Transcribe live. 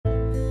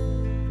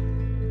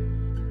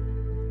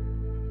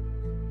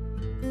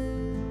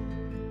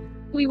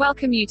We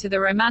welcome you to the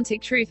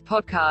Romantic Truth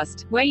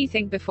Podcast, where you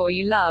think before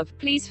you love.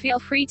 Please feel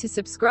free to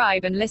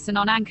subscribe and listen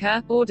on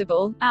Anchor,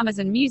 Audible,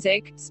 Amazon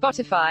Music,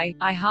 Spotify,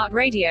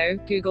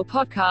 iHeartRadio, Google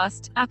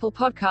Podcast, Apple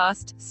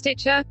Podcast,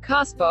 Stitcher,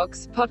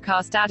 Castbox,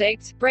 Podcast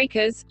Addict,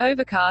 Breakers,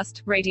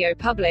 Overcast, Radio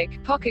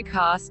Public, Pocket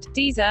Cast,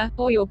 Deezer,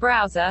 or your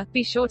browser.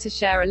 Be sure to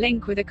share a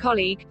link with a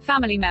colleague,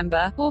 family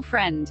member, or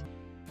friend.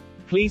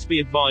 Please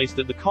be advised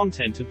that the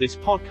content of this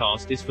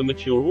podcast is for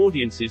mature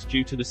audiences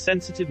due to the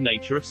sensitive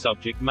nature of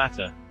subject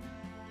matter.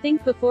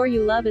 Think before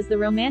you love is the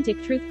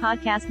Romantic Truth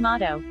Podcast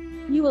motto.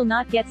 You will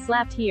not get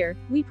slapped here,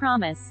 we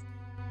promise.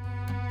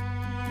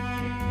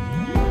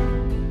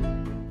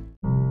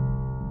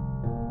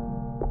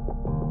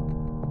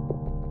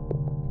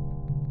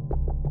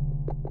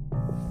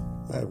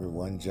 Hi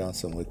everyone,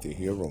 Johnson with you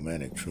here,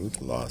 Romantic Truth,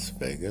 Las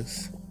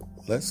Vegas.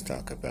 Let's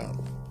talk about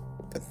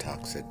the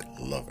toxic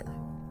lover.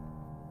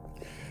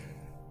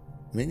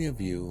 Many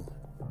of you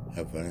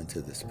have run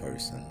into this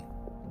person.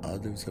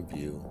 Others of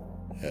you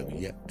have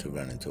yet to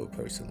run into a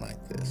person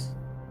like this.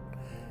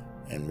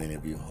 And many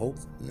of you hope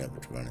never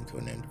to run into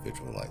an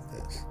individual like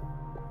this.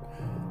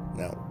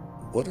 Now,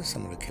 what are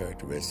some of the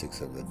characteristics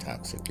of the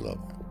toxic lover?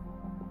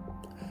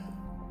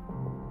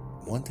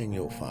 One thing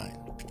you'll find,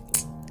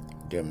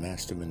 they're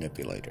master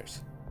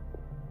manipulators.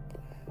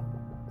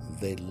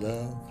 They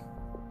love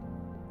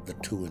the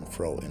to and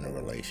fro in a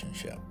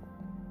relationship.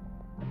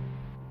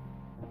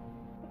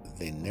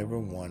 They never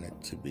want it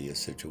to be a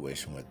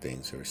situation where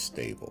things are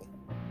stable.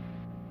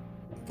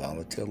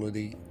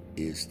 Volatility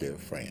is their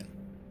friend.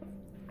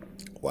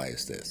 Why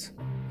is this?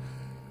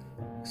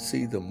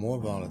 See, the more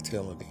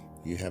volatility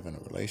you have in a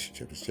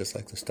relationship, it's just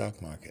like the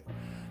stock market.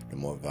 The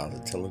more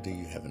volatility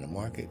you have in the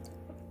market,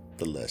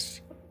 the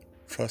less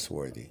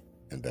trustworthy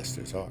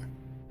investors are.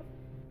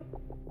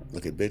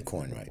 Look at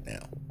Bitcoin right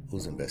now.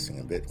 Who's investing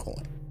in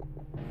Bitcoin?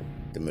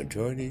 The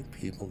majority of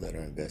people that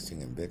are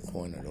investing in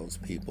Bitcoin are those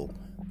people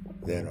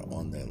that are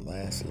on their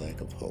last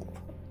leg of hope.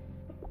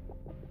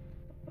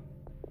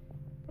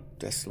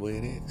 That's the way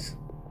it is.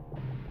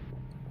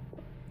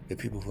 The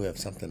people who have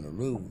something to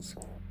lose,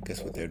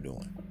 guess what they're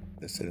doing?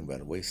 They're sitting by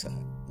the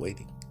wayside,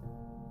 waiting.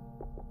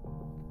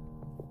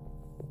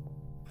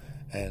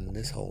 And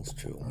this holds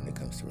true when it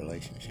comes to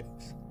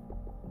relationships.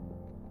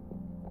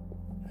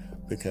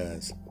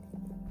 Because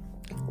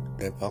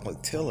that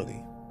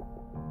volatility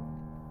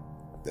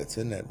that's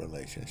in that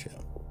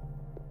relationship,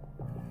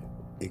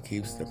 it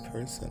keeps the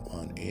person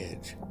on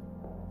edge.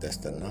 That's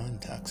the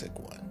non-toxic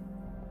one.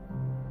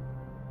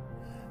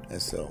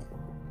 And so,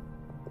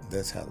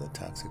 that's how the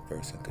toxic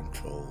person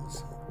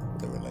controls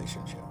the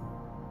relationship.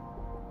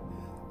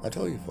 I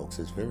told you folks,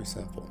 it's very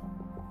simple.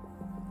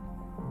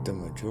 The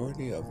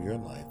majority of your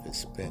life is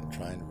spent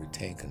trying to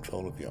retain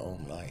control of your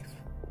own life.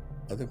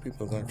 Other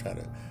people are going to try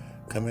to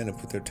come in and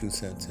put their 2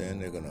 cents in.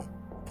 They're going to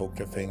poke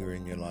their finger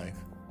in your life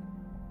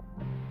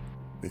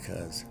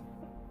because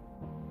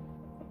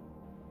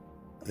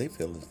they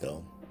feel as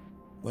though,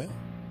 well,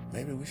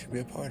 maybe we should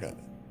be a part of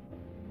it.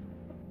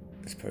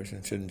 This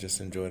person shouldn't just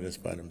enjoy this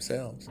by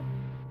themselves.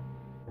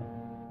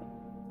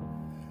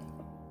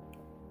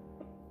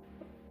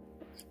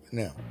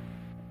 Now,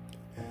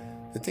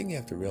 the thing you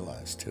have to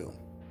realize too,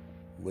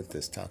 with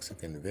this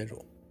toxic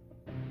individual,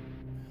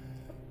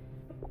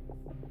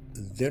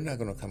 they're not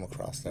going to come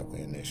across that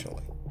way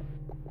initially.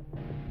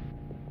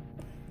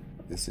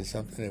 This is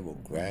something they will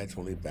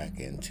gradually back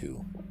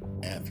into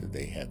after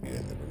they have you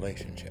in the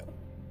relationship.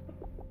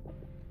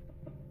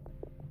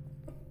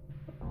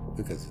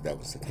 Because if that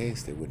was the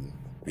case, they wouldn't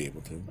be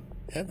able to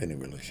have any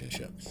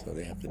relationships. So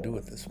they have to do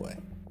it this way.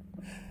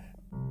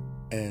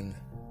 And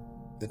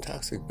the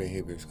toxic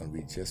behavior is going to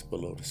be just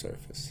below the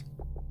surface.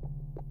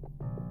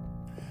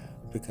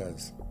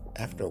 Because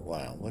after a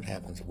while, what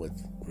happens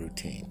with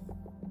routine?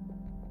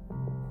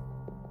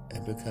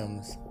 It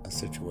becomes a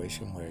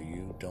situation where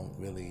you don't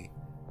really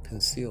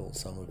conceal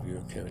some of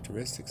your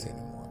characteristics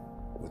anymore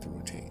with the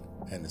routine.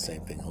 And the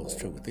same thing holds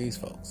true with these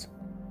folks.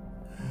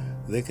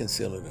 They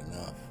conceal it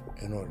enough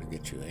in order to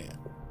get you in.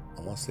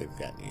 And once they've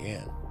gotten you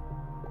in,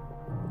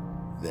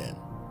 then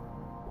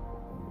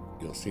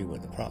you'll see where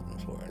the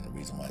problems were and the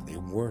reason why they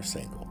were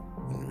single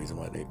and the reason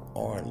why they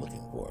are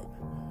looking for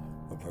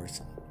a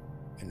person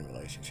in a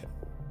relationship.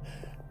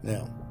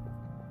 Now,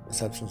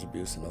 substance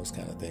abuse and those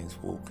kind of things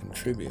will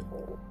contribute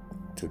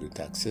to the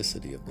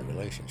toxicity of the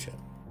relationship.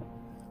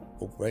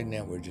 But right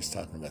now, we're just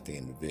talking about the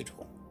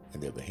individual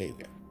and their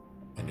behavior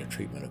and their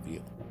treatment of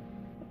you.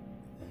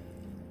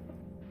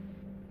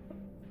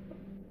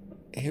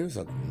 Here's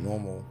a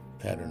normal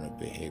pattern of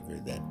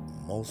behavior that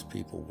most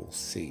people will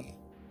see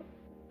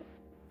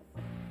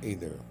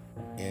either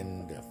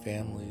in their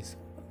families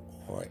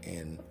or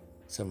in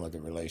some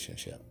other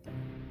relationship.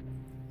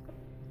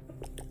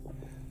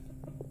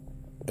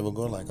 It will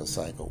go like a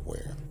cycle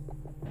where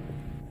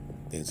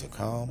things are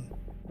calm,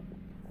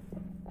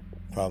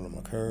 problem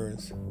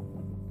occurs,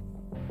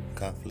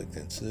 conflict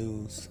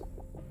ensues,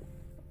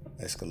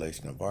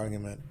 escalation of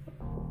argument,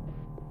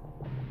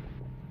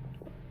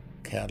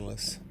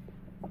 catalyst,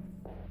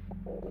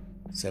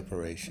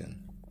 separation,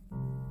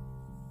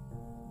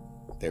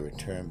 They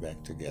return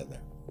back together.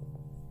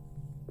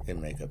 They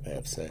make up,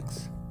 have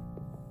sex.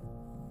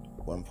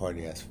 One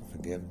party asks for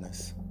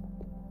forgiveness,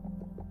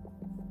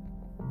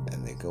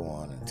 and they go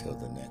on until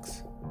the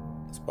next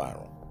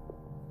spiral.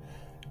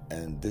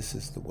 And this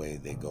is the way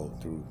they go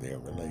through their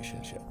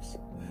relationships.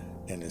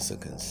 And it's a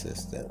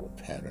consistent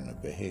pattern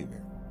of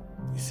behavior.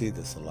 You see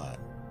this a lot.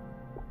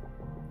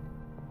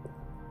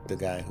 The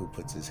guy who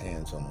puts his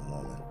hands on a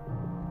woman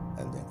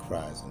and then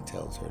cries and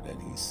tells her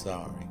that he's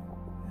sorry,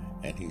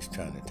 and he's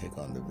trying to take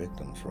on the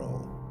victim's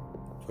role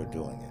for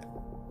doing it.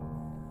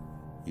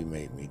 You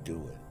made me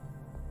do it.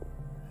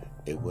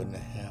 It wouldn't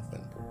have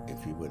happened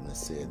if you wouldn't have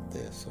said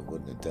this or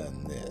wouldn't have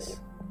done this.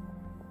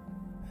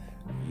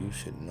 You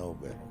should know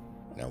better.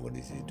 Now what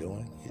is he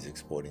doing? He's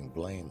exporting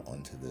blame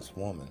onto this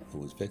woman who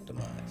was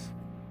victimized.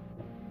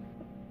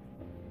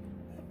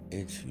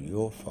 It's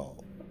your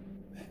fault.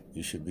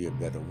 You should be a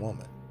better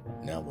woman.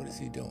 Now what is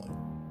he doing?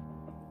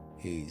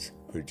 He's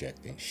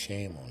projecting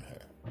shame on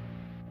her.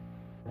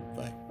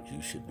 But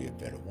you should be a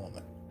better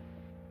woman.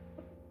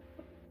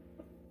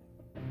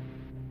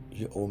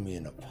 You owe me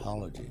an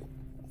apology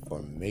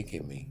for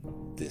making me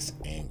this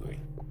angry.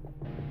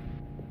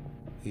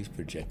 He's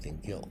projecting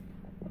guilt.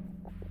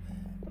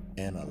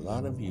 And a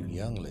lot of you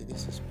young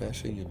ladies,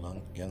 especially you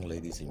young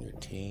ladies in your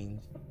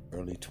teens,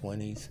 early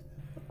 20s,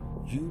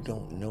 you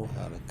don't know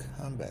how to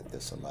combat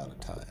this a lot of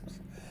times.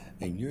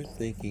 And you're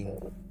thinking,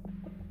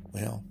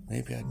 well,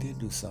 maybe I did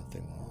do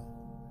something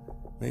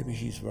wrong. Maybe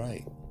he's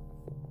right.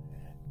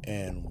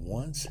 And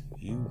once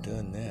you've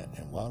done that,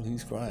 and while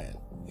he's crying,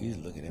 he's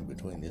looking in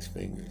between his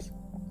fingers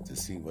to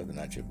see whether or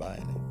not you're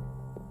buying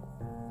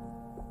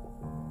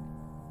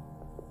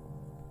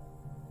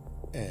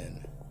it.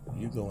 And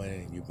you go in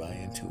and you buy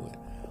into it.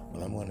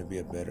 Well, I'm going to be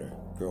a better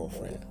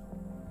girlfriend.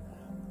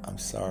 I'm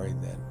sorry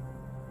that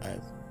I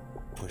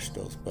pushed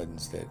those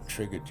buttons that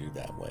triggered you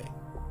that way.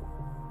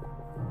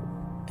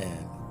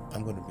 And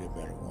I'm going to be a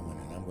better woman,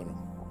 and I'm going to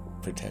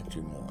protect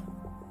you more.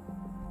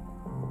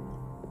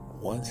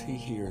 Once he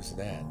hears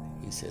that,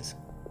 he says,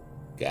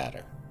 got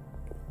her.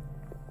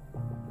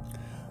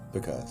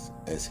 Because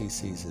as he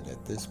sees it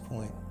at this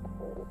point,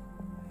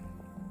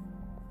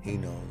 he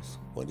knows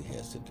what he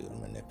has to do to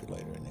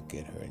manipulate her and to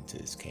get her into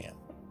his camp.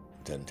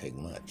 It doesn't take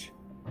much.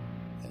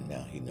 And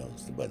now he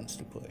knows the buttons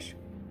to push.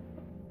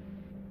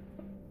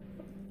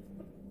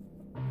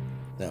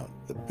 Now,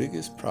 the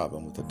biggest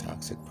problem with a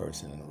toxic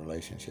person in a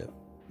relationship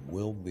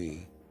will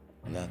be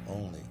not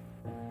only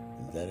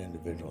that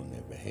individual and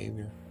their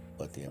behavior,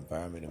 but the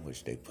environment in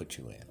which they put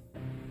you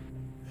in.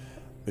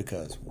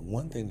 Because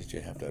one thing that you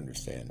have to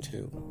understand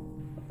too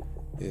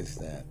is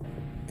that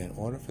in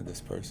order for this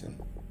person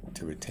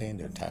to retain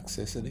their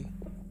toxicity,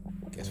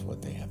 guess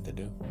what they have to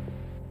do?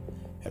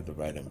 Have the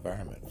right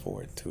environment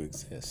for it to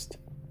exist.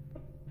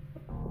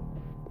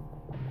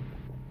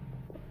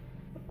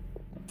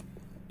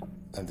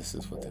 And this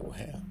is what they will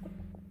have.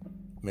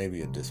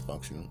 Maybe a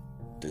dysfunctional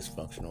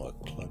or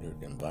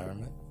cluttered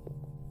environment.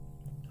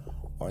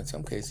 Or in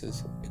some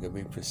cases, it could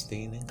be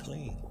pristine and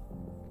clean.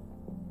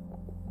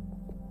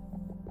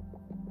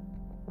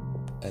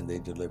 And they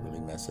deliberately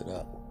mess it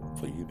up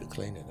for you to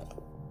clean it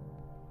up.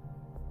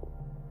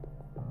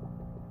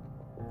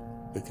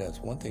 Because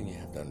one thing you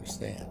have to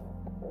understand,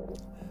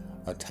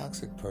 a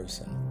toxic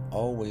person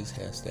always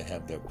has to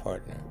have their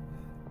partner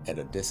at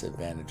a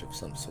disadvantage of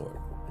some sort.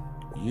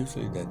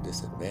 Usually that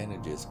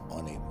disadvantage is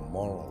on a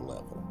moral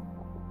level.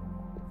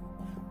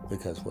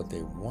 Because what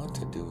they want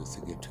to do is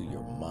to get to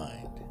your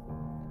mind.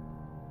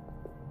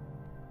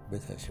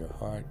 Because your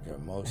heart, your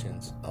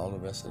emotions, all the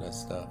rest of that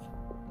stuff,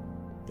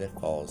 that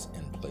falls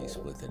in place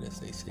with it as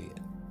they see it.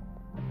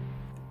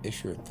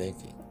 It's your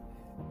thinking.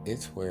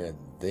 It's where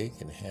they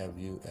can have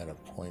you at a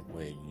point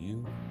where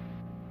you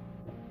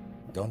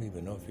don't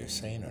even know if you're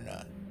sane or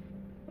not.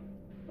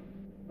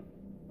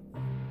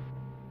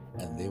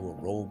 And they will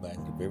roll back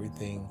the very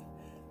thing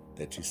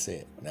that you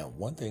said. Now,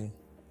 one thing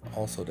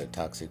also that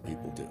toxic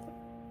people do,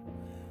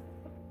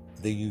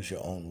 they use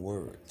your own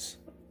words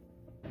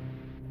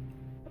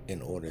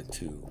in order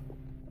to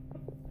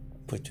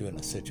put you in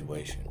a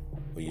situation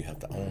where you have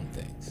to own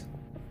things.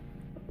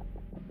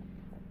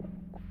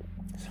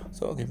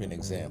 So I'll give you an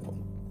example.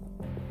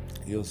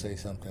 You'll say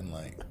something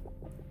like,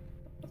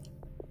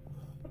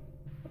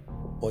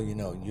 well, you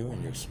know, you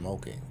and your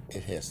smoking,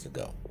 it has to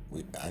go.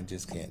 I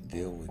just can't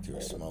deal with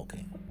your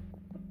smoking.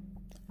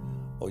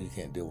 Or you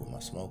can't deal with my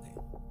smoking.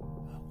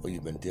 Or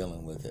you've been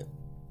dealing with it,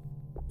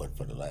 but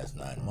for the last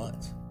 9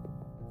 months.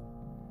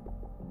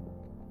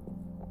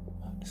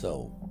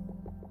 So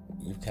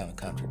you've kind of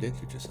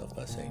contradicted yourself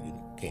by saying you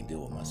can't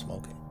deal with my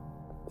smoking.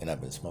 And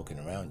I've been smoking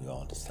around you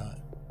all this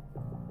time.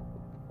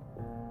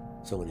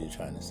 So what are you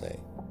trying to say?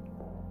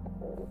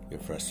 You're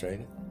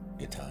frustrated?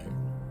 You're tired?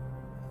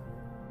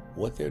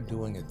 What they're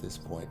doing at this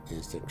point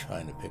is they're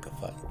trying to pick a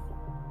fight.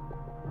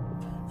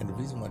 And the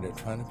reason why they're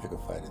trying to pick a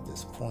fight at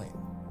this point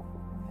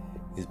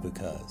is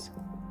because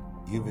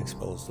you've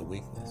exposed the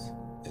weakness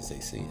as they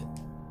see it.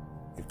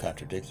 You've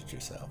contradicted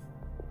yourself.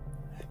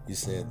 You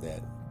said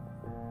that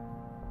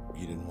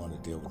you didn't want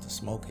to deal with the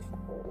smoking.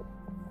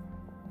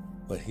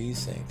 But he's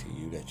saying to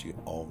you that you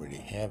already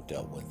have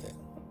dealt with it.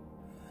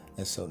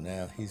 And so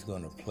now he's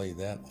going to play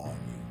that on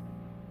you.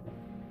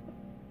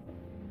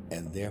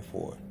 And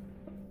therefore,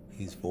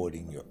 he's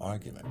voiding your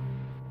argument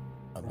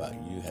about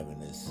you having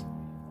this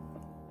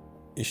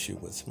issue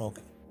with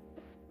smoking.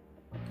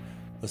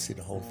 But see,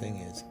 the whole thing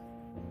is,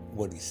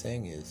 what he's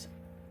saying is,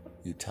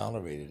 you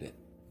tolerated it,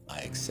 I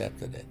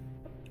accepted it,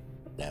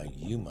 now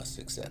you must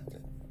accept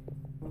it.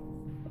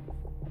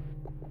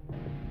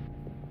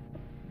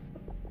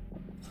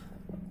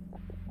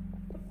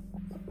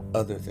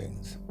 Other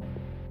things.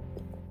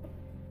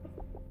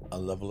 A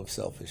level of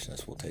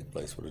selfishness will take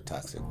place with a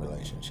toxic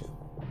relationship.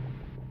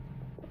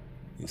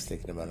 He's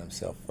thinking about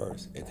himself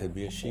first. It could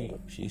be a she.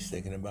 She's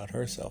thinking about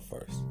herself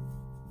first.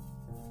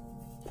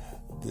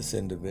 This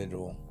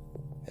individual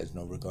has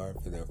no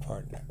regard for their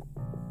partner.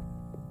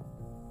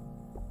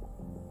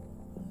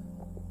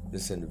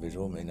 This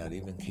individual may not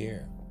even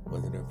care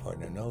whether their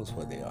partner knows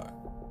where they are.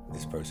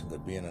 This person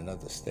could be in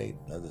another state,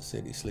 another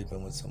city,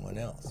 sleeping with someone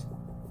else.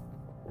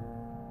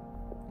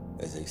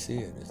 As they see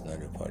it, it's none of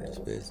their partner's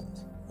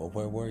business. Well,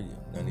 where were you?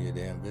 None of your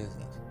damn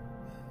business.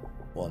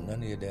 Well,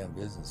 none of your damn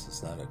business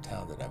is not a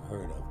town that I've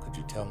heard of. Could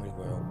you tell me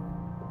where?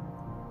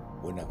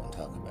 We're not going to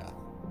talk about it.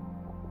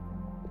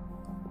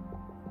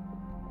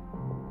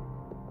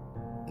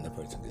 And the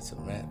person gets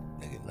mad.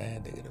 They get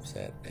mad. They get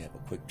upset. They have a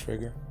quick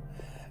trigger.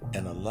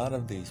 And a lot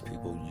of these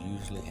people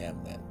usually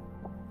have that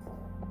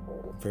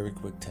very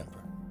quick temper.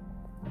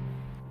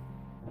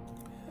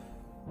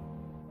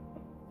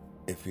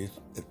 If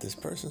this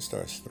person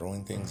starts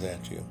throwing things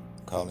at you,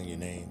 calling you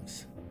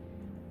names,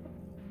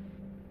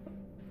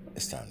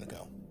 it's time to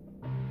go.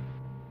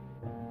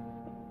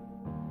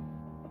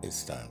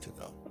 It's time to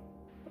go.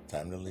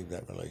 Time to leave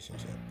that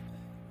relationship.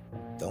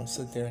 Don't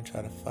sit there and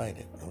try to fight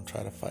it. Don't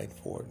try to fight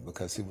for it.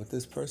 Because see, what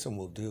this person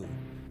will do,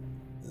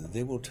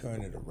 they will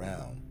turn it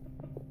around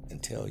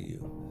and tell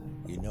you,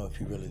 you know, if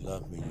you really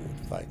love me, you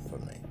would fight for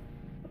me.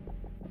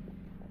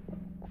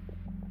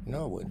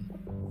 No, I wouldn't.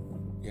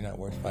 You're not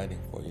worth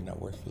fighting for. You're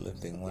not worth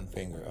lifting one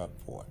finger up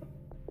for.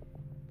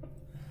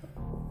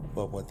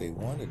 But what they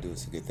want to do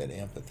is to get that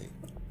empathy.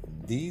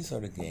 These are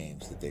the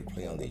games that they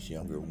play on these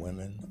younger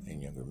women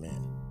and younger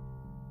men.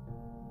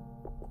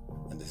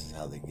 And this is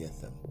how they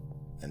get them.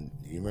 And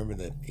you remember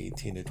that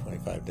 18 to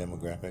 25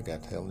 demographic I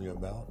told you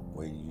about,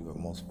 where you are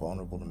most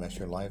vulnerable to mess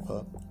your life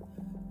up?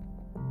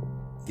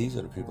 These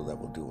are the people that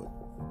will do it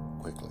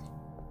quickly.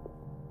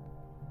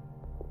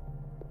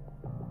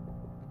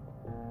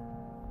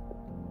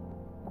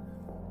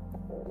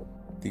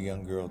 The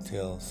young girl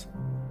tells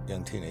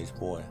young teenage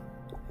boy,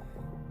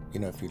 you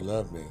know, if you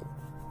love me,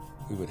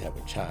 we would have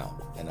a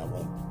child, and I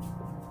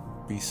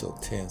won't be so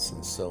tense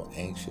and so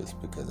anxious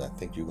because I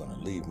think you're going to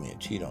leave me and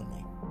cheat on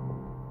me.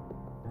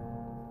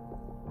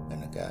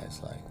 And the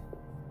guy's like,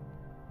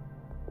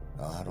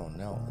 oh, I don't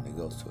know. And he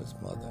goes to his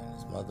mother, and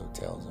his mother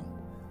tells him,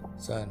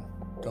 son,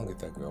 don't get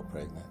that girl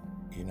pregnant.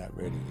 You're not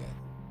ready yet.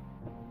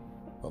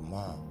 But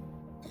Mom,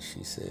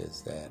 she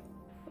says that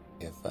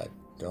if I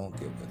don't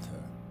get with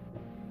her,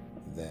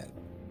 that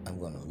I'm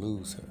going to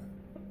lose her.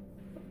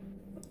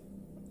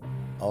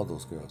 All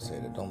those girls say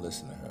that. Don't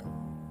listen to her.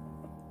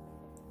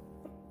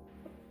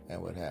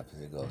 And what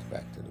happens? It goes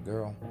back to the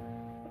girl.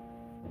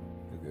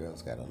 The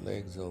girl's got her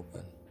legs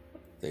open.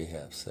 They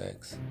have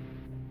sex.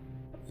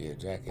 He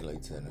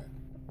ejaculates in her.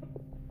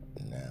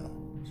 And now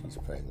she's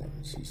pregnant.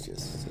 And she's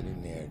just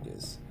sitting there,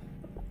 just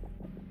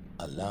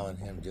allowing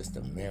him just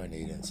to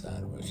marinate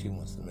inside of her. She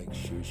wants to make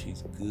sure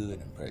she's good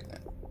and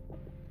pregnant.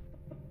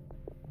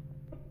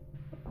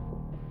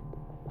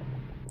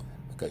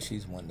 Because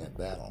she's won that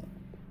battle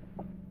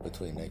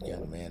between that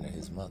young man and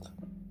his mother.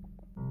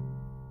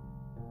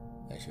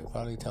 And she'll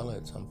probably tell her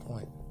at some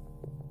point,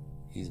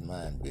 he's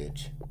mine,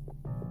 bitch.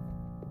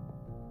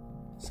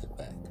 Sit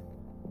back.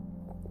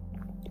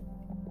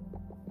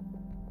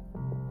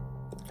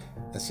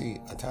 And see,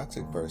 a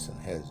toxic person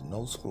has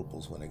no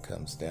scruples when it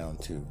comes down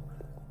to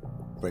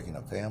breaking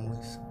up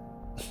families,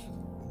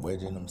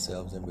 wedging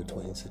themselves in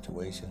between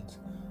situations,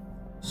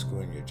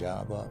 screwing your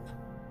job up.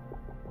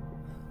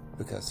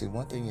 Because, see,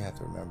 one thing you have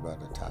to remember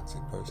about a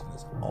toxic person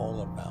is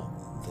all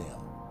about them,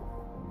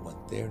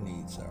 what their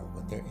needs are,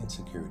 what their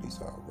insecurities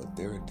are, what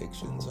their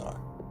addictions are.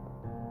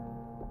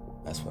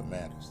 That's what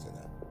matters to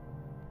them.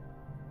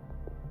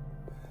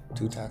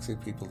 Two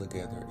toxic people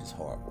together is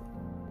horrible.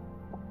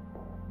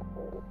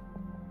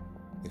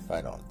 They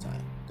fight all the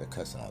time. They're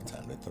cussing all the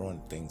time. They're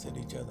throwing things at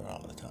each other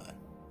all the time.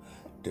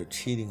 They're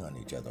cheating on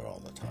each other all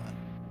the time.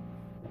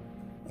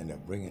 And they're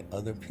bringing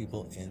other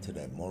people into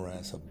that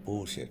morass of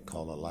bullshit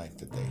called a life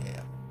that they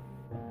have.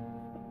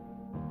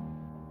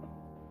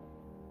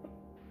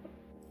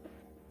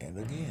 And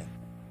again,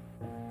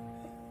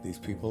 these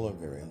people are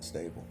very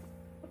unstable,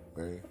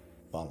 very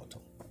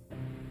volatile.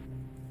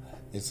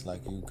 It's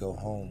like you go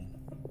home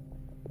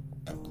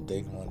after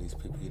dating one of these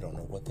people, you don't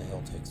know what the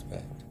hell to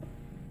expect.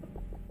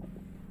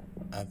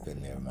 I've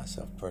been there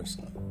myself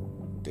personally.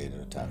 Dated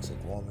a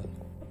toxic woman.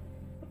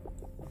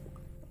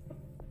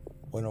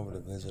 Went over to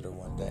visit her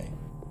one day.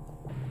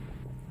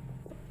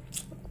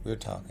 We were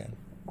talking,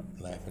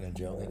 laughing and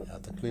joking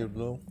out the clear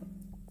blue.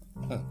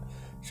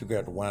 She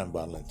grabbed a wine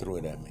bottle and threw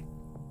it at me.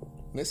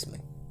 Missed me.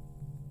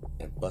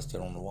 It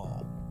busted on the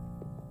wall.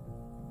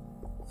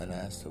 And I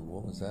asked her,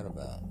 what was that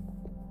about?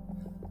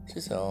 She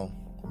said, oh,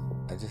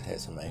 I just had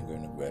some anger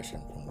and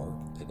aggression from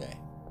work today.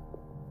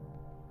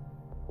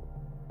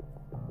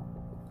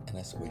 And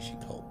that's the way she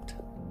coped.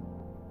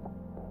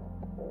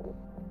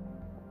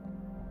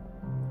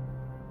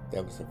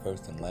 That was the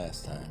first and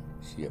last time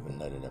she ever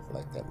nutted up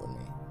like that with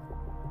me.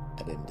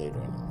 I didn't date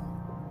her anymore.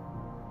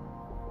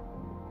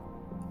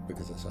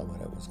 Because I saw where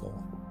that was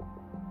going.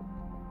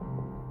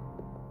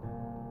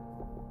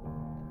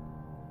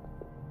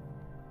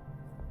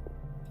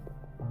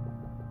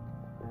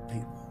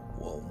 People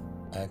will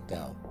act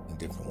out in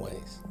different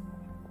ways.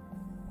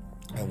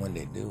 And when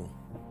they do,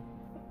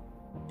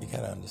 you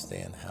gotta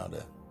understand how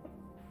to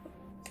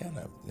kind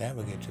of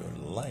navigate your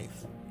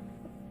life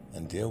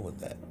and deal with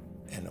that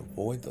and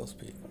avoid those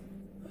people.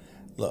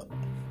 Look,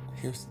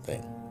 here's the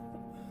thing.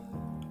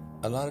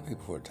 A lot of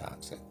people who are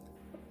toxic,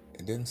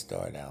 it didn't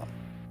start out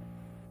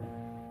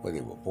where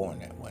they were born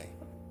that way.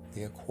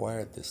 They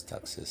acquired this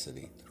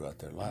toxicity throughout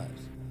their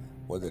lives,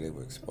 whether they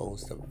were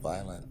exposed to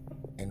violent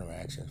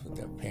interactions with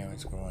their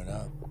parents growing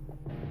up,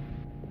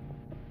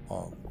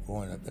 or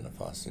growing up in a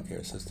foster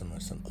care system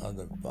or some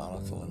other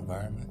volatile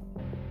environment.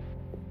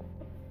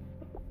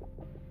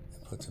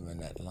 It puts them in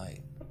that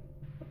light.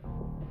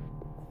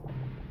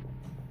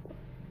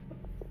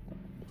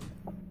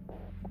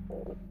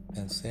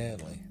 And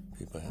sadly,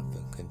 people have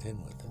to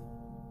contend with it.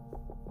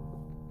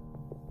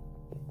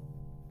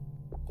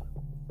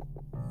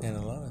 And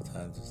a lot of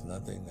times it's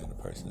nothing that a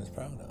person is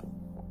proud of.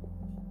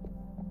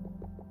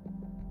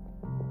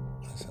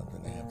 It's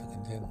something they have to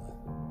contend with.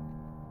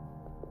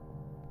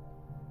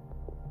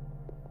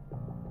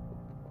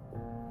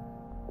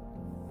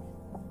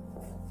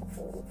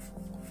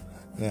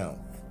 Now,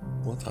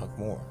 we'll talk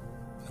more.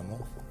 Come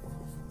on.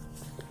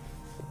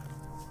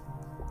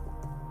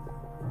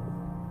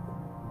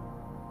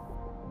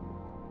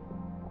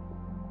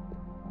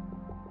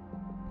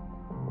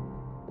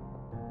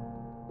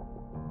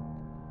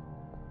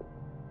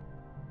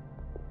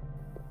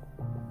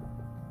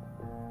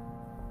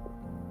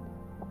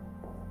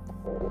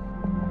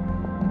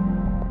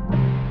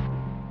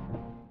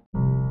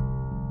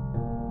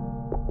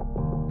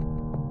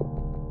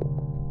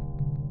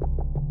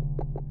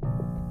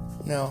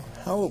 Now,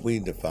 how would we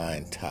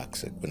define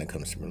toxic when it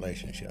comes to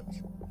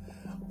relationships?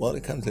 Well,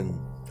 it comes in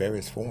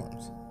various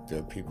forms. There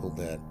are people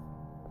that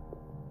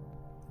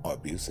are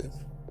abusive.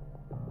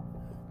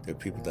 There are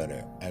people that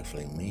are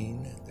actually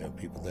mean. There are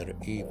people that are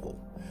evil.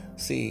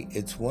 See,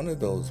 it's one of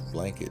those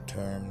blanket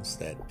terms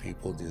that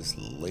people just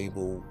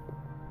label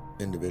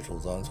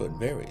individuals on, so it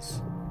varies.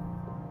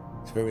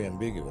 It's very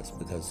ambiguous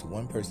because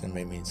one person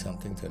may mean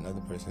something to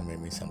another person may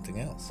mean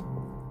something else.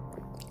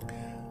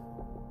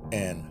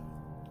 And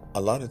a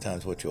lot of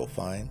times what you'll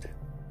find,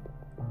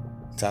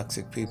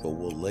 toxic people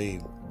will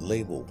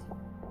label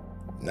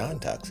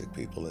non-toxic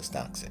people as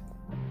toxic.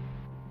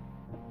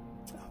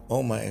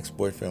 Oh, my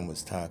ex-boyfriend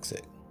was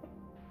toxic.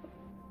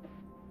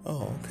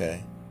 Oh,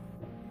 okay.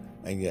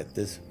 And yet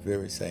this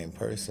very same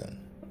person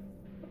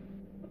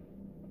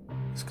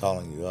is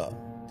calling you up,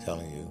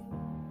 telling you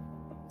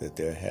that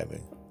they're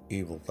having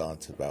evil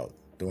thoughts about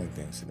doing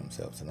things to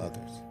themselves and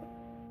others.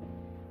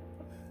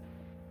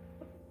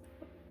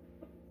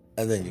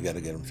 And then you got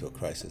to get them to a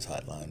crisis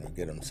hotline or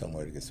get them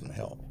somewhere to get some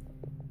help.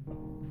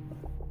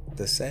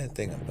 The sad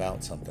thing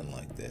about something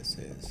like this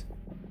is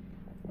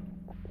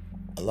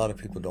a lot of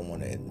people don't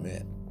want to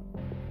admit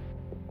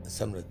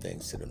some of the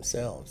things to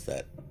themselves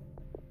that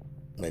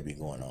may be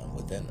going on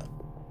within them.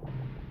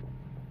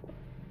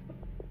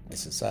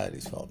 It's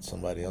society's fault,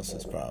 somebody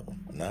else's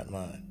problem, not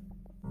mine.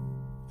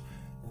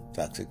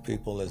 Toxic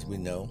people, as we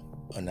know,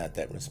 are not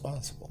that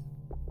responsible.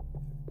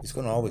 It's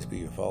going to always be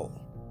your fault.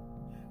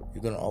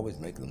 You're going to always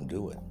make them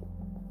do it.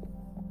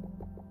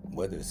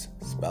 Whether it's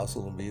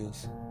spousal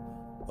abuse,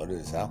 whether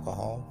it's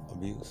alcohol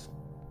abuse,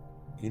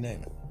 you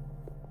name it.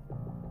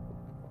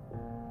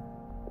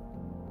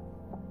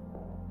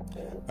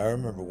 I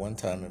remember one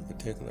time in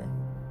particular,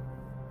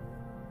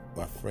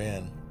 my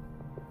friend,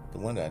 the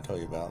one that I told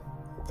you about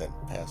that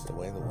passed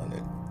away, the one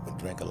that would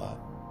drink a lot,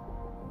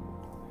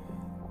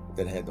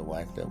 that had the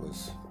wife that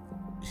was,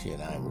 she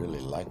and I really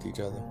liked each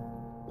other.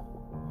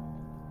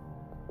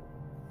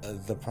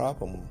 The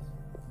problem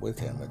with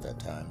him at that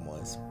time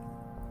was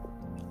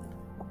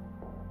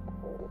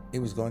he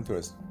was going through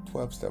a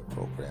 12-step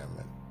program,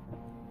 and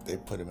they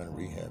put him in a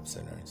rehab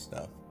center and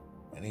stuff,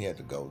 and he had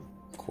to go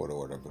court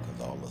order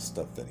because all the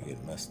stuff that he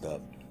had messed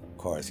up,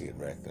 cars he had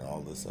wrecked and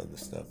all this other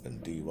stuff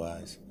and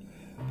DUIs,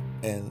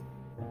 and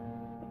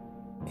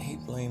he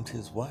blamed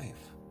his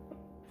wife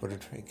for the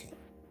drinking,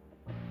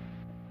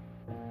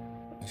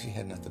 and she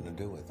had nothing to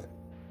do with it.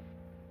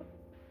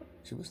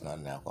 She was not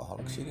an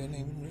alcoholic. She didn't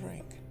even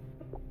drink.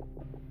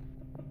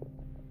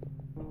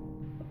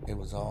 It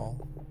was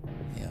all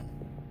him.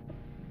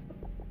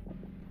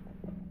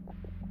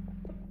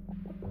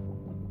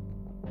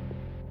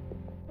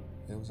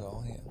 It was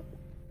all him.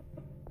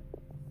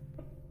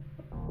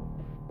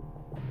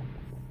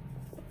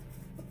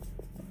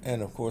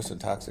 And of course, a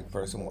toxic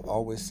person will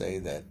always say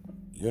that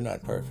you're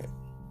not perfect.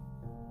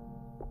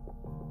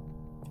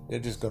 They're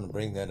just going to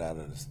bring that out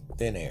of the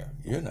thin air.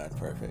 You're not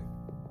perfect.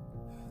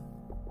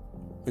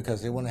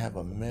 Because they want to have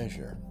a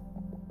measure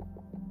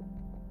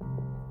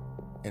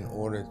in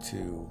order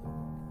to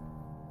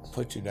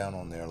put you down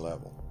on their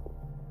level.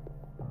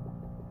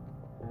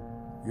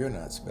 You're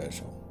not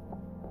special.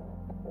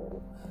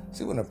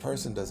 See, when a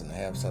person doesn't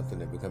have something,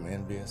 they become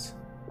envious.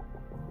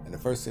 And the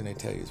first thing they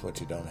tell you is what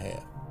you don't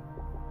have.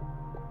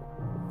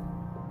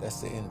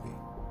 That's the envy.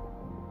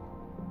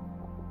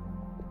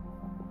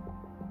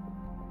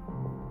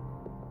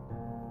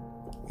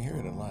 You hear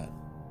it a lot.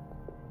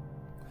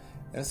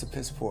 That's a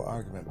piss poor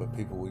argument, but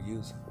people will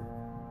use it.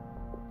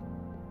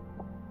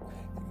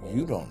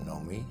 You don't know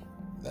me.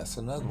 That's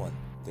another one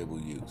they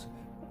will use.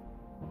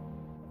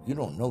 You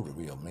don't know the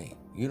real me.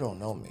 You don't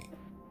know me.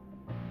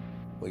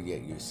 But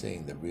yet you're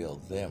seeing the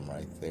real them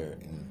right there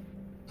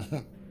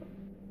in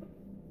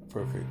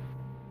perfect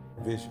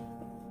vision.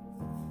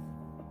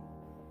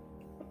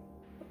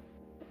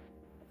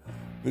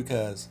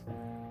 Because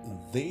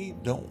they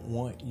don't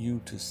want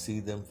you to see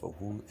them for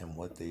who and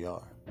what they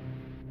are.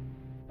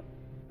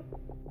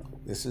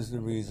 This is the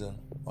reason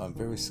why I'm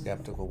very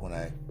skeptical when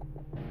I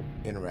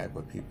interact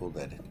with people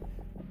that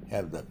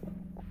have the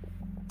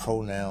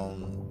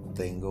pronoun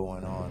thing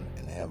going on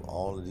and have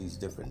all of these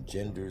different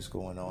genders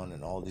going on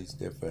and all these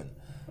different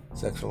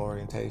sexual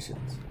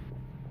orientations.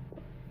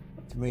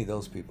 To me,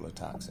 those people are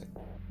toxic.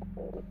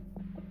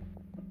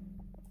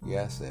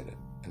 Yeah, I said it.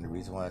 And the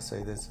reason why I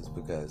say this is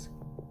because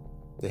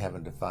they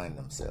haven't defined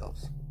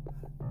themselves.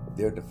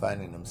 They're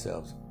defining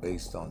themselves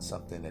based on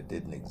something that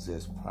didn't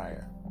exist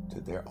prior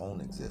to their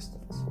own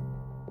existence.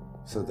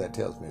 So that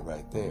tells me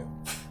right there,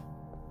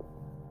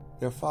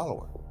 they're a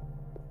follower.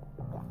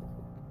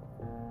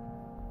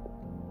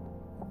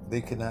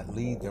 They cannot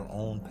lead their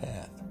own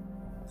path.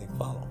 They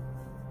follow.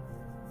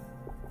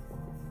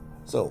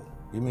 So,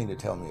 you mean to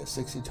tell me a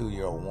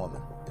 62-year-old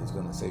woman is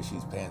going to say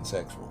she's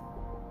pansexual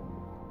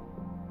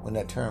when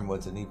that term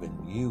wasn't even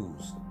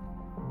used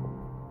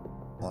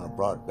on a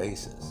broad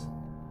basis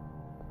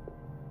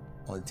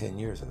only 10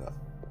 years ago?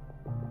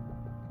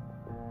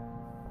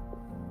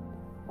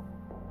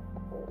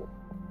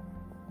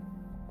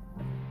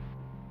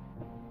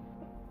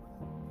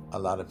 A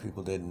lot of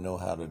people didn't know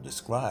how to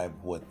describe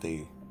what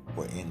they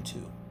were into.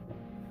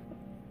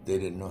 They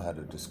didn't know how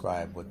to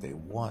describe what they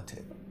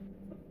wanted.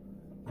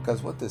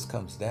 Because what this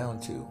comes down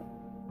to,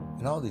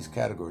 in all these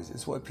categories,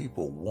 is what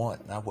people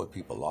want, not what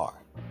people are.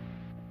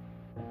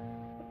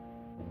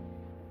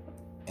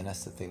 And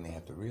that's the thing they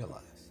have to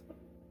realize.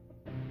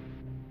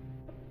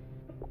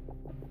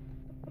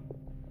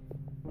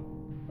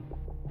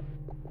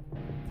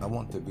 I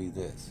want to be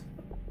this,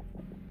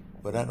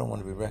 but I don't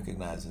want to be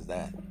recognized as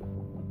that.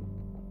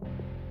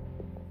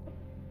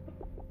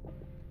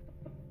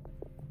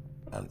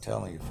 I'm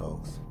telling you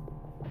folks,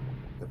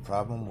 the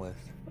problem with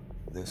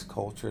this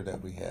culture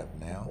that we have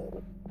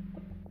now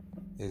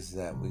is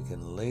that we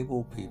can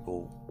label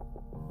people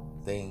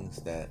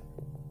things that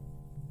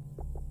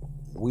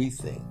we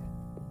think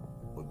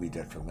would be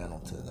detrimental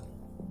to them,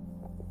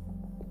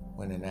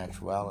 when in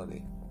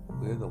actuality,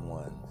 we're the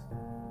ones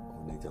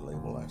who need to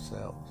label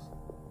ourselves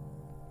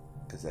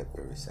as that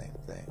very same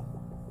thing.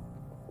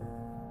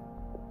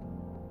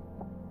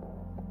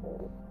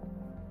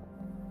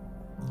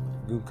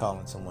 You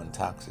calling someone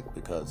toxic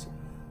because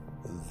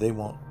they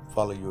won't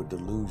follow your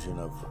delusion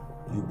of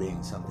you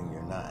being something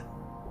you're not,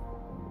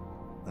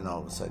 and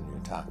all of a sudden you're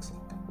toxic.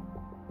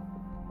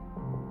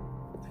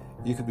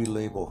 You could be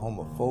labeled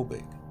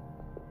homophobic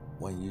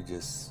when you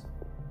just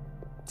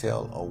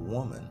tell a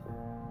woman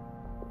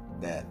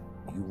that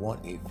you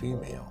want a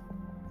female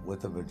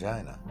with a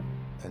vagina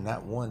and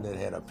not one that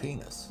had a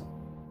penis.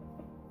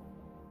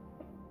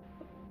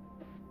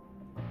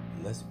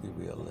 Let's be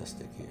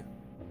realistic here.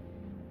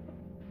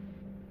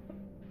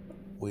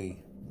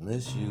 We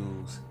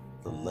misuse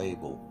the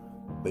label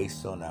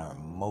based on our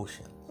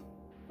emotions,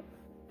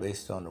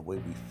 based on the way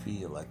we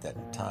feel at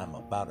that time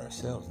about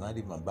ourselves, not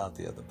even about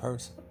the other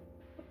person.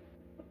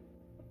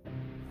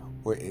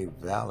 Where a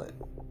valid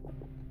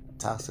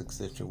toxic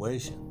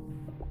situation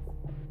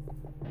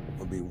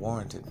would be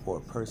warranted for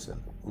a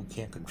person who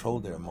can't control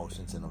their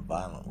emotions in a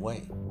violent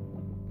way.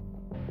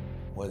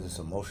 Whether it's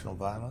emotional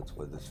violence,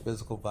 whether it's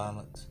physical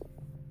violence,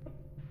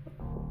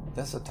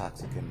 that's a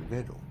toxic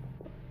individual.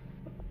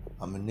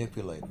 A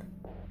manipulator,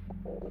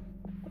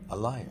 a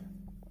liar,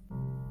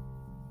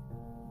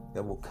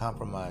 that will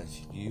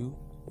compromise you,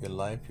 your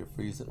life, your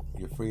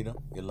freedom,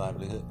 your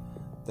livelihood.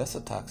 That's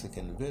a toxic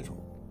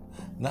individual.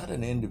 Not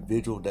an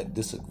individual that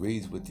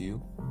disagrees with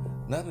you,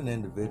 not an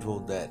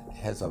individual that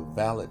has a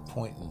valid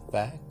point in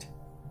fact.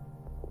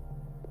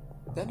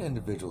 That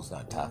individual's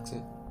not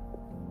toxic.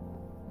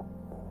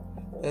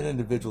 That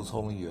individual's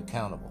holding you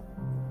accountable.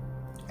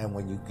 And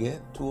when you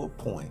get to a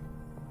point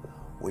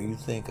where you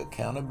think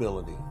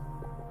accountability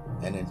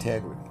and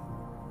integrity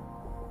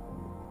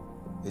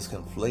is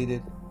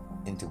conflated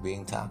into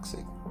being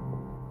toxic,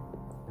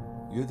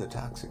 you're the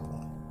toxic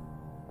one.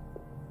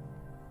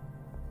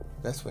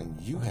 that's when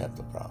you have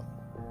the problem.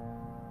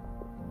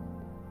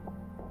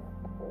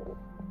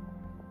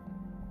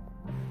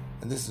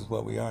 And this is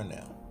where we are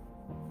now.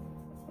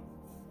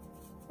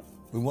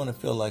 We want to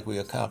feel like we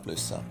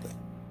accomplished something.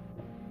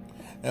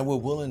 And we're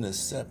willing to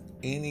accept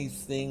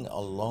anything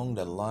along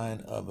the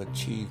line of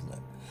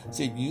achievement.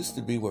 See, it used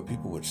to be where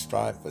people would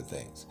strive for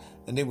things,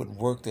 and they would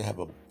work to have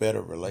a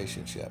better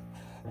relationship.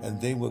 And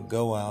they would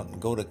go out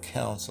and go to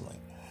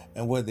counseling,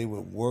 and where they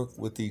would work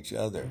with each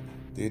other.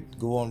 They'd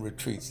go on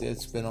retreats. They'd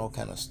spend all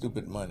kind of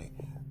stupid money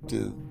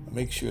to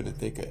make sure that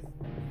they could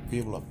be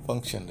able to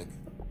function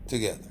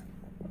together.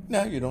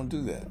 Now you don't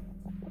do that.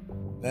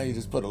 Now you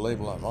just put a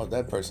label on, oh,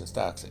 that person's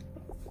toxic.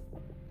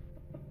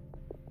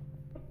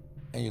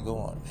 And you go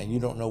on, and you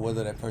don't know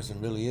whether that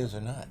person really is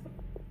or not.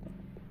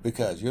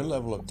 Because your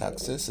level of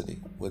toxicity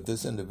with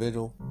this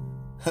individual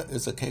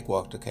is a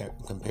cakewalk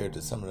compared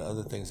to some of the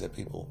other things that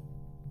people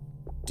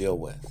deal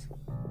with.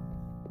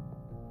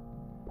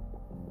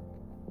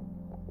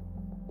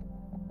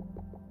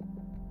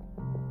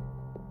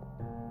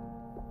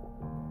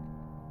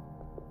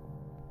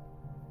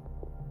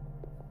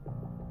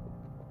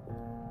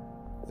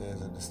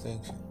 There's a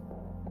distinction.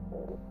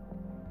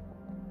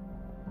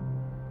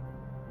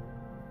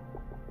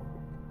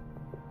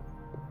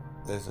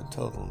 There's a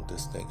total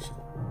distinction.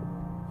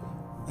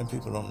 And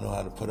people don't know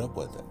how to put up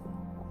with it.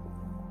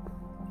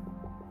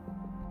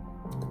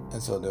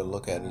 And so they'll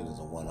look at it as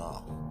a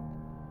one-off.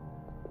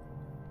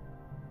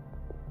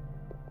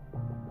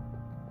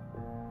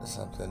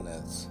 Something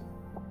that's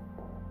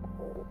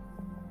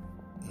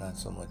not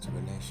so much of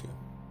an issue.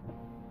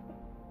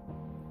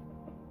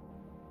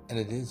 And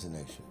it is an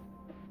issue.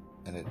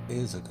 And it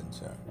is a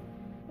concern.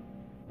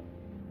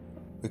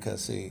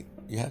 Because, see,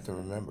 you have to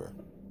remember,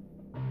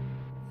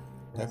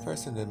 that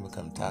person didn't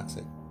become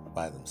toxic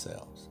by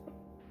themselves.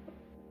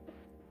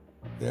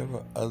 There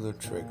were other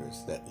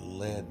triggers that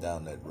led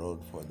down that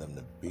road for them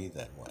to be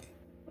that way.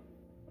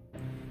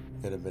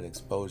 Could have been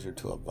exposure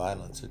to a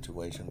violent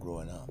situation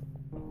growing up.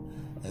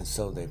 And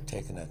so they've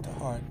taken that to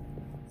heart.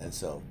 And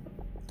so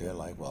they're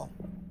like, well,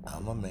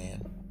 I'm a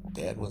man.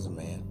 Dad was a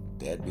man.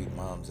 Dad beat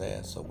mom's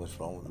ass. So what's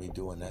wrong with me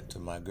doing that to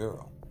my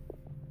girl?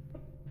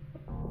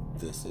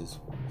 This is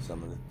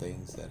some of the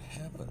things that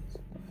happens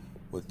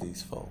with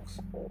these folks.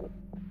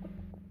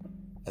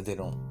 And they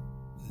don't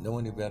know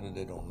any better,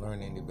 they don't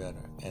learn any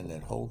better. And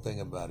that whole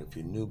thing about if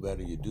you knew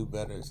better, you do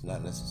better is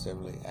not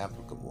necessarily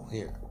applicable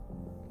here.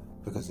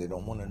 Because they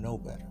don't want to know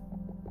better.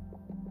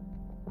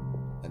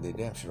 And they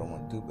damn sure don't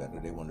want to do better,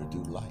 they want to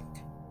do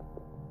like.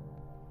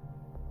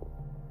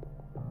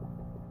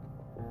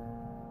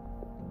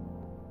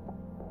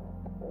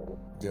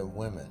 There are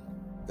women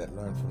that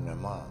learn from their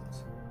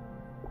moms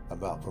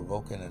about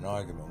provoking an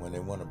argument when they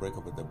want to break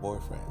up with their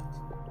boyfriends.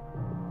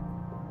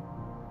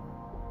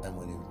 And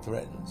when he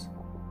threatens,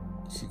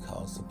 she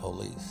calls the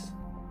police.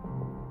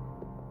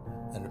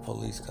 And the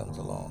police comes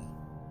along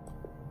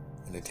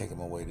and they take him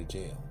away to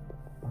jail.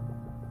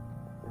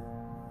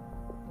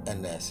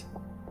 And that's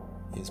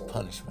his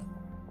punishment.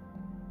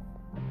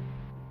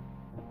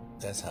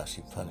 That's how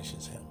she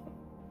punishes him.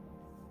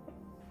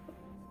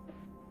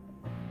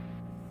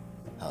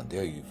 How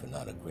dare you for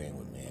not agreeing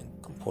with me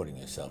and comporting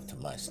yourself to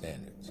my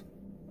standards?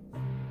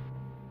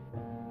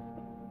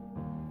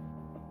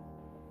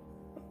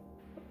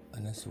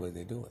 And that's the way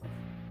they do it.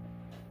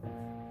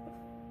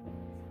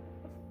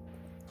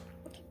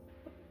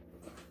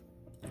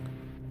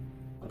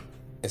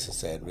 It's a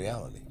sad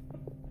reality.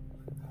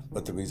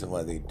 But the reason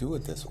why they do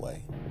it this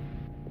way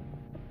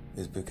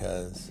is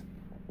because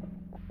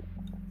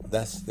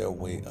that's their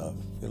way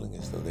of feeling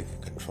as though they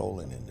can control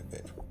an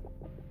individual.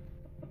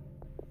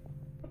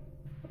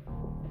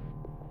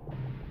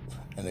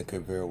 And it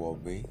could very well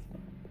be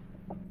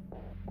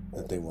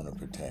that they want to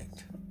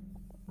protect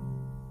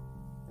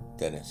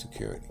that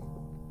insecurity.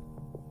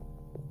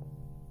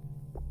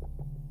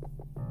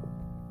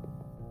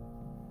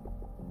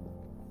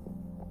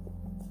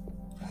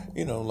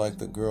 You know, like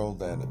the girl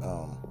that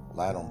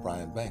lied on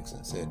Brian Banks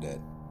and said that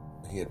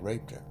he had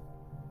raped her.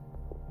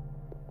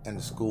 And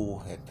the school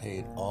had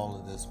paid all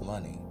of this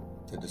money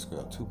to this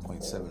girl,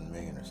 $2.7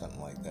 million or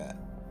something like that.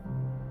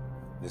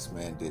 This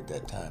man did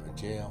that time in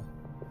jail,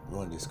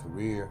 ruined his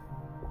career.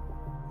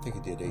 I think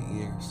he did 8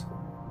 years.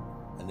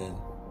 And then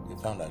they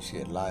found out she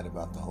had lied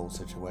about the whole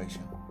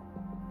situation.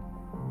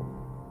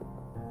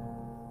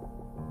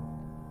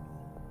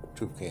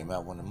 Truth came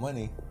out when the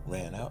money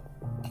ran out.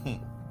 Kind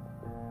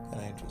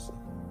of interesting.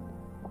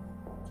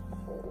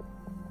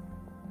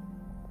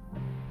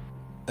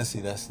 And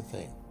see, that's the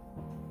thing.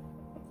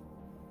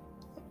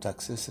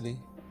 Toxicity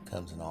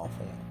comes in all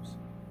forms.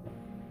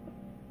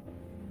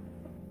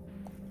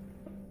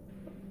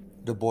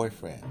 The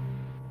boyfriend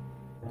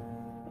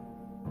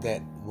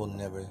that will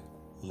never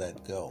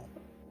let go.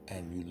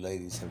 And you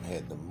ladies have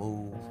had to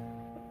move.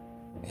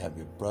 You have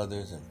your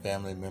brothers and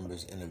family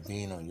members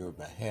intervene on your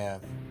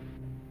behalf.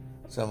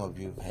 Some of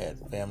you have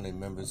had family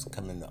members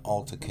come into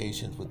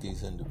altercations with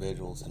these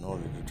individuals in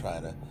order to try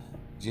to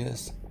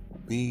just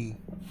be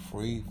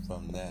free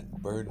from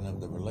that burden of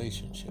the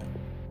relationship.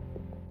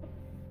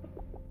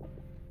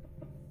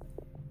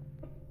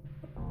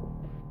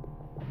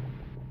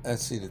 And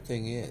see, the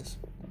thing is,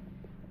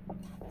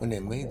 when they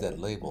made that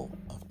label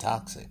of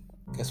toxic,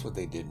 guess what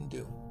they didn't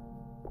do?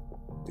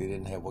 They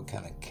didn't have what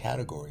kind of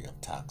category of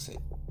toxic,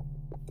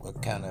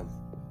 what kind of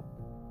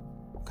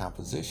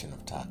composition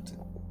of toxic.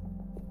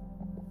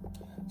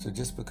 So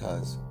just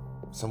because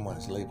someone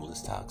is labeled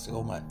as toxic,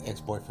 oh, my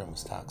ex-boyfriend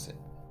was toxic.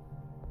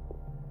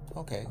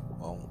 Okay,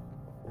 well,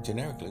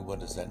 generically, what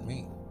does that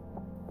mean?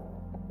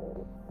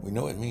 We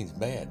know it means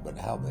bad, but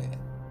how bad?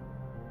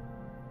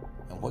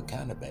 And what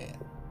kind of bad?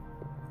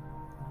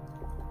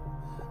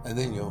 And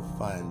then you'll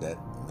find that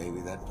maybe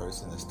that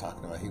person that's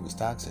talking about he was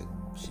toxic,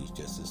 she's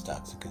just as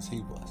toxic as he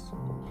was.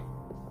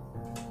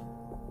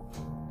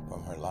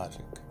 From her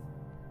logic.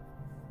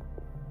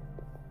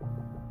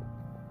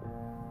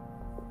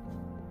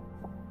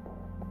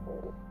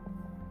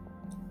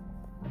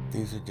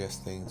 These are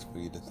just things for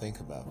you to think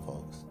about,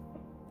 folks.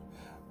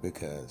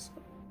 Because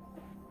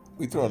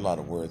we throw a lot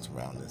of words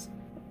around this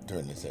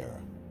during this era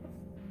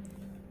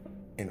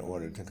in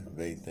order to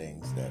convey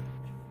things that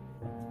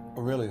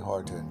are really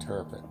hard to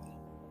interpret.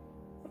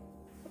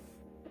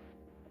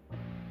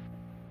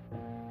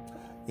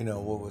 You know,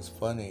 what was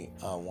funny,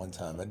 one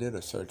time I did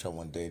a search on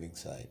one dating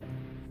site,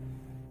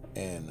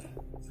 and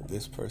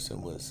this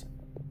person was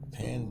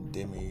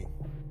pandemic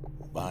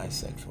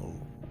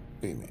bisexual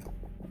female.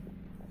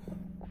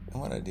 And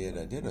what I did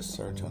a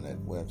search on that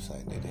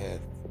website, and it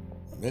had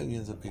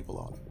millions of people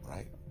on it,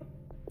 right?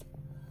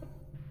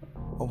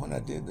 But when I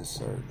did the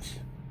search,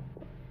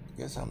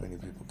 guess how many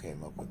people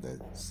came up with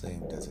that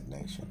same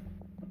designation?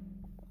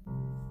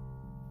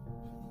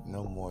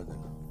 No more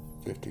than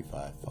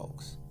 55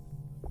 folks.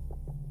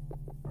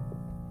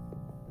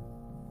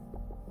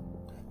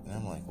 And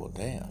I'm like, well,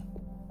 damn.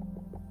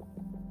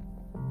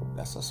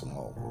 That's a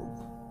small group.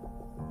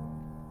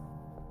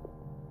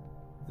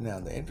 Now,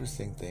 the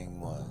interesting thing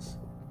was,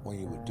 when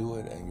you would do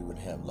it and you would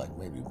have like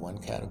maybe one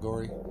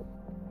category,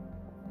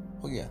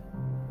 well, yeah,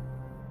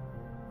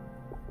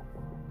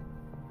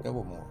 there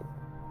were more,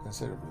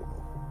 considerably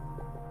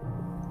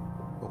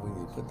more. But when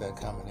you put that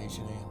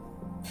combination in,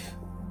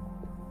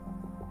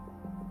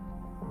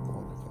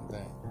 whole different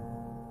thing.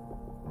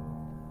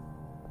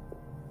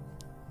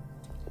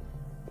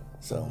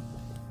 So,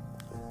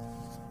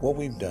 what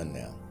we've done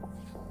now,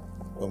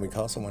 when we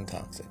call someone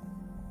toxic,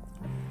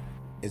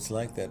 it's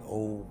like that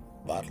old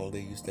bottle they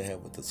used to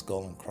have with the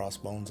skull and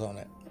crossbones on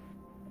it.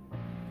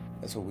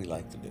 That's what we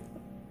like to do.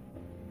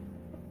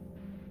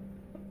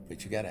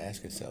 But you got to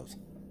ask yourselves,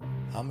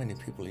 how many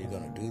people are you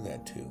going to do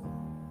that to?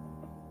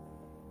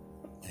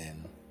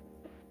 And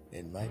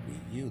it might be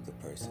you, the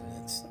person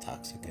that's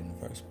toxic in the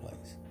first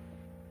place.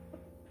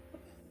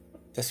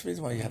 That's the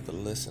reason why you have to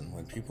listen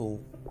when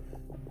people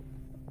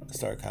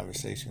start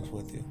conversations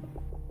with you.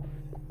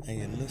 And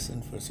you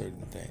listen for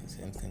certain things,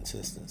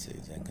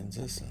 inconsistencies, and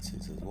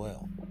consistencies as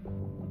well.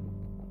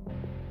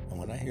 And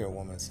when I hear a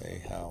woman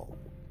say how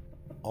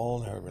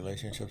all her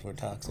relationships were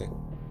toxic,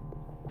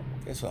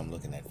 guess what I'm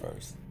looking at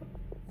first?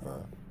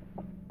 Her.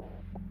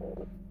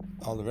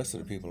 All the rest of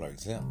the people are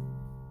exempt.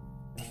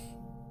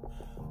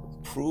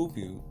 Prove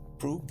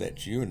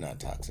that you're not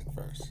toxic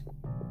first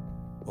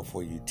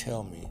before you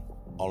tell me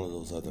all of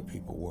those other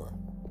people were.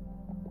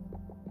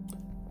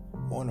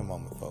 More in a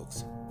moment,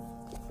 folks.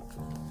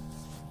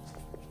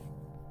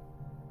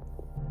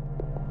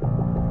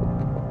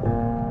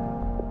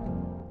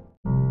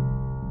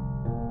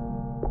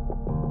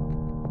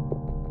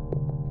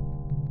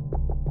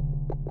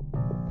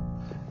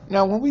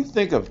 Now, when we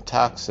think of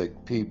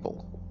toxic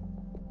people,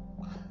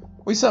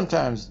 we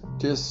sometimes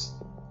just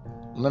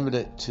limit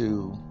it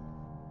to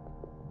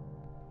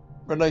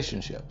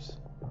relationships.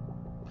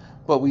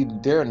 But we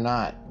dare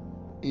not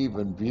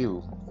even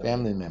view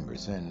family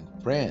members and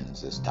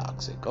friends as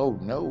toxic. Oh,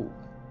 no.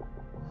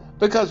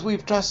 Because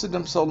we've trusted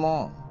them so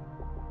long.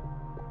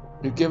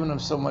 We've given them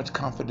so much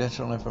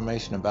confidential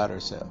information about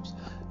ourselves.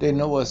 They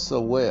know us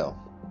so well.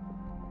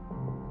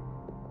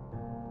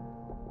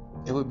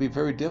 It would be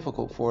very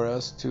difficult for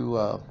us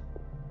to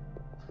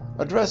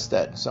address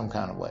that in some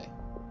kind of way.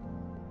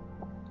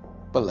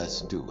 But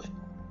let's do it.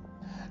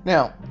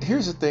 Now,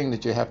 here's the thing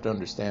that you have to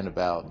understand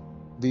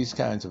about these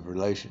kinds of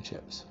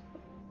relationships.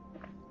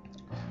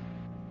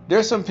 There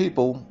are some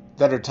people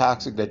that are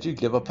toxic that you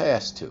give a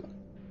pass to.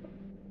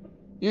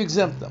 You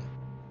exempt them.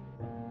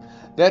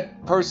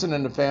 That person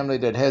in the family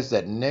that has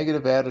that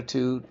negative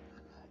attitude,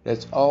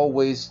 that's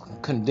always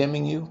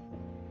condemning you,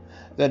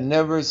 that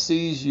never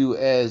sees you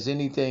as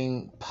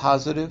anything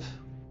positive,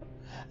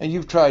 and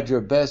you've tried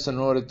your best in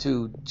order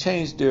to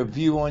change their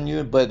view on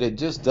you, but it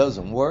just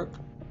doesn't work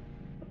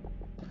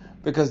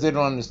because they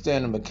don't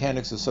understand the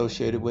mechanics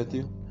associated with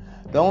you.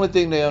 The only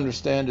thing they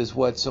understand is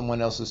what someone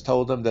else has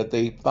told them that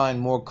they find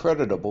more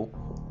creditable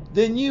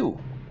than you.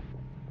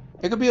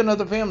 It could be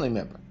another family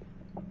member.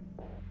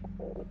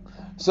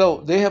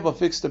 So they have a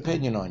fixed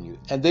opinion on you,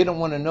 and they don't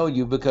want to know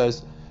you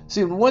because,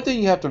 see, one thing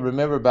you have to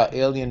remember about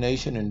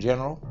alienation in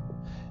general,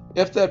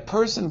 if that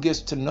person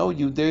gets to know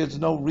you, there's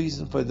no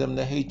reason for them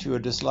to hate you or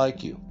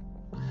dislike you.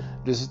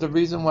 This is the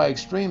reason why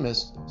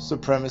extremists,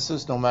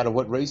 supremacists, no matter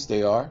what race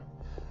they are,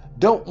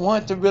 don't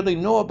want to really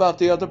know about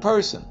the other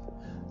person.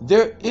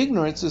 Their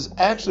ignorance is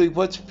actually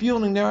what's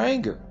fueling their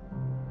anger.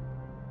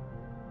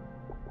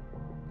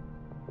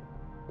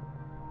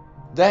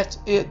 That's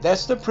it.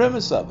 That's the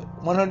premise of it,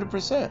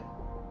 100%.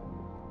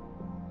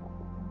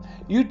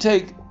 You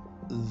take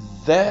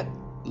that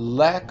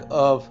lack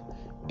of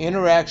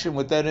interaction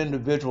with that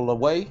individual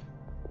away,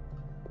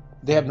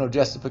 they have no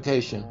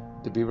justification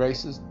to be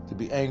racist, to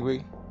be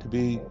angry, to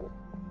be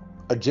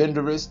a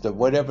genderist, or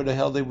whatever the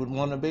hell they would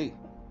want to be,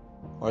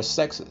 or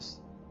sexist.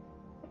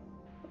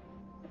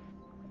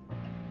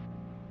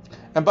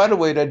 And by the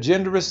way, that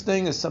genderist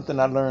thing is something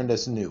I learned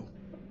that's new.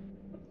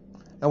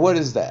 And what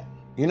is that?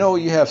 You know,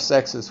 you have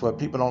sexist where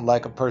people don't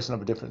like a person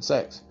of a different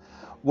sex.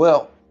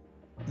 Well,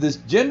 this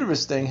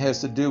genderist thing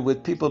has to do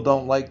with people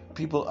don't like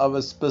people of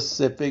a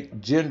specific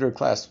gender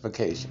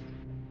classification.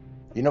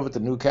 You know what the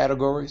new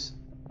categories?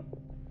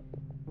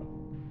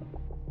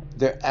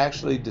 They're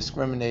actually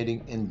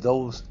discriminating in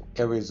those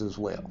areas as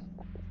well.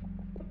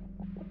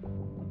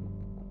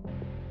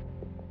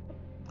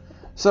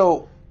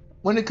 So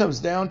when it comes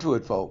down to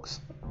it,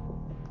 folks,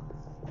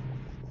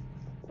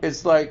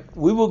 it's like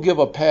we will give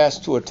a pass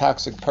to a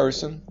toxic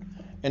person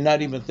and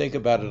not even think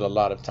about it a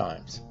lot of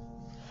times.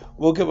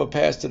 We'll give a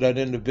pass to that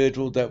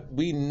individual that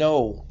we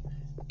know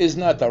is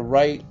not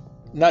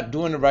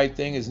doing the right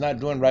thing, is not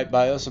doing right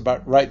by us,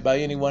 or right by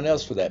anyone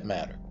else for that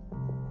matter.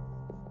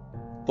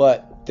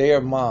 But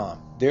their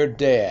mom, their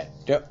dad,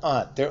 their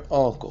aunt, their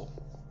uncle.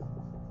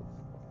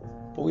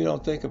 But we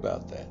don't think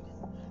about that.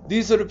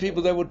 These are the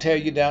people that will tear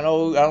you down.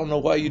 Oh, I don't know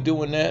why you're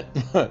doing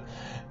that.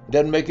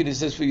 Doesn't make any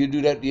sense for you to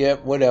do that. Yeah,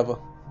 whatever.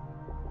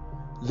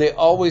 They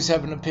always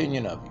have an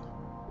opinion of you.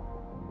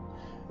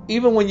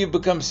 Even when you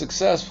become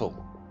successful,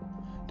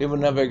 they will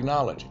never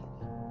acknowledge it.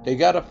 They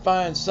got to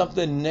find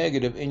something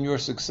negative in your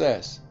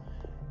success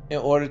in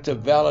order to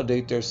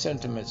validate their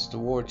sentiments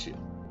towards you.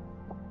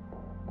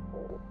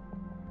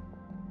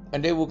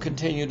 And they will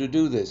continue to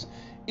do this.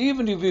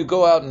 Even if you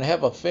go out and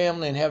have a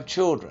family and have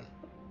children,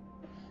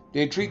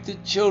 they treat the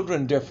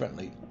children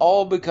differently,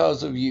 all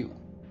because of you.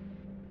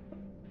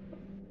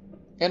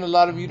 And a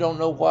lot of you don't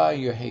know why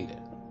you're hated.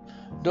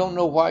 Don't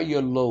know why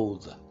you're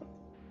loathed.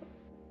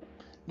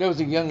 There was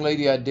a young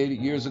lady I dated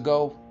years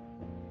ago,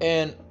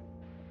 and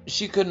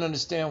she couldn't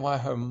understand why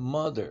her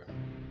mother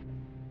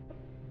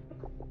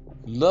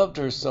loved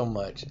her so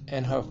much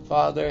and her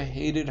father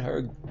hated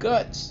her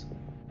guts.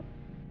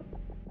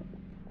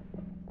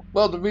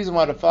 Well, the reason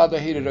why the father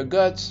hated her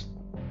guts,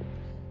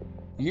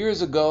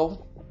 years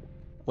ago,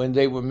 when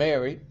they were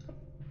married,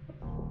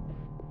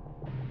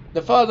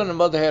 the father and the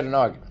mother had an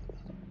argument.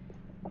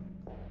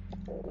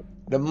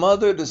 The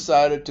mother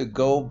decided to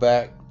go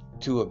back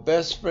to a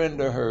best friend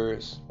of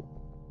hers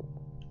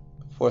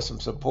for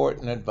some support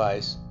and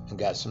advice and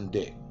got some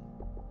dick.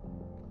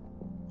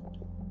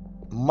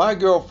 My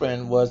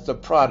girlfriend was the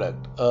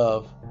product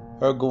of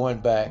her going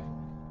back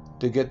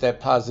to get that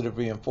positive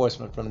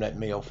reinforcement from that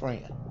male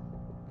friend.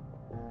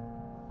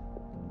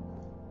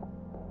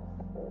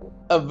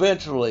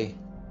 Eventually,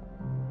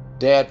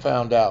 Dad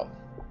found out.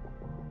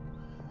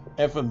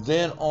 And from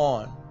then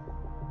on,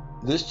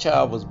 this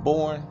child was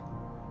born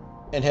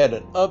and had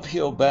an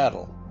uphill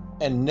battle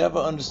and never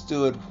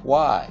understood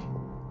why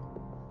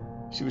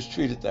she was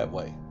treated that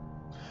way.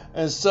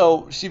 And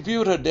so she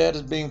viewed her dad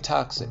as being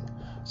toxic,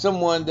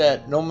 someone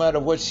that no matter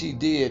what she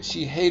did,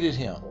 she hated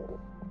him.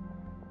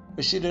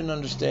 But she didn't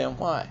understand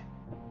why.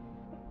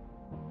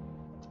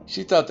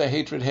 She thought the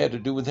hatred had to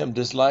do with him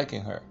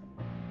disliking her.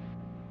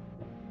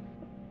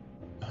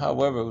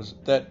 However,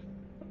 that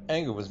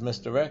anger was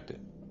misdirected.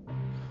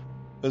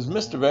 It was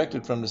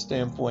misdirected from the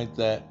standpoint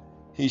that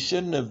he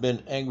shouldn't have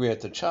been angry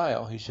at the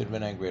child, he should have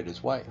been angry at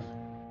his wife.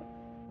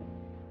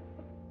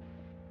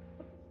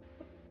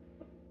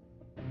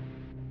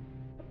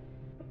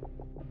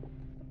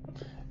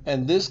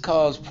 And this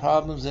caused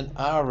problems in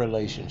our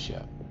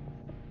relationship.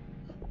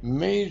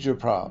 Major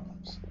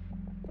problems.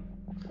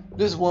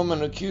 This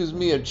woman accused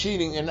me of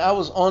cheating and I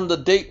was on the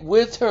date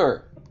with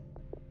her.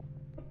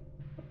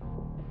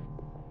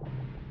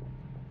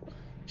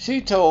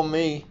 She told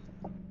me,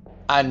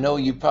 I know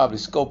you're probably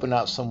scoping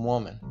out some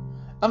woman.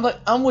 I'm like,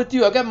 I'm with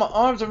you. I got my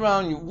arms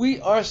around you.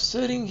 We are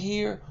sitting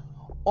here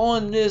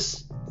on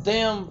this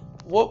damn,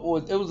 it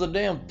was a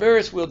damn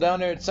Ferris wheel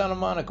down there at Santa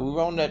Monica. We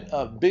were on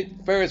that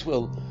big Ferris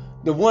wheel,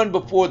 the one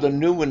before the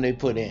new one they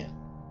put in.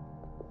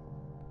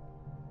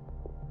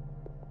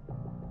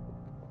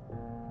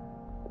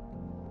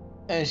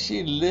 And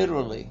she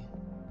literally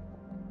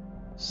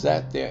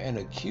sat there and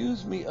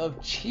accused me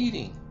of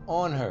cheating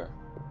on her.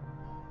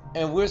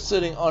 And we're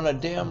sitting on a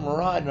damn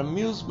ride, an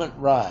amusement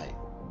ride.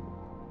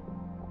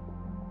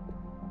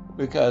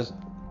 Because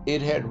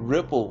it had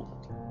rippled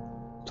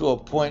to a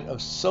point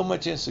of so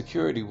much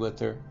insecurity with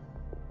her.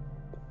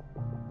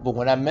 But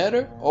when I met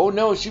her, oh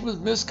no, she was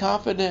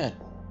misconfident.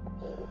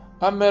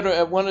 I met her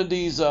at one of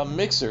these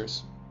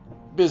mixers,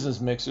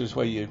 business mixers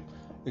where you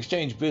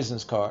exchange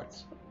business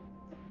cards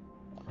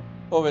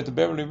over at the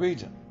Beverly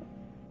region.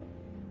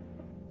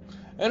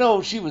 And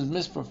oh, she was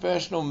Miss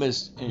Professional,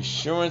 Miss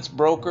Insurance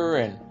Broker,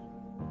 and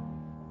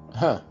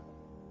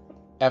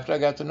After I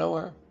got to know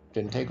her,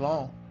 didn't take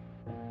long.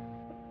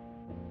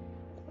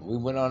 We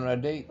went on a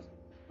date,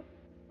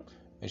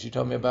 and she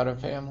told me about her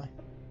family.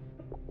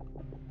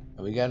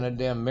 And we got in a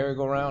damn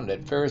merry-go-round,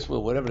 that Ferris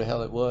wheel, whatever the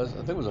hell it was. I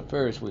think it was a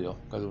Ferris wheel,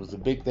 because it was the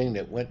big thing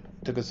that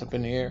took us up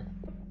in the air.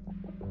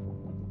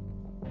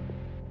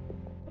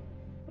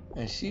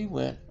 And she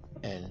went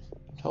and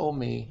told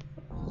me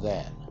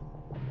that,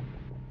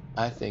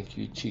 I think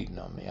you cheating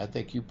on me. I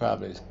think you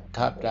probably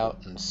copped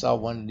out and saw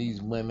one of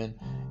these women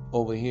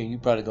over here. You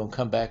probably gonna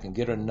come back and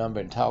get her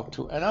number and talk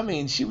to her. And I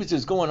mean, she was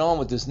just going on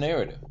with this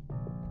narrative.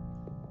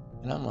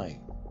 And I'm like,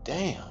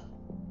 damn.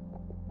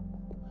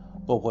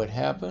 But what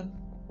happened?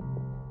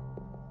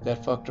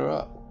 That fucked her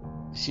up.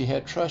 She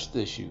had trust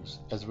issues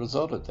as a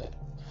result of that.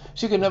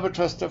 She could never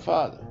trust her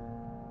father.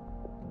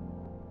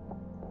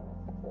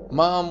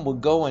 Mom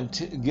would go and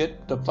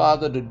get the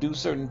father to do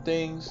certain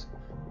things.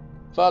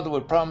 Father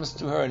would promise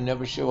to her and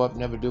never show up,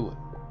 never do it.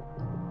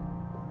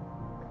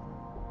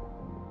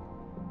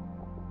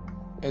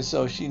 And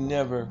so she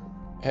never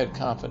had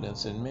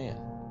confidence in men.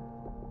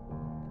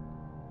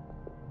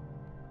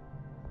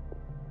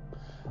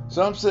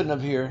 So I'm sitting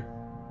up here,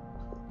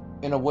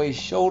 in a way,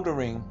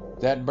 shouldering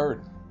that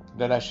burden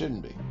that I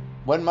shouldn't be.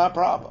 Wasn't my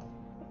problem.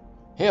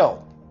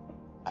 Hell,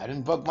 I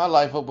didn't fuck my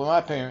life up with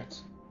my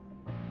parents.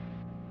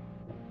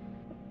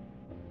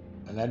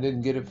 And I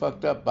didn't get it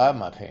fucked up by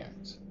my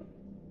parents.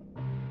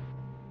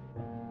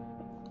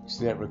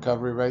 See that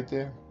recovery right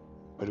there?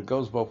 But it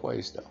goes both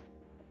ways though.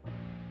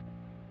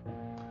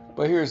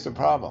 But here's the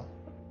problem.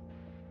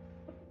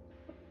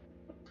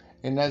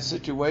 In that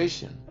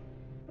situation,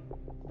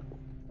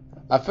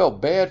 I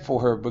felt bad for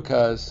her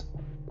because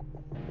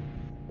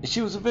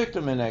she was a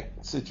victim in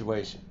that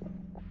situation.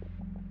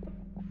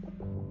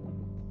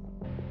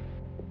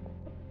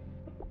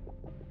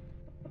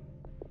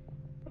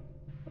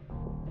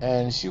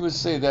 And she would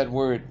say that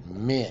word,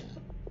 men.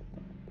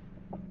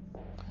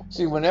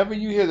 See, whenever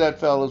you hear that,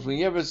 fellas,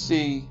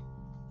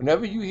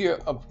 whenever you hear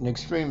an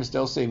extremist,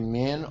 they'll say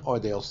men or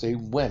they'll say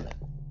women.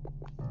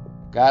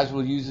 Guys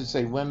will usually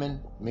say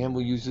women, men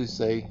will usually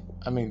say,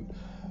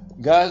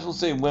 guys will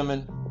say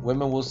women,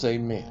 women will say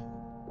men.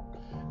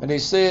 And they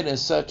say it in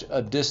such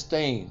a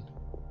disdain,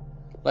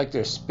 like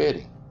they're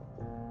spitting.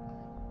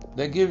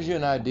 That gives you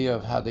an idea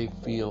of how they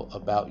feel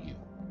about you,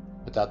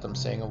 without them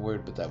saying a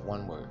word but that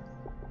one word.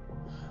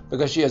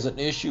 Because she has an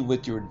issue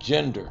with your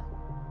gender.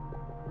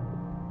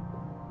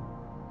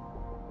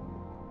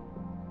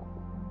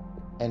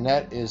 And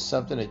that is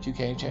something that you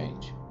can't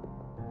change.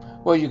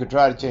 Well, you could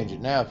try to change it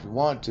now if you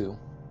want to,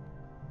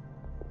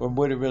 but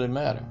would it really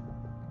matter?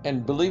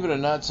 And believe it or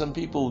not, some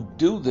people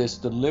do this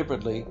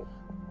deliberately,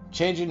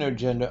 changing their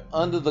gender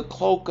under the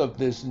cloak of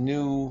this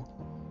new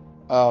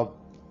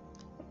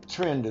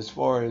trend as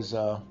far as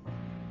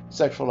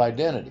sexual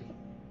identity,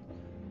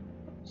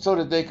 so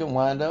that they can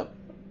wind up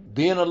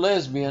being a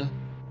lesbian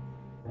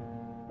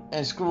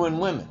and screwing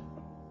women.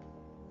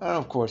 And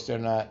of course, they're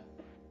not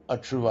a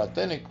true,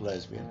 authentic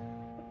lesbian.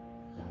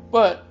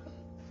 But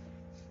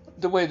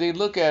the way they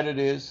look at it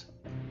is,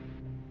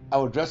 I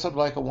will dress up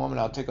like a woman,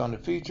 I'll take on the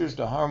features,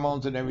 the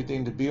hormones and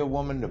everything to be a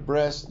woman, the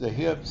breasts, the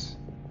hips,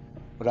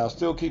 but I'll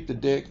still keep the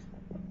dick,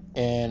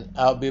 and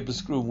I'll be able to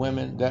screw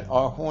women that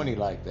are horny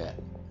like that.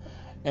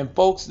 And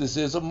folks, this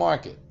is a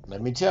market,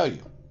 let me tell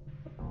you.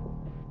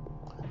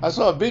 I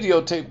saw a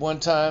videotape one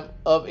time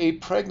of a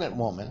pregnant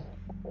woman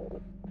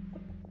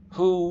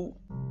who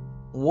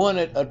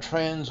wanted a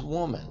trans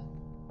woman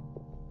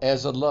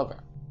as a lover.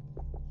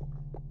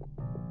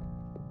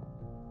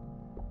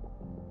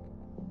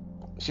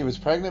 She was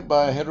pregnant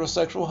by a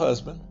heterosexual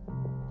husband.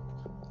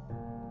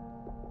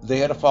 They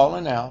had a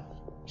falling out.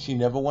 She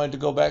never wanted to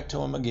go back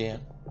to him again,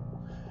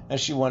 and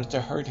she wanted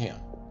to hurt him.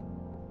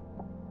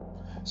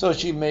 So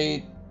she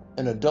made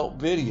an adult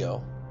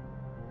video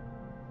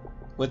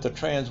with a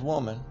trans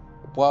woman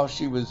while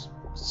she was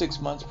 6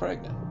 months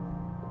pregnant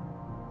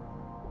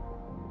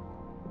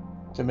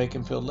to make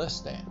him feel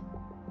less than.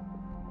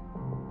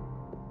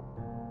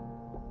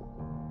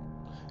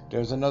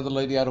 There's another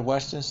lady out of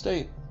Washington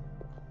State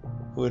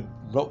who had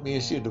wrote me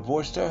and she had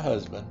divorced her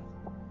husband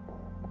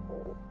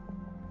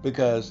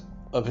because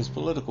of his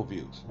political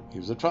views. He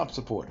was a Trump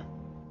supporter.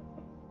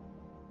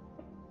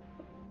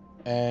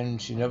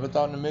 And she never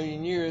thought in a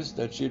million years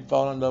that she'd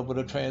fall in love with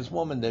a trans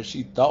woman that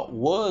she thought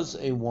was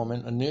a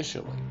woman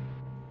initially.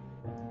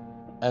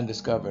 And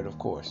discovered, of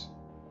course,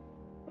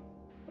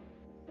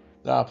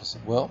 the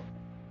opposite. Well,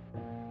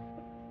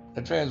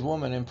 a trans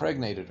woman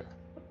impregnated her.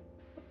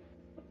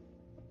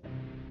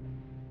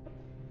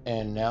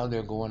 And now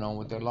they're going on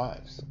with their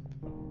lives.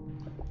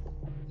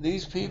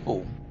 These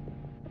people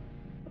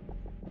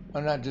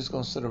are not just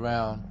going to sit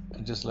around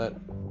and just let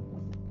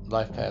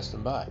life pass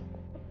them by.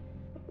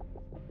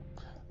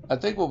 I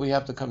think what we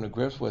have to come to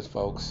grips with,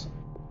 folks,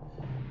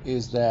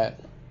 is that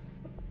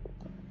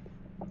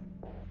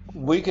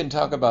we can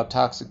talk about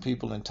toxic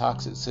people and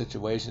toxic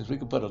situations. We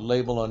can put a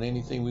label on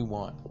anything we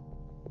want.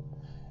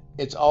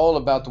 It's all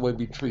about the way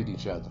we treat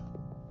each other.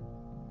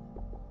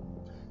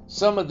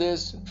 Some of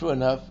this, true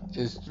enough,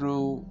 is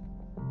through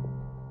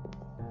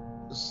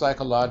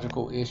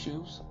psychological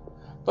issues,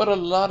 but a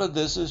lot of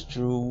this is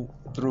true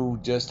through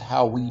just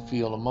how we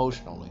feel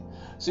emotionally.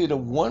 See, the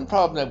one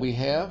problem that we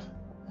have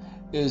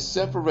is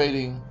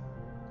separating.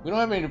 We don't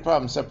have any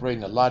problem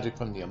separating the logic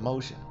from the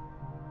emotion.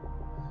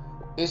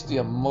 It's the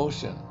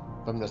emotion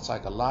from the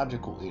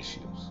psychological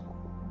issues.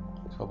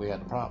 That's where we have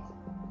the problem.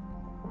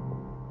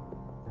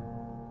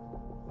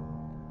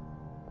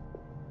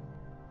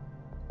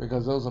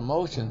 Because those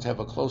emotions have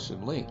a closer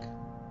link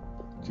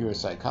to your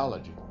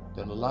psychology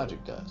than the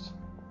logic does.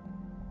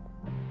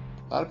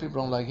 A lot of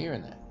people don't like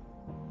hearing that.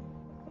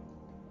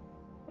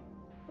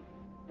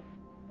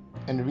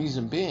 And the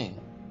reason being,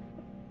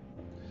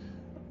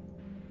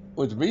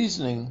 with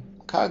reasoning,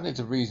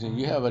 cognitive reasoning,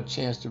 you have a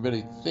chance to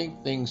really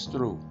think things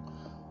through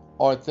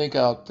or think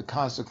out the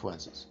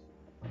consequences.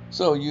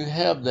 So you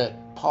have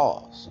that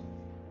pause.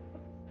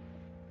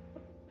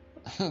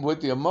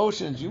 With the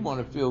emotions, you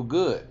want to feel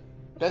good.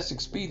 That's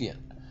expedient.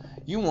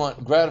 You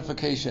want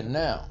gratification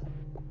now.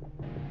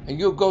 And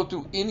you'll go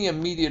through any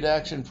immediate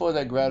action for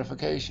that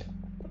gratification.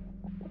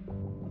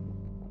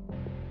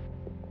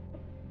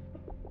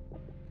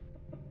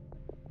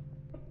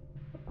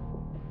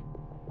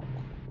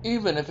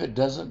 Even if it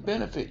doesn't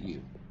benefit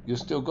you, you'll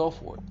still go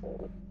for it.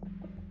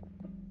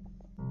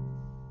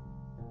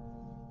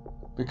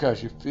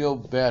 Because you feel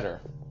better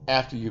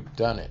after you've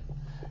done it.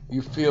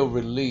 You feel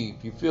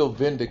relieved. You feel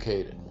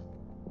vindicated.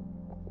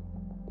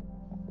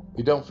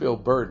 You don't feel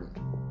burdened.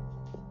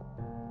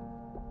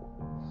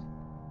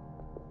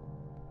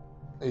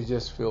 You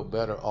just feel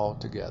better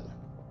altogether.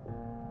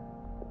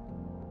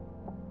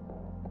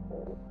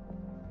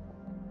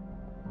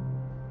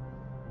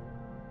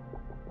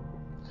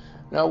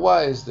 Now,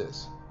 why is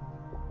this?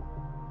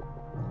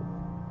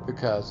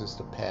 Because it's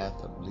the path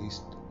of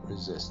least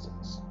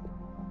resistance.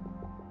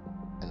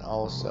 And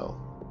also,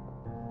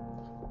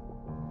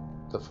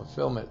 the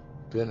fulfillment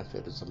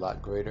benefit is a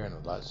lot greater and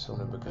a lot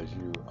sooner because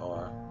you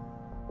are,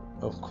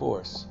 of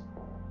course,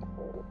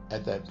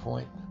 at that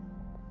point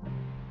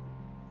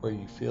where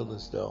you feel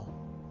as though,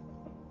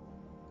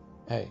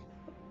 hey,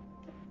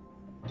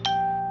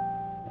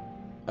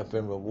 I've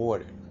been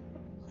rewarded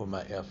for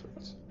my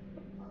efforts.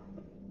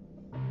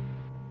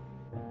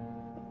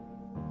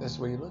 That's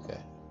where you look at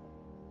it.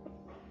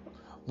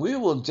 We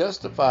will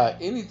justify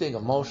anything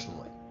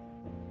emotionally.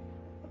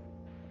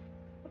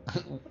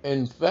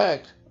 In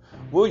fact,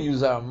 we'll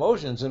use our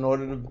emotions in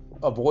order to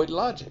avoid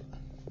logic.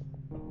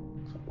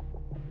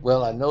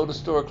 Well, I know the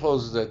store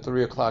closes at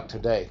 3 o'clock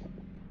today.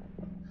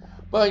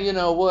 But you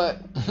know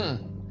what?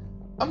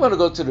 I'm going to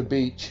go to the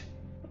beach.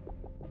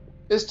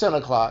 It's 10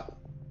 o'clock.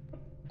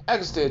 I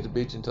can stay at the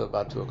beach until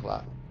about 2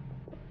 o'clock.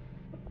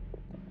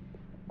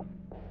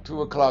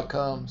 2 o'clock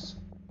comes.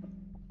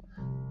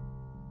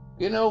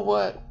 You know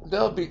what?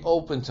 They'll be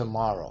open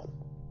tomorrow.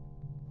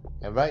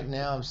 And right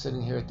now I'm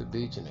sitting here at the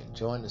beach and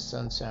enjoying the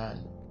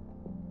sunshine.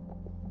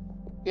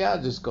 Yeah,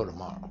 I'll just go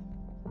tomorrow.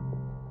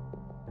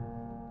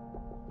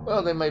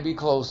 Well, they may be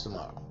closed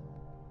tomorrow.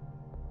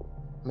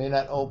 May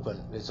not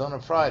open. It's on a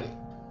Friday.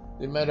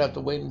 They might have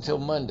to wait until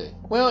Monday.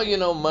 Well, you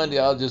know, Monday,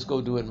 I'll just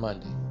go do it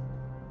Monday.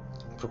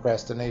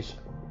 Procrastination.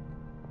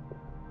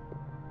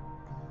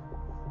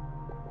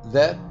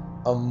 That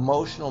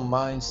emotional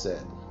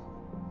mindset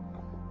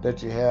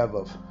that you have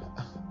of,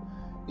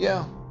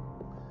 yeah,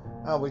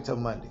 I'll wait till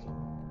Monday.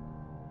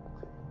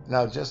 And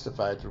I'll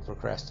justify it through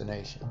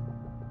procrastination.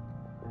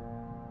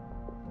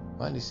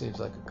 Monday seems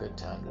like a good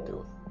time to do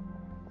it.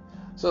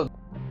 So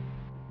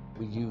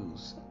we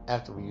use,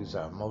 after we use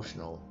our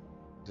emotional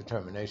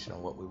determination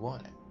on what we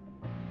wanted.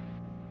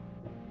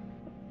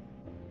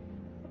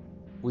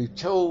 We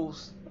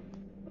chose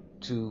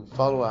to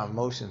follow our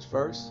emotions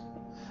first,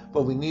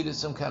 but we needed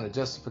some kind of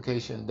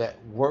justification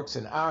that works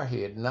in our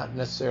head, not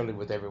necessarily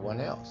with everyone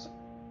else.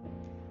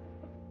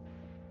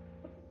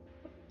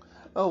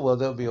 Oh, well,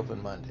 they'll be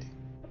open Monday.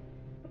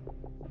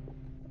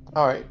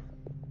 All right,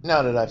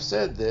 now that I've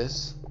said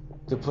this,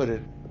 to put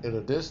it at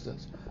a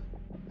distance,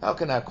 how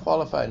can I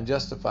qualify and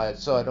justify it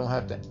so I don't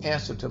have to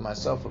answer to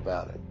myself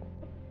about it?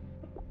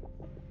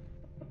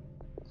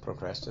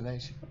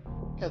 Procrastination.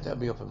 Yeah, they'll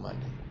be open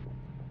Monday.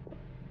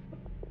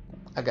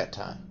 I got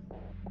time.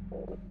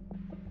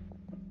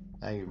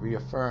 Now you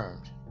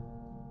reaffirmed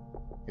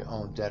your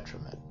own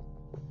detriment.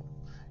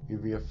 You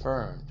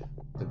reaffirmed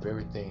the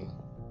very thing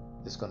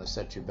that's going to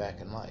set you back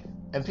in life.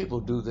 And people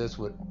do this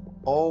with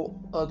all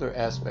other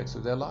aspects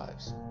of their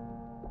lives.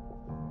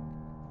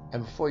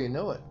 And before you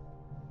know it,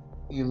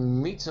 you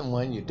meet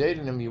someone, you're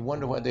dating them, you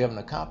wonder why they haven't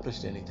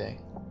accomplished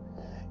anything.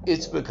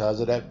 It's because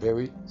of that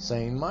very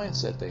same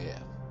mindset they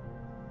have.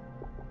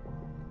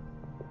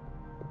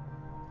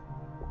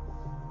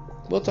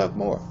 We'll talk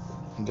more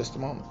in just a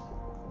moment.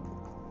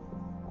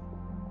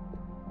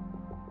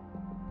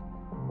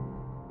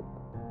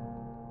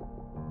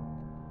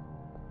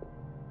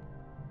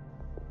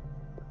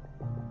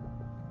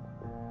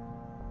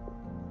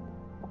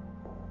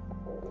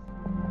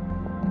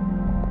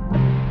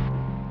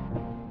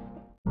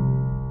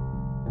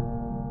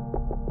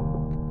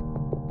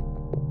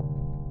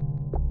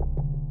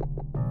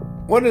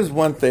 What is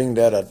one thing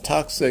that a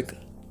toxic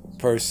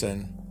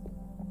person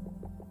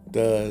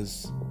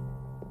does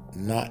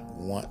not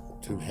want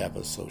to have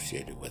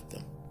associated with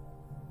them.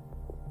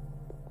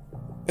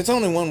 It's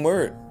only one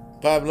word,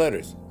 5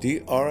 letters,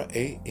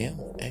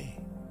 D-R-A-M-A.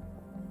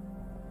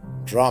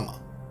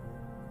 Drama.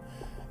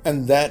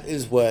 And that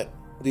is what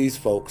these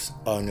folks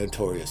are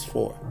notorious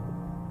for.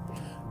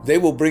 They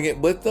will bring it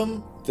with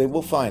them, they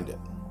will find it,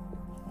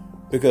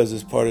 because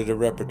it's part of the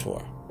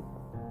repertoire.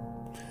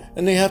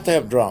 And they have to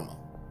have drama,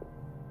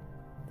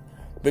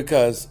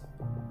 because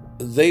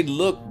they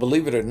look,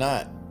 believe it or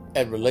not,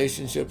 at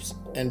relationships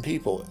and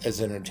people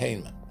as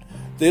entertainment.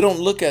 They don't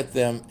look at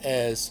them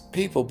as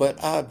people,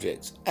 but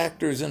objects,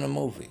 actors in a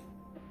movie,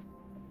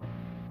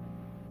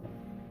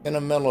 in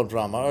a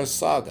melodrama or a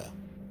saga.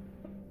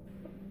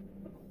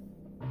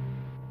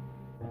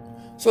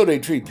 So they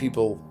treat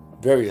people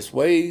various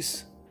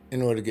ways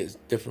in order to get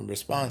different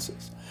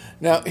responses.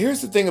 Now,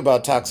 here's the thing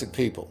about toxic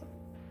people,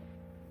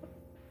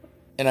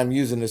 and I'm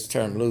using this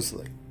term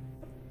loosely.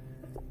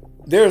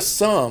 There are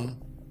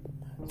some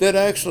that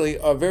actually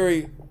are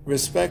very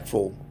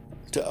respectful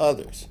to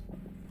others,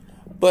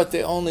 but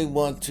they only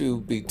want to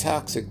be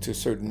toxic to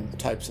certain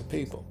types of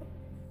people.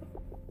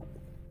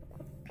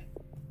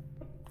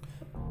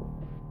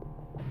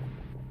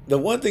 The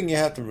one thing you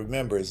have to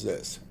remember is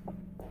this.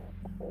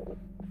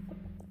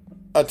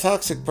 A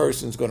toxic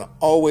person is going to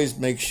always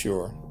make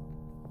sure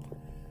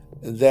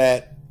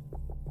that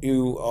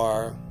you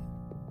are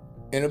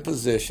in a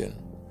position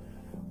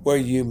where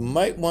you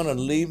might want to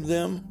leave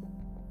them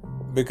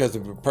because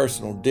of your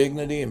personal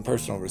dignity and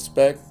personal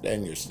respect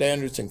and your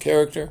standards and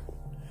character.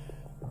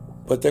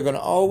 But they're going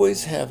to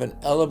always have an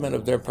element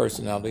of their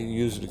personality,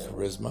 usually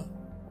charisma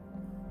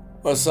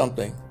or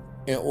something,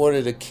 in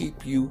order to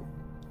keep you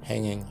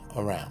hanging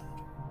around.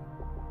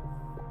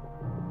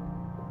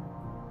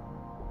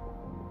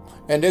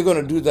 And they're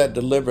going to do that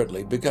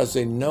deliberately because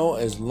they know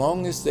as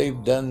long as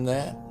they've done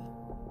that,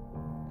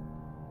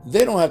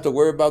 they don't have to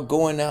worry about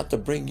going out to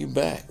bring you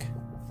back.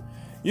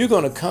 You're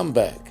going to come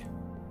back.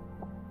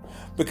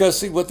 Because,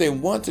 see, what they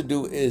want to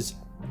do is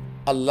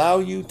allow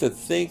you to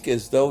think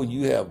as though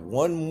you have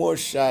one more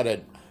shot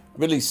at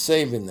really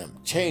saving them,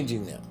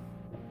 changing them,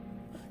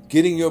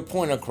 getting your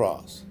point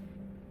across.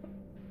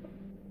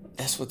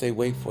 That's what they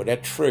wait for,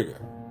 that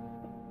trigger.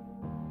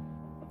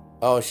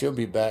 Oh, she'll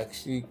be back.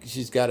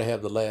 She's got to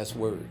have the last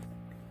word.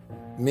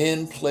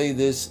 Men play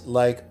this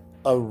like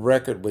a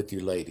record with you,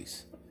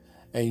 ladies.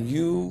 And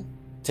you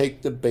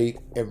take the bait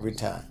every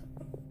time.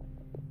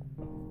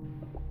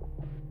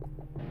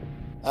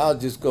 I'll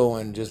just go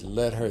and just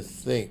let her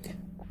think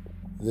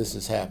this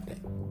is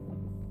happening,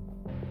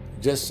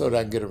 just so that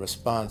I get a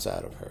response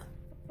out of her.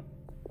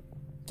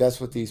 That's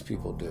what these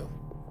people do.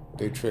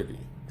 They trigger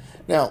you.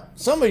 Now,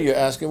 some of you are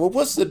asking, well,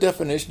 what's the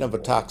definition of a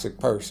toxic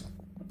person?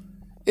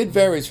 It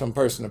varies from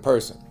person to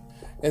person.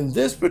 In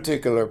this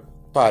particular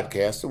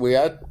podcast, the way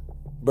I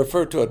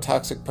refer to a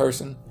toxic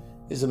person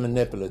is a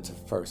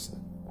manipulative person.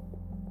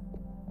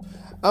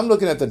 I'm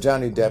looking at the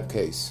Johnny Depp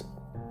case,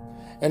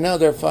 and now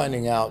they're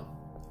finding out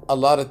a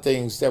lot of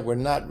things that were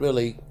not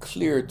really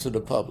clear to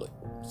the public,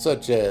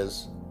 such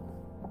as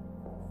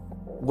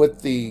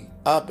with the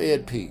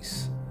op-ed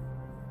piece,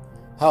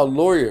 how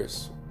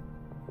lawyers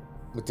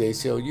with the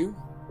ACLU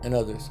and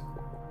others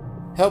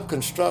helped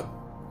construct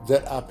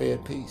that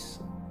op-ed piece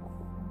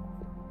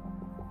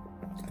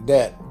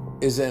that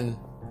is in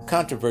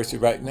controversy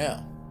right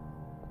now,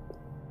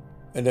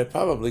 and that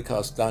probably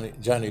cost Johnny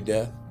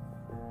Depp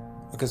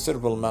a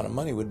considerable amount of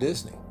money with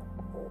Disney.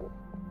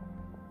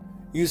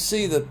 You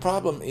see, the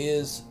problem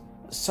is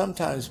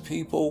sometimes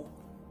people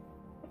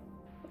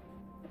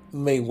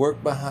may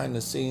work behind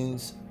the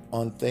scenes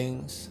on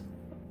things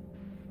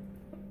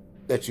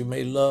that you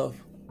may love,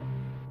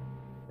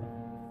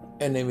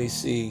 and they may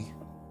see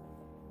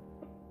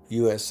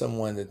you as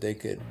someone that they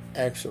could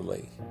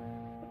actually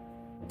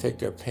take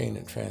their pain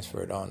and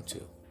transfer it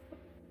onto.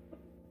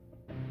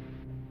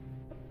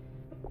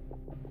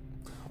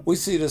 We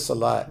see this a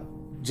lot,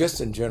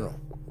 just in general.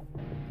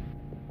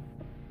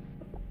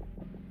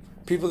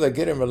 People that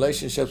get in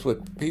relationships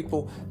with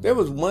people. There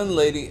was one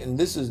lady, and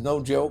this is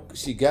no joke,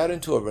 she got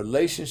into a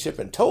relationship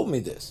and told me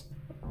this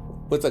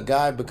with a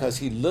guy because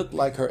he looked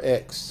like her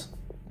ex.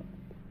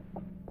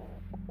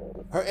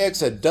 Her ex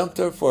had dumped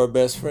her for her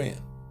best friend.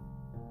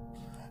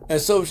 And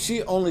so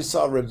she only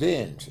saw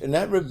revenge. And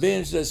that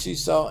revenge that she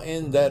saw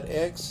in that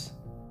ex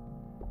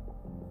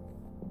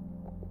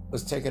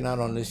was taken out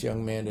on this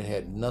young man that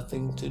had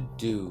nothing to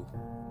do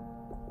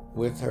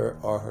with her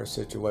or her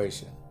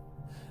situation.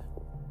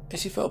 And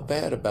she felt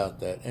bad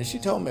about that. And she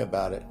told me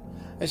about it.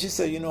 And she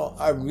said,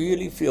 I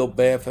really feel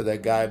bad for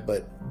that guy,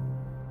 but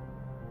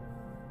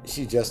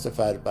she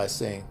justified it by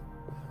saying,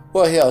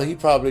 well, hell, he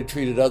probably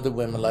treated other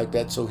women like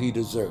that, so he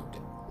deserved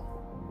it.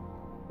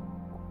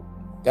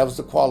 That was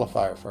the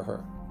qualifier for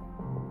her.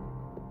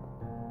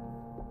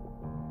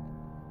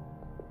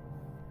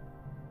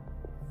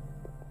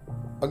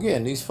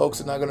 Again, these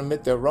folks are not going to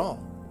admit they're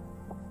wrong.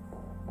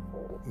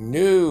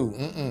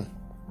 No.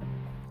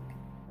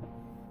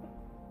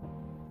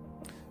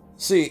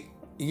 See,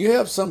 you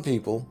have some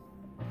people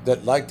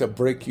that like to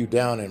break you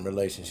down in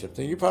relationships.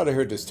 And you probably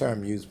heard this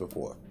term used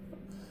before.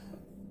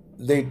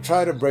 They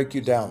try to break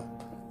you down.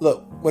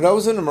 Look, when I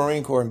was in the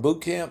Marine Corps in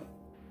boot camp,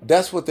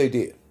 that's what they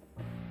did.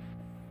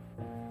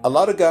 A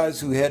lot of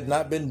guys who had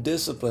not been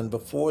disciplined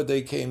before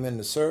they came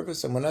into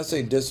service, and when I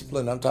say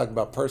discipline, I'm talking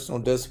about personal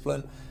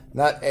discipline,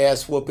 not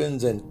ass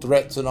whoopings and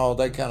threats and all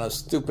that kind of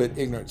stupid,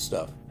 ignorant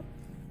stuff.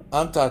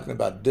 I'm talking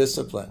about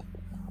discipline,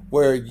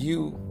 where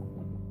you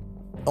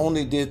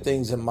only did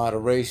things in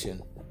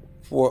moderation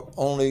for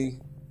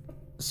only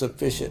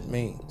sufficient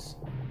means.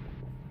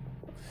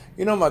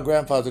 You know, my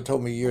grandfather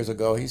told me years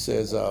ago, he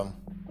says,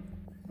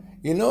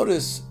 you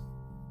notice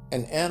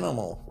an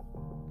animal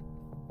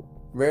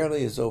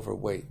rarely is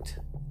overweight.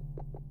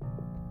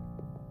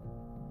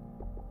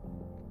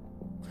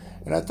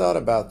 And I thought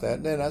about that.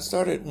 And then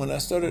when I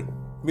started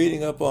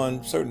reading up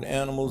on certain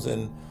animals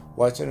and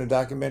watching the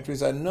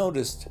documentaries, I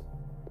noticed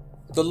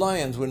the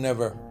lions were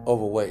never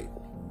overweight.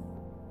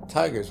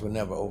 Tigers were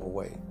never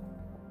overweight.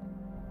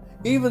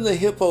 Even the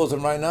hippos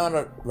and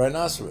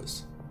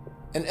rhinoceros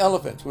and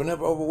elephants were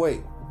never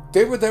overweight.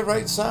 They were the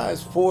right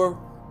size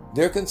for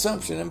their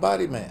consumption and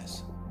body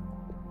mass.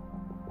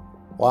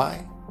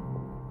 Why?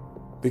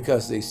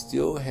 Because they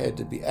still had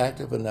to be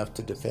active enough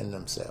to defend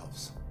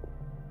themselves.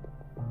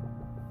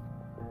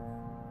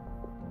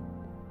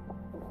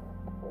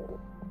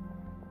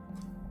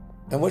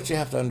 And what you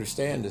have to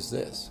understand is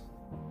this.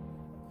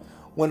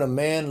 When a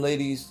man,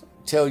 ladies,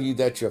 tell you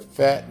that you're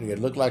fat and you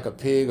look like a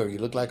pig or you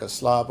look like a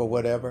slob or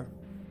whatever,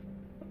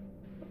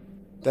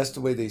 that's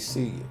the way they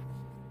see you.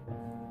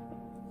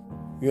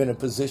 You're in a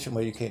position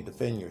where you can't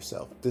defend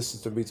yourself. This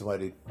is the reason why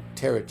they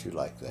tear at you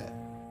like that.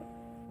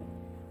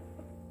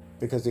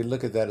 Because they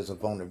look at that as a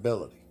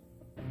vulnerability.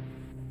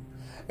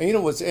 And you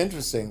know what's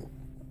interesting?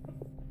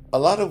 A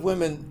lot of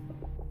women,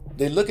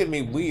 they look at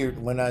me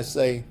weird when I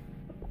say,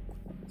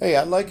 hey,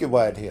 I like your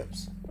wide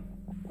hips.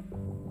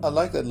 I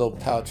like that little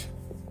pouch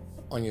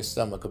on your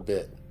stomach a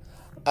bit.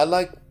 I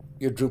like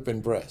your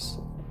drooping breasts.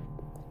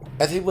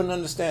 And they wouldn't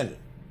understand it.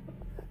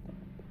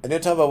 And they're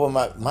talking about,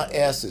 well, my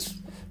ass is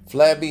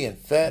flabby and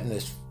fat and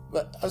it's...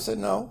 But I said,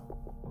 no.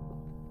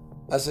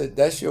 I said,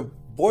 that's your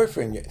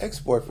boyfriend, your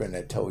ex-boyfriend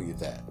that told you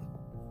that.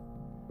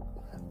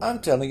 I'm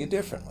telling you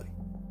differently.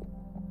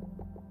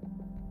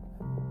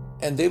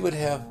 And they would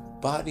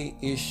have body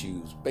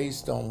issues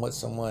based on what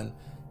someone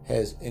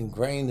has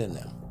ingrained in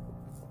them.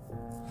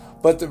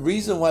 But the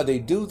reason why they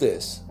do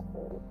this,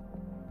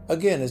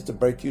 again, is to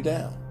break you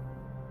down.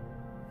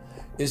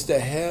 Is to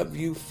have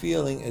you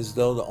feeling as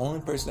though the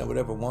only person that would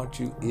ever want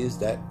you is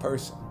that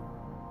person.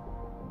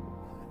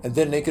 And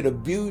then they could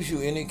abuse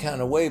you any kind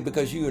of way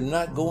because you are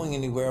not going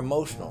anywhere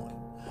emotionally.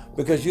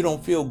 Because you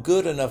don't feel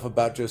good enough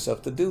about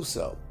yourself to do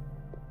so.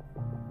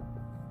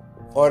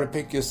 Or to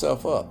pick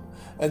yourself up.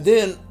 And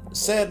then,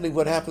 sadly,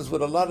 what happens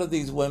with a lot of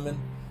these women,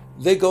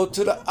 they go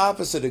to the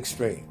opposite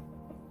extreme.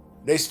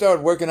 They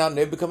start working out and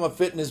they become a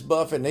fitness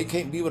buff and they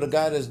can't be with a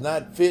guy that's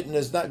not fit and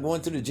that's not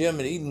going to the gym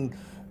and eating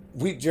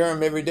wheat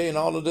germ every day and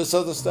all of this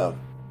other stuff.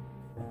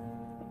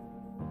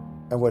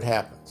 And what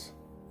happens?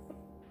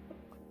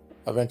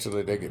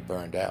 Eventually they get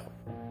burned out.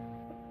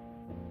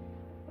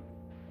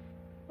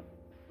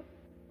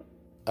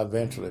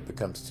 Eventually it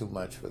becomes too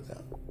much for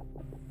them.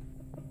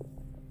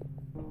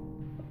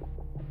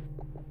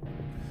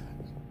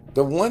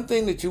 The one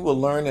thing that you will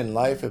learn in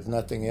life, if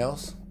nothing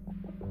else,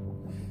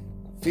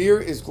 fear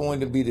is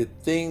going to be the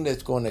thing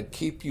that's going to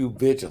keep you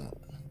vigilant.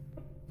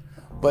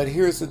 But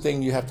here's the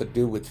thing you have to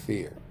do with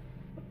fear.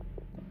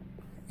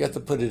 You have to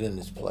put it in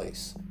its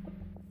place.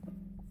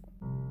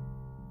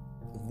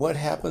 What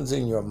happens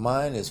in your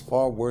mind is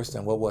far worse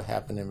than what will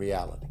happen in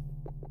reality.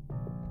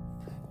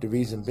 The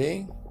reason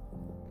being,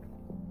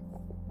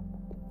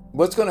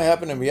 what's going to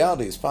happen in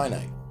reality is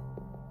finite.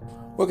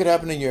 What could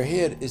happen in your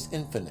head is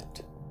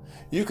infinite.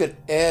 You could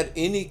add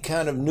any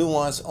kind of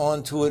nuance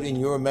onto it in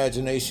your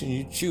imagination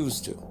you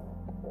choose to.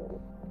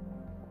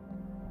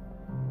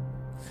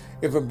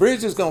 If a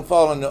bridge is going to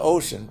fall in the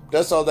ocean,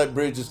 that's all that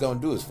bridge is going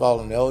to do is fall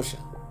in the ocean.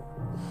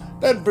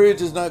 That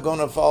bridge is not going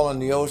to fall in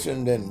the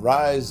ocean, then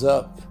rise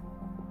up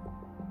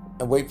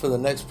and wait for the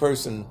next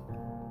person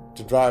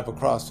to drive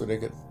across so they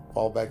could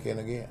fall back in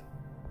again.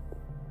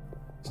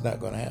 It's not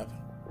going to happen.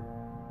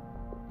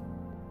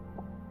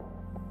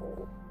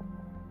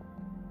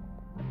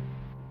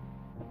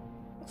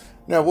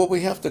 Now, what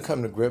we have to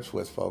come to grips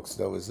with, folks,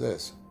 though, is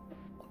this.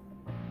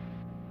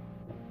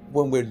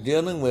 When we're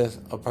dealing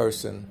with a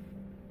person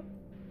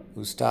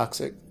who's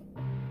toxic,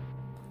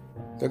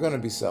 they're going to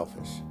be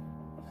selfish.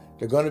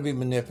 They're going to be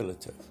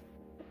manipulative.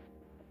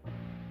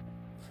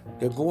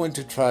 They're going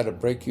to try to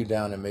break you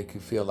down and make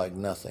you feel like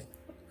nothing.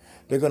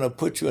 They're going to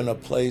put you in a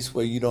place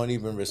where you don't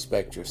even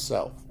respect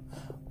yourself.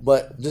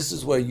 But this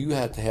is where you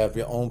have to have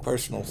your own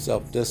personal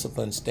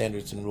self-discipline,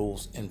 standards, and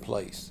rules in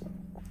place,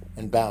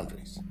 and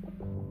boundaries.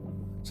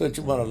 So that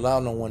you won't allow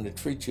no one to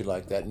treat you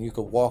like that, and you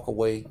can walk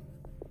away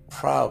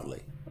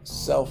proudly,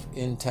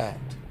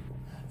 self-intact,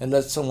 and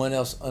let someone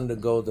else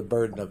undergo the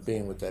burden of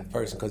being with that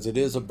person, because it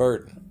is a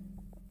burden.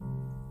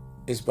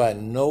 It's by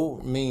no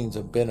means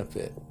a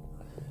benefit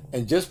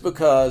And just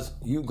because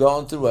you've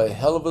gone through a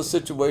hell of a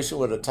situation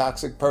with a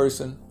toxic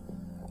person,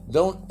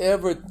 don't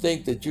ever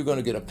think that you're going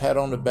to get a pat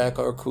on the back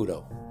or a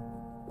kudo.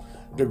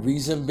 The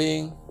reason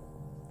being,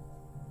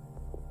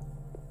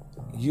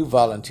 you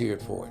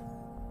volunteered for it.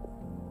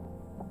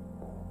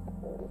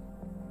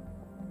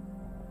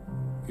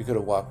 You could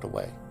have walked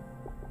away.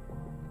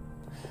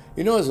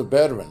 You know, as a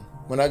veteran,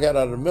 when I got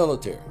out of the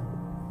military,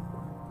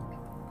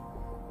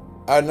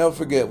 I'll never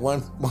forget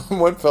one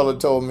fella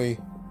told me,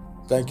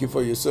 "Thank you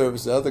for your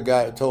service." The other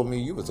guy told me,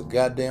 "You was a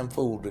goddamn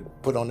fool to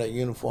put on that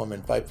uniform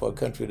and fight for a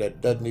country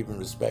that doesn't even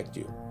respect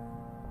you."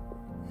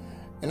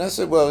 And I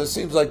said, "Well, it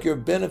seems like you're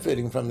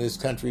benefiting from this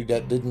country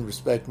that didn't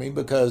respect me,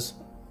 because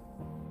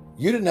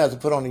you didn't have to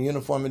put on a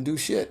uniform and do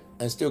shit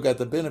and still got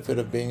the benefit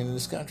of being in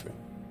this country."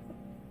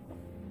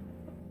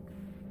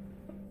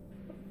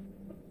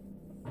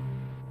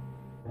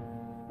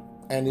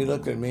 And he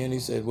looked at me and he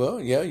said, "Well,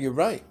 yeah, you're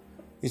right."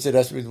 He said,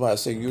 "That's the reason why I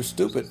say you're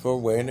stupid for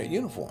wearing that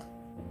uniform."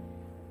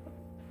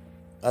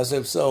 I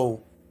said,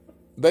 "So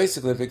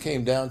basically, if it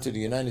came down to the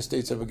United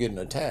States ever getting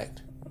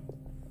attacked,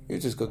 you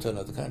just go to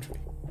another country."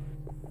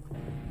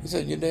 He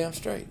said, "You're damn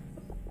straight."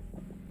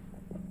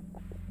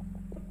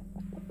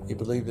 He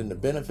believed in the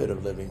benefit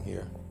of living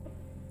here,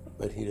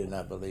 but he did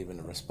not believe in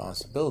the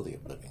responsibility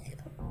of living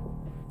here.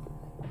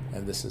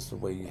 And this is the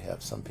way you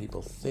have some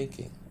people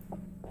thinking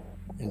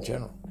in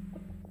general.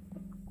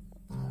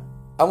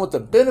 I want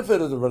the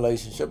benefit of the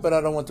relationship, but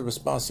I don't want the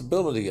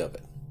responsibility of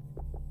it.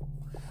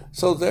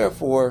 So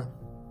therefore,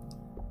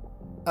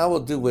 I will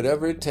do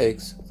whatever it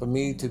takes for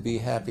me to be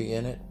happy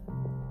in it.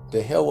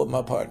 To hell with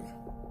my partner.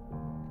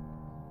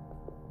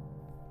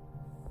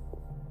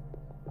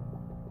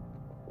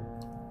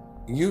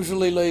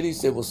 Usually,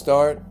 ladies, they will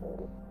start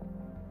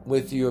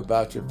with you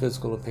about your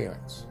physical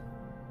appearance.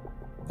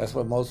 That's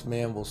what most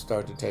men will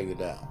start to tear you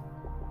down.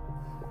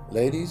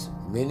 Ladies,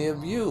 many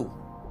of you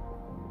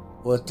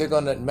will take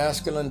on that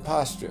masculine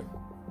posture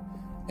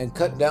and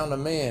cut down a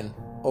man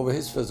over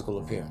his physical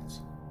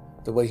appearance,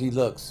 the way he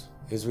looks,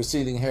 his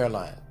receding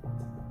hairline.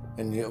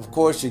 And of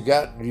course, you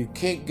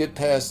can't get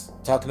past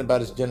talking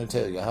about his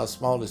genitalia, how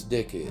small his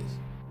dick is,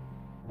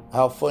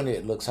 how funny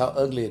it looks, how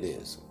ugly it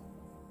is.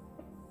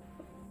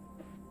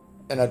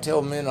 And I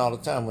tell men all the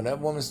time, when that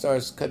woman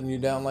starts cutting you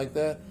down like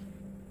that,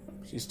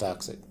 she's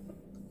toxic.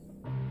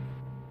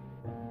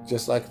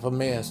 Just like if a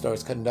man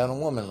starts cutting down a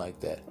woman like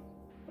that,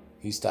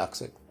 he's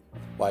toxic.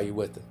 Why are you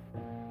with him?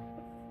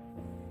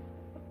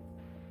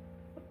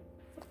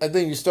 And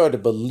then you start to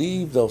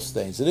believe those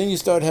things. And then you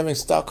start having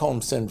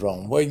Stockholm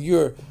Syndrome, where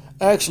you're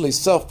actually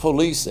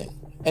self-policing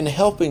and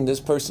helping this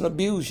person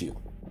abuse you.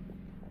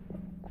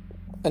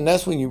 And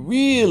that's when you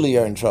really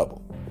are in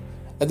trouble.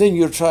 And then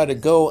you'll try to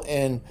go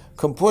and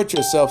comport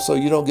yourself so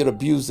you don't get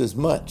abused as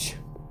much.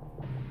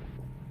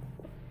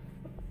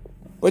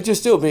 But you're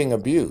still being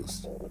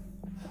abused.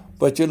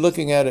 But you're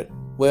looking at it,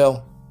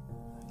 well,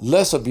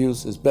 less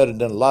abuse is better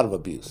than a lot of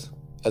abuse,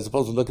 as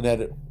opposed to looking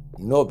at it,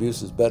 no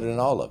abuse is better than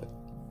all of it.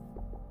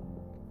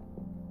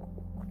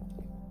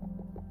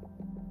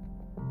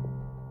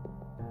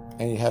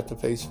 And you have to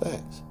face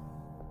facts.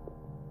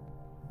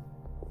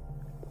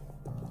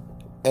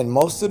 And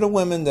most of the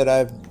women that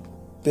I've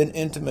been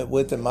intimate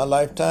with in my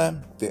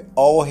lifetime, they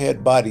all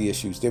had body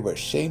issues. They were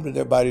ashamed of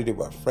their body. They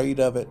were afraid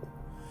of it.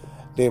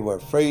 They were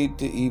afraid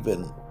to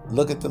even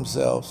look at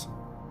themselves.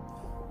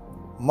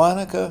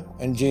 Monica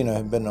and Gina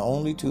have been the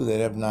only two that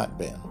have not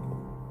been.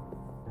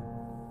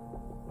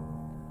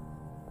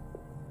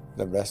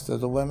 The rest of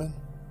the women,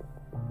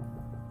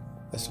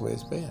 that's the way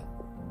it's been.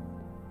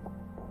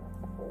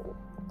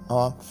 "Oh,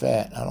 I'm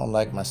fat. I don't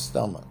like my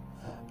stomach.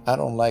 I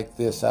don't like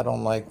this. I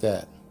don't like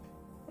that."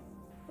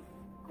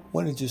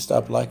 When did you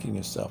stop liking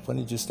yourself? When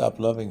did you stop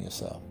loving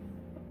yourself?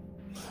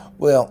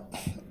 Well,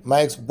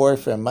 my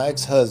ex-boyfriend, my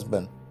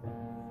ex-husband,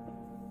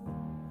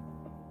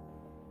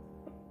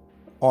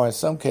 or in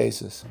some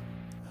cases,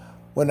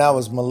 when I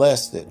was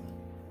molested.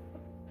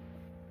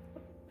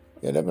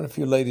 Yeah, there have been a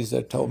few ladies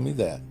that told me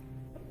that.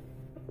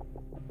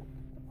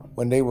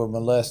 When they were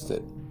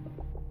molested,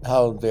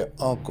 how their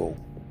uncle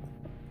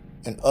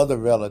and other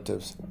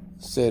relatives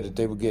said that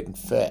they were getting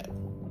fat.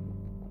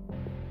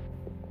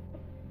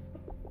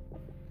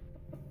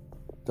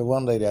 The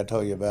one lady I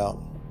told you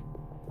about,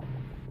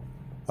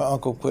 her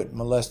uncle quit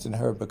molesting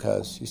her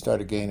because she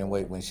started gaining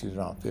weight when she was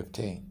around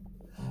 15.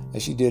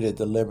 And she did it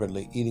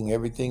deliberately, eating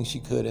everything she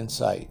could in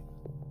sight,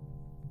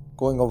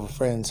 going over a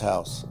friend's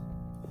house,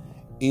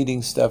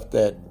 eating stuff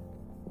that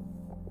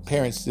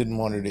parents didn't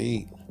want her to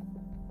eat.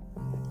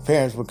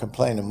 Parents were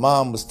complaining.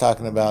 Mom was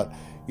talking about,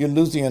 "You're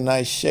losing a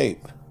nice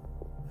shape."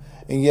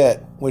 And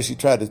yet, when she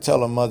tried to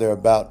tell her mother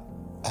about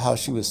how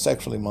she was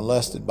sexually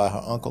molested by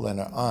her uncle and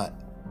her aunt,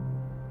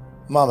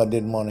 Mama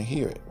didn't want to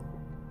hear it.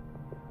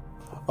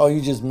 "Oh,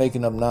 you're just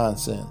making up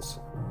nonsense."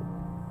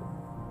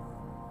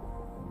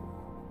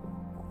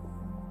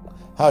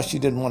 How she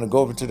didn't want to go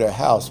over to their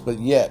house, but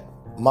yet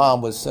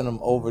Mom would send her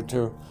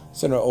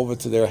over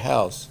to their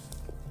house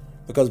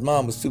because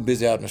Mom was too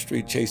busy out in the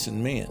street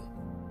chasing men.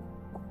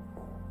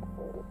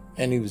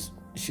 And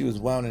she was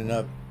wounding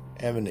up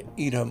having to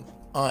eat her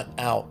aunt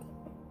out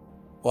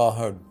while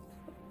her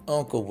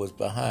uncle was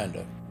behind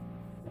her,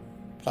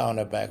 plowing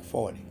her back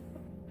 40.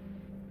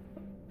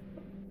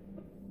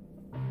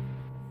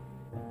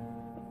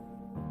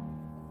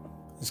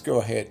 This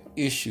girl had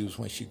issues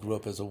when she grew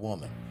up as a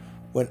woman.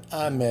 When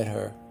I met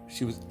her,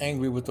 she was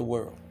angry with the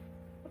world.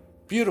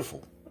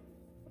 Beautiful,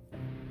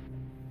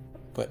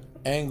 but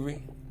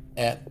angry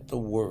at the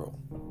world.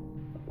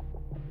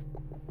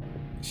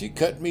 She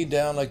cut me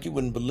down like you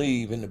wouldn't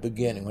believe in the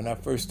beginning when I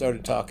first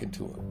started talking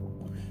to her.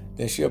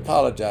 Then she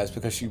apologized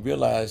because she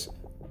realized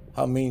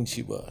how mean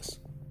she was.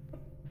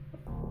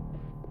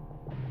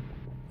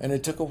 And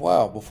it took a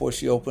while before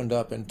she opened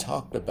up and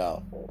talked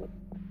about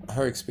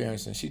her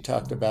experience, and she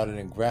talked about it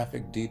in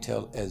graphic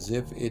detail as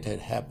if it had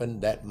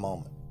happened that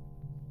moment.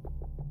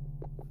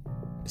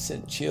 It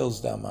sent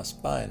chills down my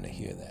spine to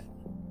hear that.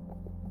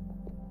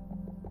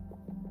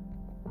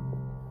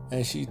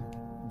 And she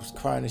was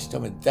crying and she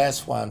told me,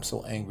 that's why I'm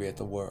so angry at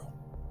the world.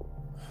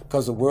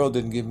 Because the world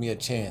didn't give me a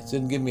chance,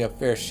 didn't give me a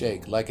fair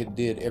shake like it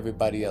did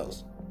everybody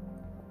else.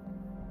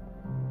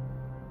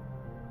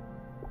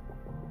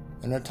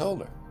 And I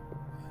told her,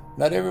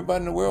 not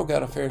everybody in the world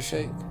got a fair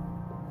shake.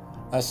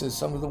 I said,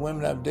 some of the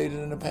women I've dated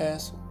in the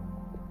past,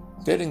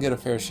 they didn't get a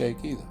fair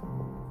shake either.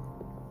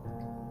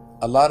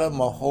 A lot of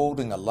them are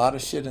holding a lot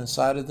of shit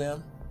inside of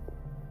them.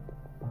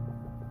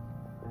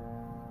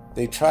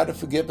 They try to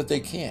forget, but they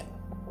can't.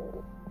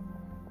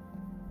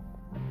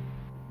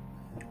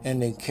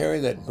 And they carry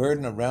that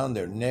burden around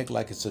their neck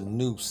like it's a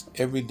noose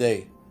every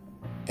day.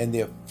 And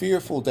they're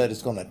fearful that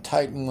it's going to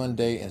tighten one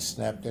day and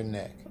snap their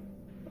neck.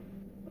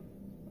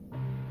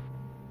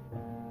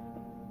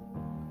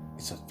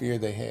 It's a fear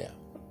they have.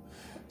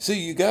 See,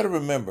 you got to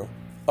remember,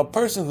 a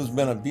person who's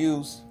been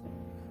abused,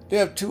 they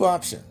have two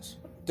options.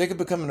 They could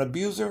become an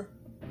abuser,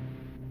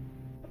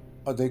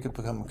 or they could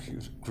become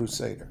a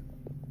crusader.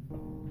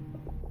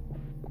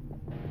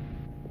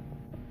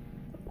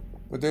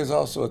 But there's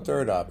also a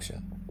third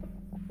option.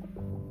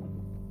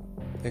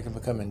 They can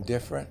become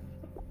indifferent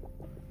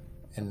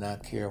and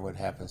not care what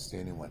happens to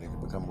anyone. They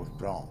can become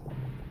withdrawn.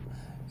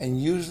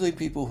 And usually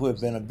people who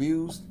have been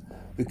abused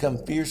become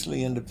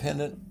fiercely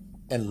independent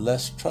and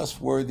less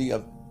trustworthy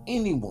of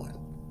anyone.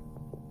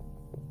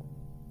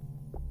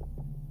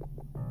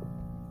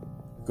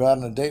 Go out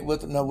on a date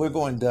with them? No, we're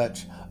going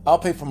Dutch. I'll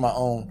pay for my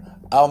own.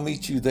 I'll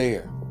meet you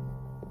there.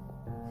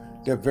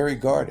 They're very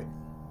guarded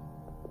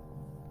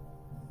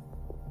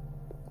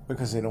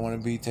because they don't want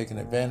to be taken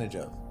advantage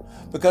of.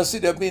 Because, see,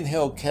 they're being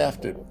held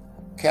captive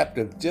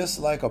just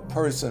like a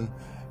person.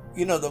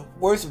 You know, the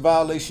worst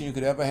violation you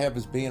could ever have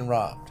is being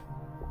robbed.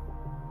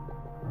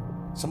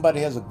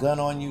 Somebody has a gun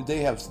on you, they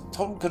have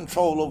total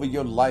control over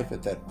your life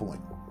at that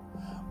point.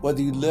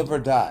 Whether you live or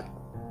die,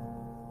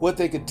 what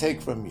they could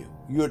take from you.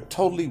 You're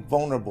totally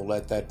vulnerable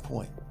at that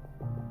point.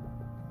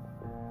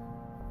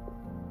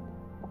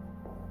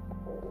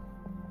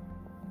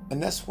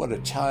 And that's what a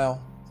child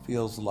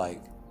feels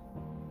like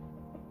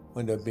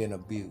when they're being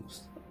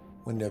abused,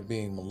 when they're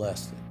being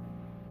molested.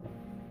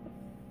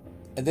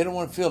 And they don't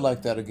want to feel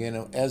like that again.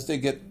 And as they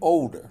get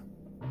older,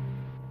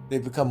 they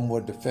become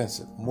more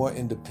defensive, more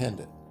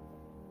independent,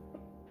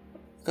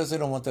 because they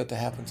don't want that to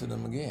happen to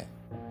them again.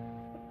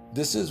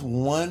 This is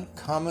one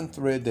common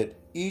thread that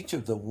each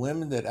of the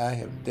women that I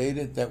have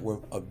dated that were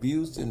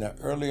abused in their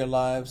earlier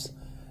lives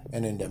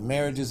and in their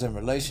marriages and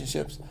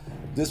relationships,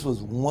 this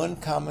was one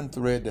common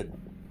thread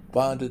that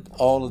bonded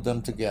all of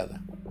them together.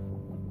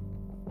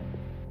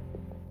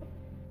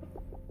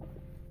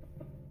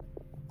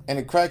 And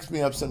it cracks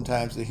me up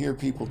sometimes to hear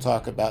people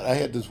talk about, I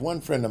had this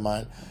one friend of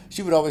mine,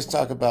 she would always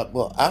talk about,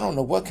 well, I don't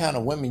know what kind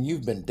of women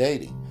you've been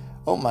dating.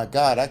 Oh my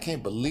God, I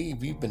can't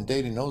believe you've been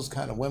dating those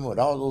kind of women with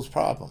all those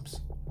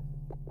problems.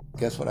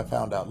 Guess what I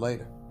found out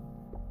later?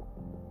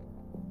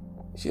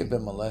 She had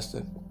been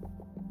molested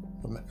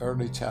from an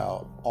early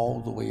child all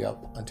the way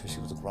up until she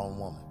was a grown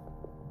woman.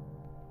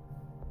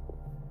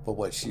 But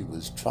what she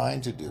was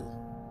trying to do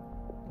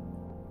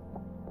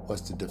was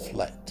to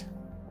deflect.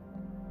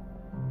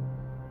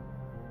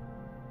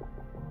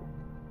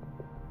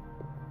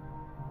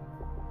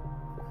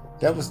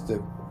 That was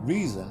the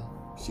reason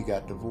she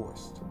got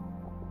divorced.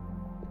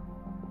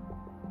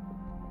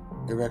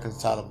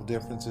 Irreconcilable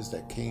differences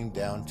that came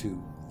down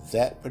to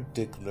that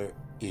particular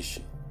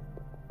issue.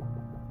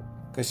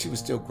 Because she was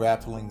still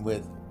grappling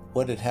with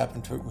what had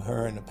happened to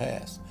her in the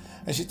past.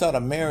 And she thought a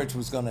marriage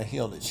was going to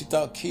heal it. She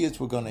thought kids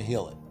were going to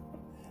heal it.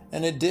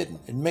 And it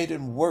didn't. It made it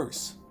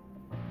worse.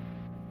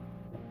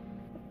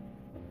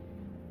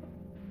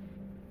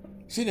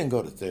 She didn't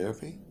go to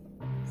therapy.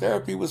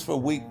 Therapy was for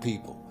weak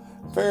people.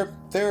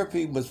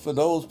 Therapy was for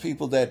those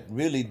people that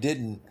really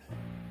didn't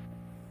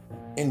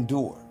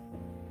endure.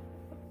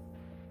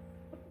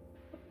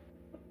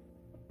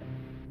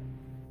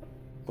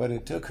 But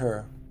it took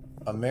her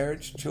a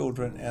marriage,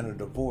 children, and a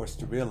divorce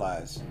to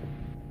realize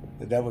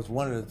that that was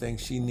one of the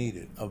things she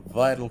needed, a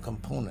vital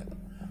component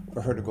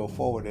for her to go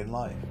forward in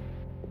life.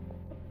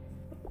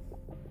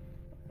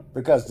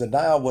 Because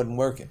denial wasn't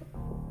working.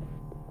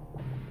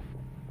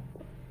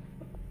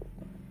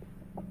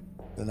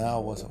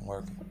 Denial wasn't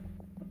working.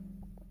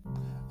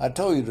 I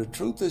told you the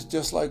truth is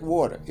just like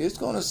water. It's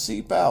going to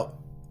seep out.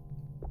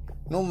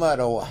 No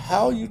matter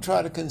how you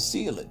try to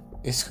conceal it,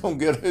 it's going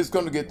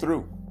to get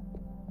through.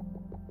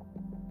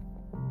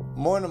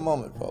 More in a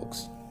moment,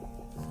 folks.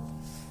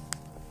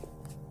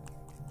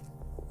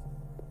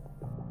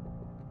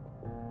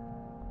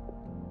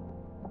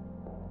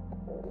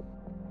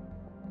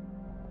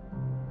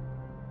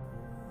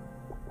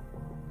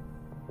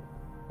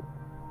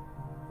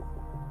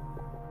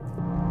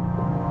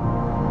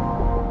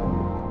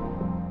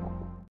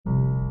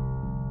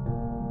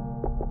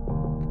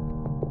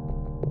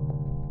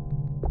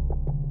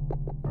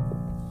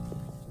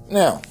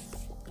 Now,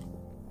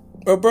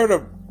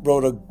 Roberta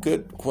wrote a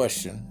good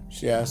question.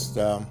 She asked,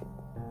 out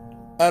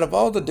of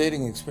all the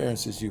dating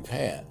experiences you've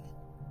had,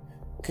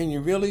 can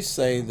you really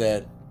say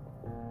that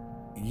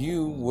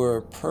you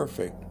were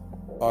perfect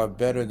or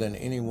better than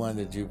anyone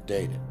that you've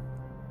dated?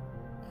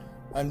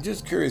 I'm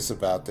just curious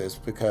about this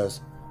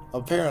because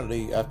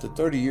apparently after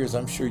 30 years,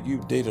 I'm sure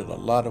you've dated a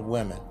lot of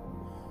women.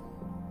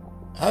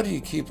 How do you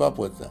keep up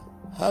with them?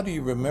 How do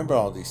you remember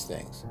all these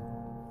things?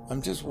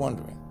 I'm just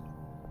wondering,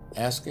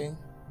 asking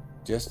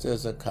just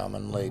as a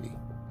common lady.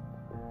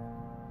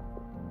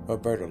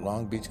 Roberta,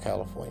 Long Beach,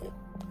 California.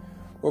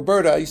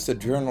 Roberta, I used to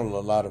journal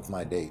a lot of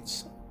my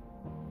dates.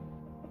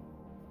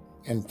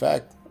 In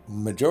fact,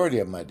 majority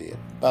of them I did,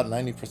 about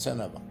 90%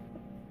 of them.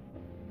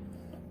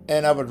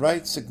 And I would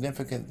write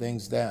significant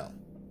things down.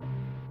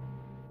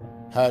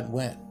 How it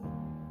went,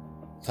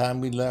 the time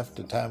we left,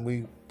 the time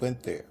we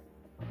went there,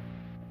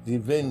 the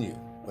venue,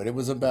 what it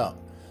was about.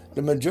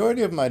 The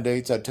majority of my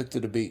dates I took to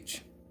the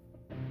beach,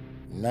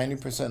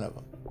 90% of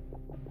them.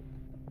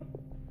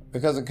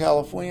 Because in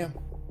California,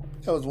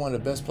 that was one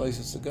of the best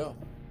places to go.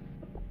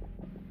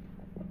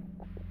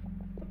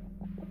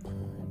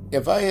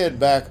 If I had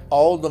back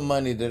all the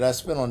money that I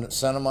spent on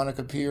Santa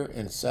Monica Pier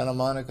in Santa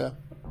Monica,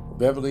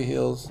 Beverly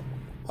Hills,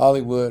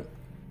 Hollywood,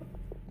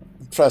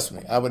 trust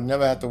me, I would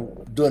never have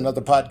to do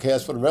another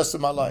podcast for the rest of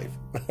my life.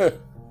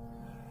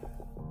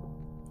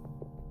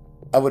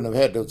 I wouldn't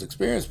have had those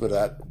experiences, but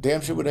I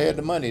damn sure would have had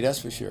the money, that's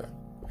for sure.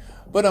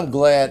 But I'm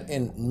glad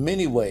in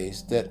many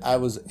ways that I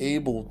was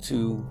able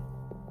to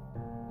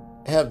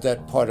have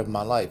that part of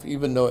my life,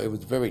 even though it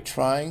was very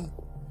trying.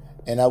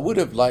 And I would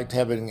have liked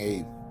having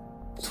a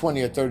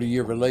 20 or 30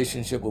 year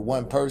relationship with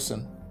one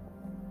person.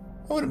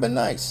 It would have been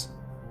nice.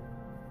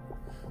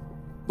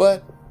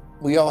 But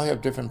we all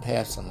have different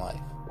paths in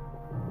life.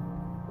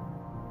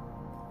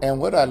 And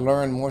what I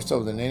learned more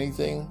so than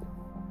anything,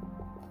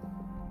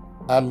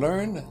 I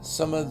learned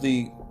some of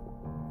the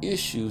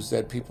issues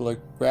that people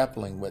are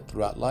grappling with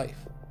throughout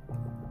life.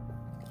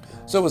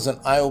 So it was an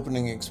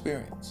eye-opening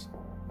experience.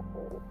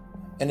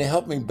 And it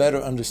helped me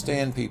better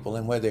understand people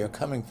and where they are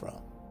coming from.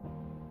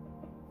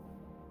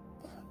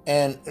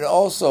 And it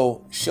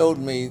also showed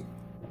me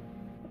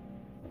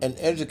and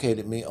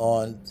educated me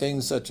on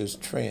things such as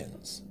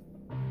trends.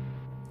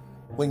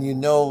 When you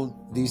know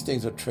these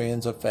things are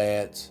trends or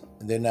fads,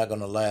 and they're not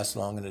going to last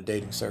long in the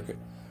dating circuit.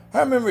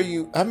 How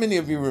many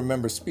of you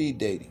remember speed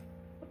dating?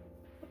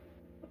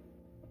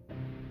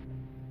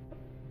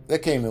 That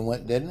came and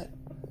went, didn't it?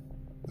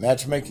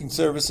 Matchmaking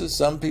services,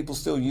 some people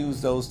still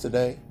use those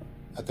today.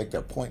 I think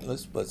they're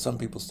pointless, but some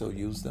people still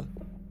use them.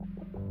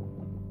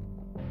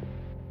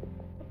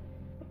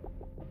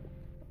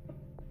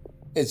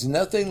 It's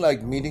nothing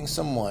like meeting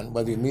someone,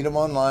 whether you meet them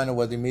online or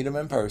whether you meet them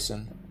in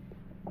person,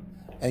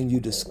 and you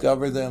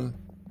discover them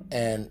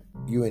and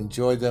you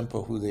enjoy them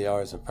for who they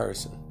are as a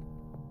person.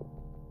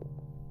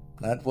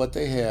 Not what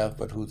they have,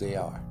 but who they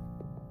are.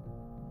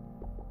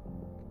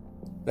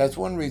 That's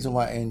one reason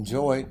why I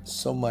enjoyed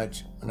so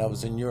much when I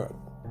was in Europe.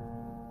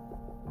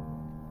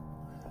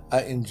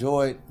 I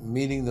enjoyed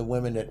meeting the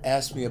women that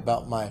asked me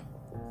about my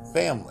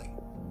family,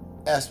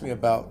 asked me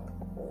about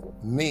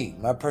me,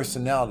 my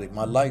personality,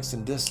 my likes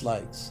and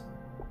dislikes.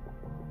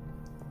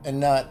 And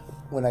not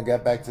when I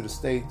got back to the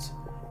States,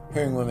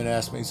 hearing women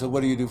ask me, so what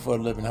do you do for a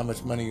living? How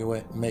much money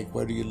you make?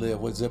 Where do you live?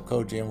 What zip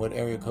code you're in? What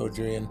area code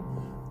you're in?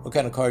 What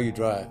kind of car you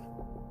drive?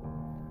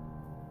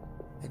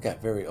 It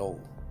got very old.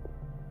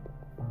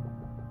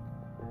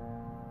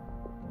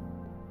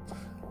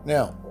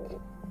 Now,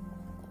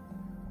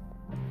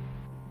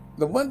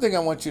 the one thing I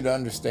want you to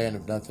understand,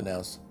 if nothing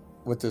else,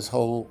 with this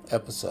whole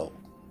episode,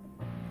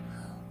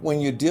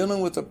 when you're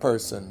dealing with a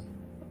person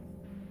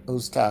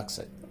who's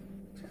toxic,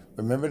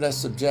 remember that's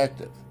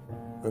subjective.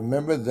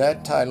 Remember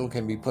that title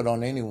can be put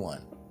on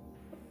anyone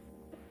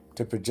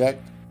to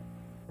project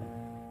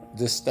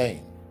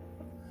disdain.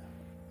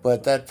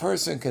 But that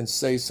person can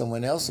say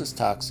someone else is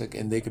toxic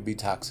and they could be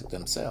toxic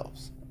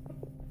themselves.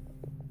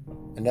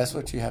 And that's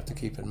what you have to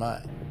keep in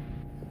mind.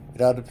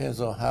 It all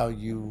depends on how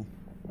you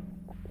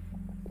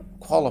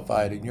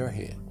qualify it in your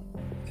head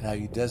and how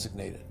you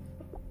designate it.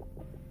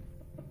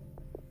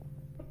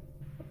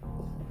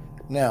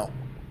 Now,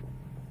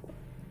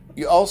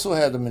 you also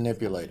have the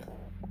manipulator.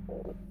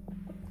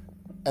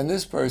 And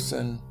this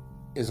person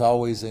is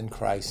always in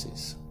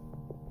crisis.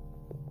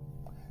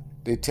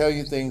 They tell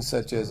you things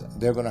such as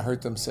they're going to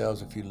hurt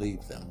themselves if you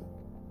leave them.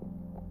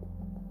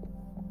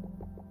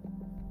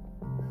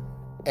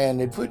 and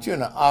they put you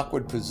in an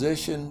awkward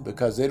position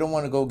because they don't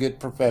want to go get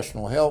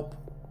professional help.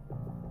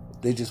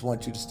 They just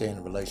want you to stay in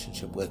a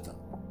relationship with them.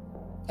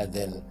 And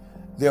then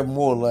they're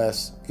more or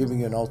less giving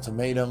you an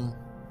ultimatum.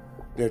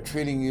 They're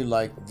treating you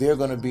like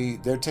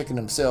they're taking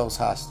themselves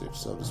hostage,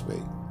 so to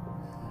speak.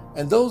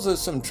 And those are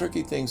some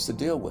tricky things to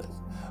deal with.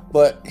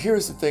 But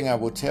here's the thing I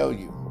will tell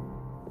you.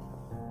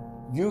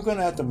 You're going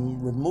to have to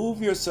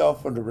remove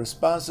yourself from the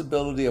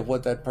responsibility of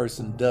what that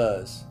person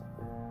does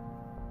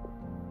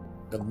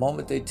the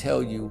moment they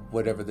tell you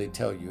whatever they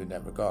tell you in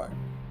that regard,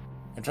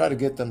 and try to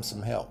get them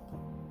some help.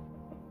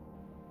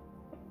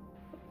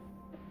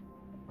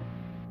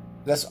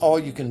 That's all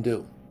you can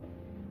do.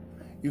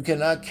 You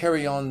cannot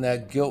carry on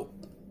that guilt,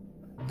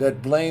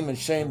 that blame and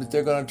shame that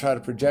they're going to try to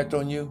project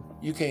on you.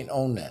 You can't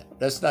own that.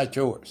 That's not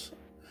yours.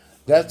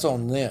 That's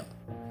on them.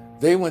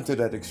 They went to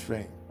that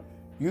extreme.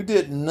 You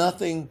did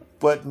nothing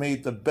but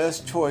made the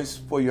best choice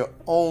for your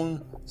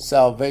own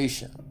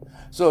salvation.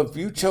 So if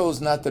you chose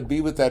not to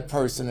be with that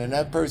person and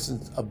that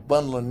person's a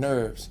bundle of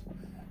nerves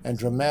and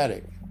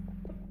dramatic,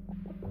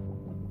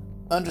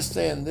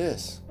 understand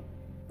this.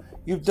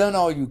 You've done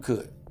all you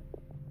could.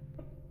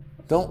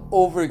 Don't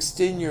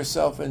overextend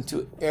yourself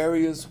into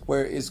areas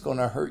where it's going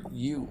to hurt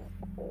you.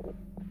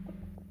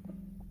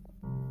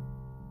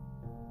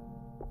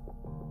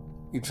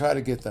 You try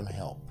to get them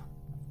help.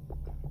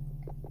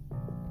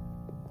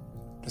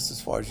 That's as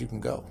far as you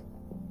can go.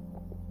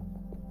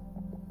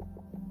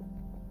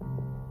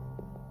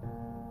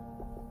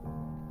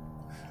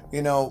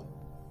 You know,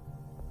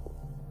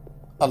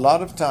 a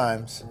lot of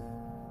times,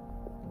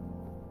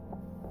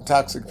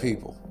 toxic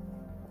people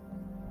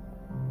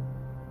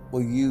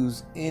will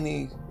use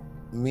any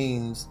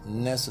means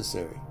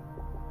necessary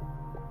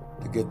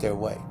to get their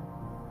way.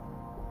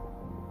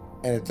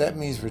 And if that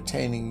means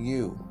retaining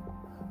you,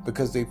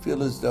 because they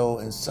feel as though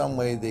in some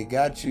way they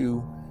got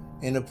you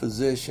in a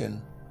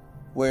position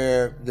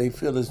where they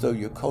feel as though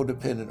you're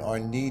codependent or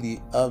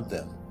needy of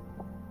them,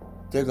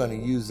 they're going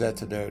to use that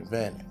to their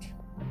advantage.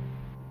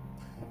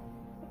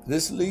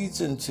 This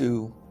leads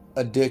into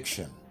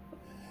addiction,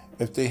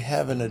 if they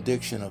have an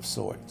addiction of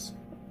sorts.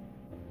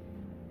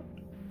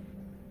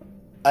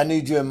 I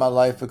need you in my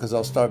life because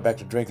I'll start back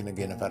to drinking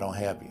again if I don't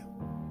have you.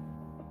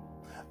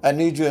 I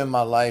need you in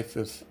my life.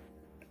 If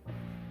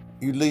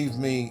you leave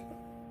me,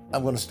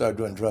 I'm going to start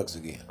doing drugs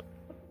again.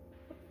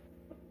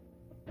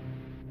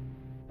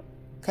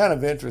 Kind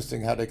of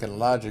interesting how they can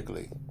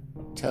logically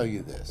tell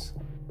you this.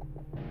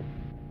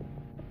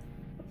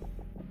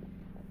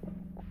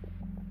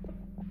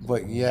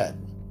 But yet,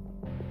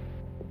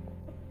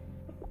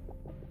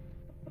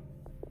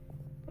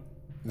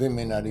 they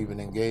may not even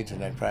engage in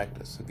that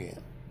practice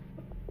again.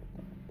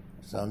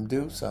 Some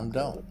do, some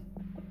don't.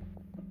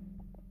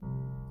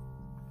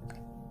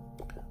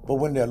 But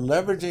when they're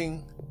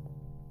leveraging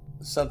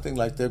something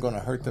like they're going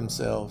to hurt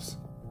themselves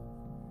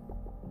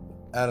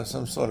out of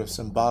some sort of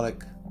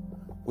symbolic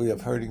way of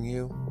hurting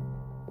you,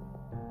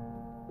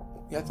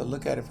 you have to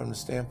look at it from the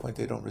standpoint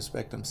they don't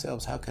respect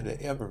themselves. How could they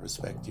ever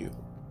respect you?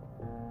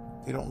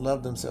 They don't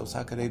love themselves.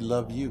 How could they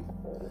love you?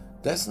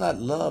 That's not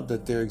love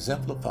that they're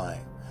exemplifying.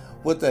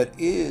 What that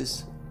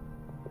is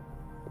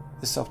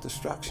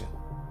self-destruction.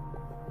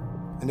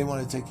 And they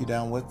want to take you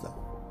down with them.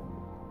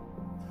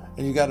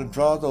 And you got to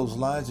draw those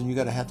lines and you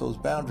got to have those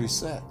boundaries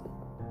set.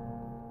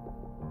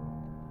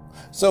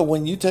 So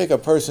when you take a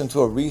person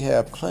to a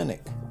rehab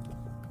clinic,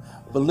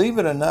 believe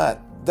it or not,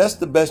 that's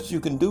the best you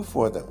can do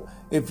for them.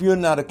 If you're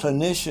not a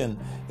clinician,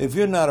 if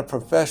you're not a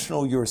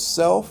professional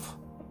yourself,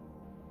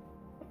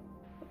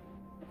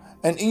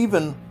 and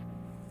even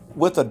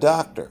with a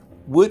doctor,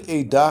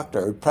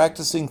 a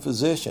practicing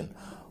physician,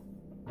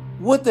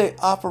 would they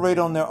operate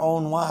on their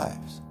own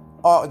wives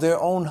or their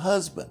own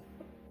husband?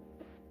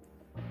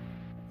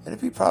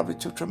 It'd be probably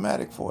too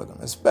traumatic for them,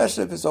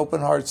 especially if it's open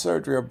heart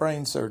surgery or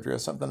brain surgery or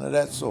something of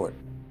that sort.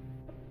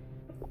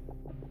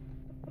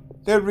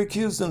 They'd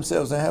recuse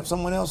themselves and have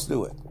someone else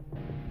do it.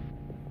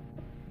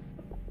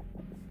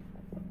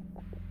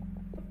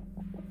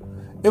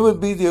 It would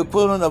be the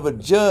equivalent of a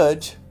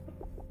judge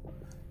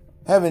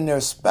having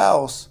their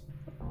spouse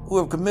who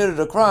have committed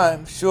a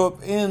crime show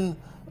up in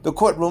the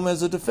courtroom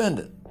as a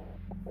defendant.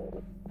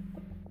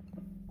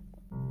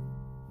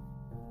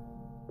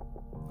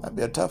 That'd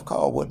be a tough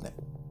call, wouldn't it?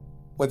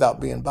 Without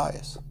being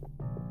biased.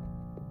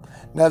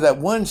 Now, that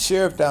one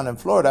sheriff down in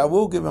Florida, I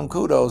will give him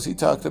kudos. He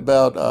talked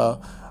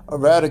about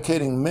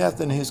eradicating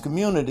meth in his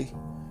community,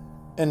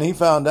 and he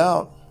found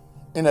out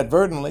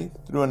inadvertently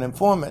through an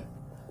informant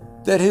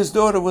that his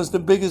daughter was the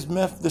biggest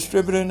meth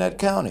distributor in that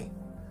county.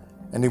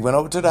 And he went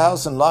over to the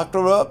house and locked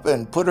her up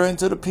and put her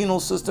into the penal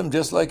system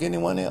just like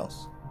anyone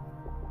else.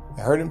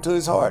 It hurt him to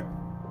his heart.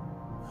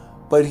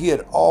 But he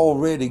had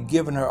already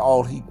given her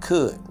all he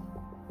could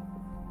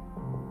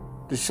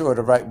to show her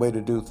the right way to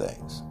do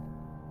things.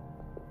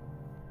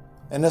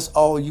 And that's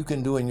all you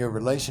can do in your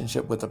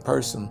relationship with a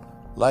person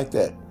like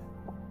that.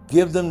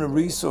 Give them the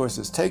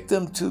resources. Take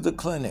them to the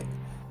clinic.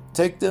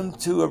 Take them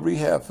to a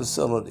rehab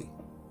facility.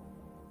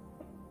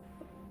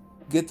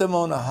 Get them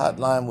on a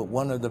hotline with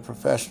one of the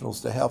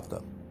professionals to help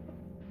them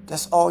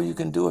That's all you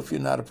can do if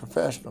you're not a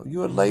professional.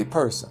 You're a lay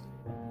person.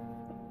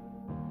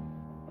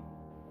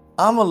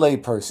 I'm a lay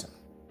person.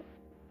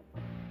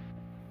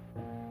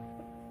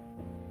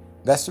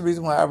 That's the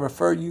reason why I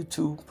refer you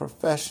to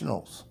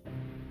professionals.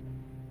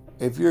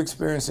 If you're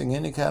experiencing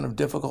any kind of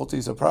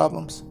difficulties or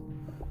problems,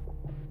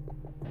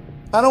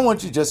 I don't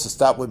want you just to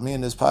stop with me in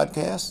this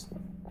podcast.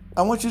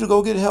 I want you to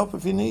go get help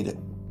if you need it.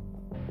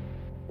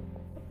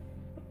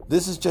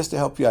 This is just to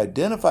help you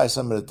identify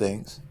some of the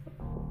things.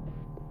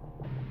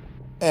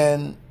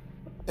 And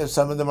if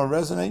some of them are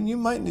resonating, you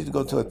might need to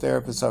go to a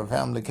therapist or a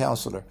family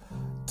counselor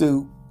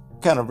to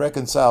kind of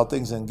reconcile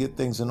things and get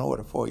things in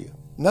order for you.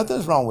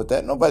 Nothing's wrong with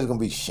that. Nobody's going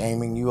to be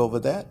shaming you over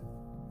that.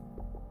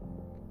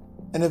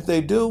 And if they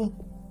do,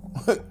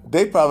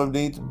 they probably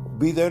need to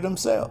be there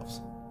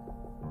themselves.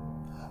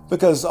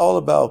 Because it's all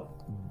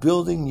about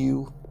building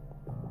you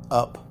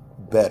up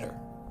better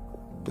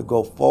to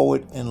go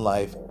forward in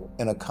life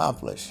and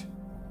accomplish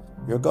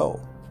your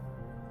goal.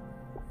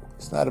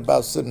 It's not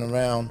about sitting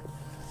around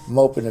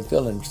moping and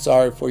feeling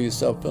sorry for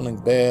yourself, feeling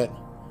bad,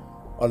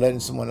 or letting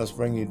someone else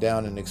bring you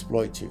down and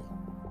exploit you.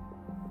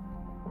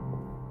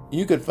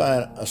 You could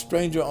find a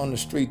stranger on the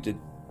street to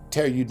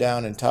tear you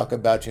down and talk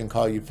about you and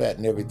call you fat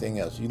and everything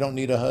else. You don't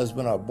need a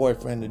husband or a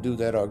boyfriend to do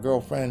that, or a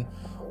girlfriend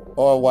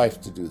or a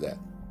wife to do that.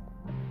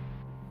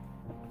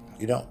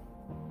 You don't.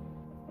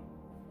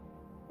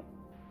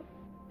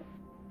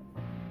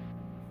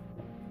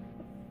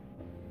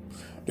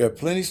 There are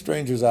plenty of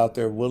strangers out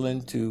there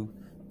willing to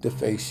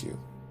deface you,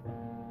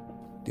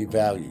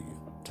 devalue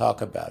you,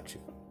 talk about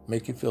you,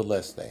 make you feel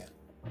less than.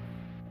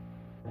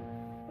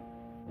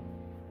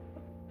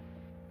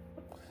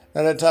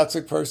 Now, that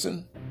toxic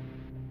person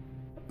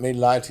may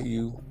lie to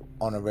you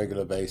on a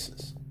regular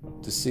basis,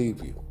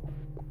 deceive you.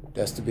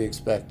 That's to be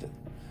expected.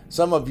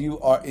 Some of you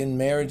are in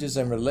marriages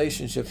and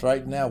relationships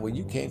right now where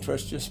you can't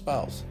trust your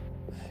spouse.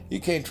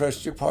 You can't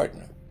trust your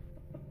partner.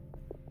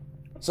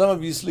 Some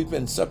of you sleep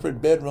in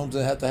separate bedrooms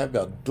and have to have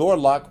a door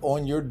lock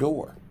on your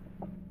door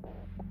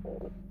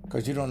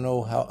because you don't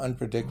know how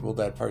unpredictable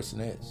that person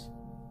is.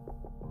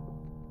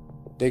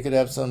 They could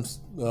have some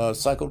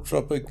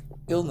psychotropic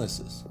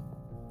illnesses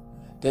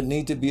that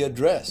need to be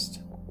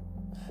addressed,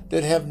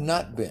 that have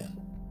not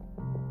been.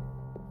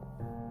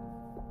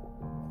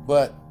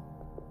 But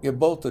you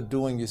both are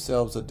doing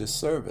yourselves a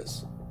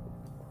disservice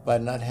by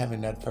not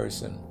having that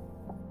person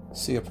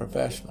see a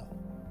professional.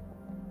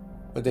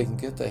 But they can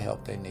get the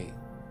help they need.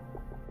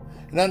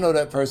 And I know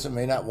that person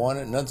may not want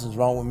it. Nothing's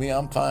wrong with me.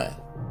 I'm fine.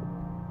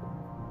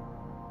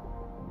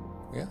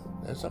 Yeah,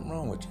 there's something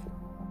wrong with you.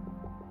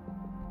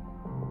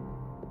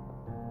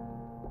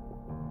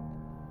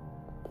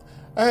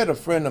 I had a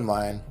friend of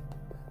mine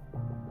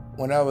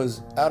when I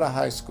was out of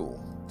high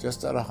school,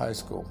 just out of high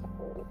school,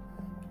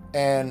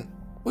 and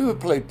we would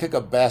play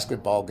pickup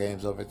basketball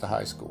games over at the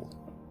high school.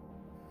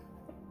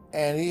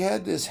 And he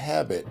had this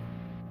habit,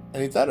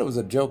 and he thought it was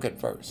a joke at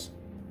first.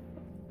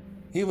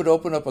 He would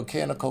open up a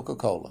can of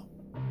Coca-Cola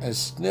and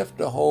sniff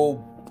the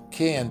whole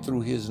can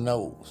through his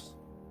nose.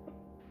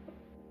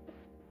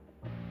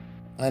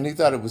 And he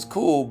thought it was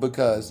cool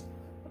because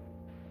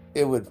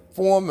it would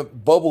form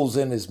bubbles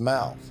in his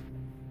mouth.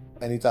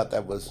 And he thought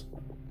that was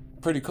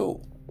pretty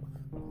cool.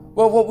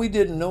 Well, what we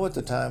didn't know at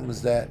the time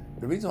was that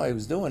the reason why he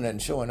was doing that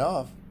and showing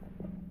off,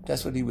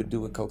 that's what he would do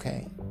with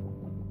cocaine.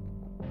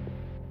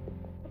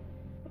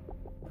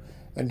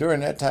 And during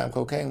that time,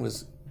 cocaine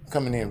was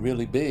coming in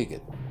really big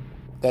at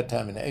that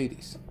time in the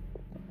 80s.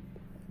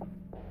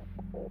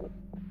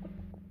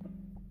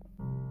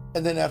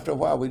 And then after a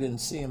while, we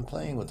didn't see him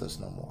playing with us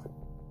no more.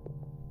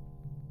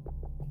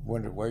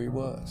 Wondered where he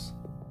was.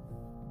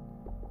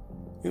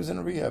 He was in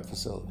a rehab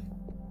facility.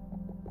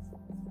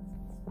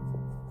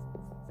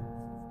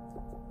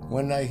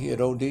 One night he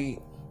had OD'd.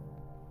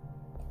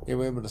 They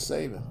were able to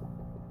save him.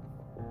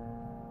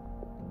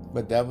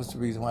 But that was the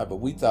reason why. But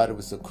we thought it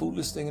was the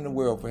coolest thing in the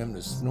world for him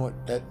to snort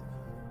that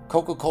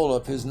Coca-Cola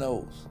up his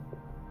nose.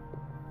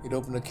 He'd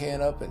open the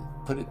can up and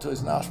put it to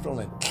his nostril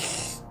and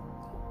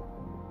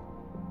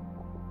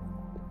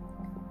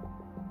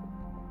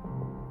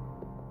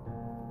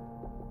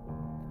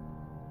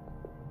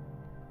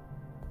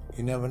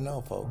you never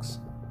know, folks.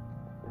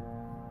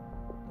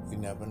 You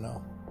never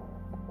know.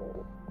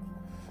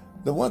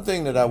 The one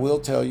thing that I will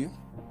tell you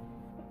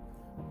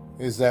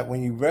is that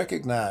when you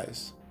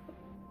recognize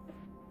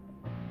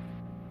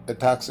the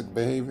toxic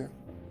behavior,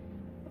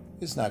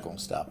 it's not going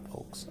to stop,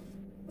 folks.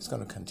 It's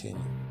going to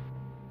continue.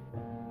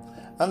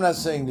 I'm not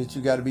saying that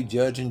you got to be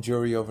judge and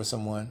jury over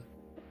someone,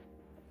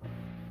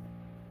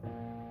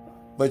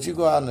 but you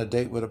go out on a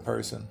date with a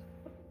person,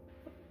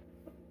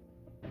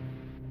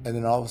 and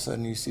then all of a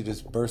sudden you see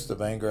this burst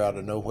of anger out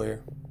of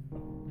nowhere.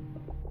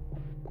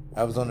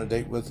 I was on a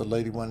date with a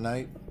lady one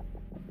night,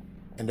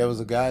 and there was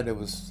a guy that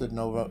was sitting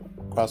over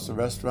across the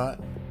restaurant.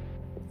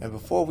 And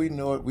before we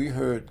know it, we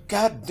heard,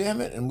 "God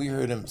damn it," and we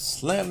heard him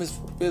slam his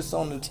fist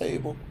on the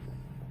table.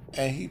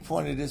 And he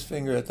pointed his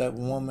finger at that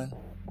woman,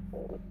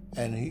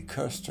 and he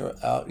cursed her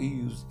out. He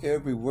used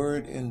every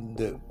word in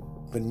the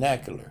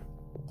vernacular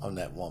on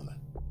that woman.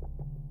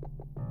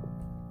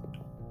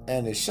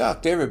 And it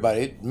shocked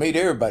everybody. It made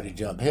everybody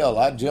jump. Hell,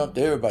 I jumped,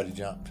 everybody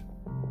jumped.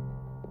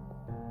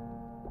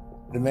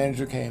 The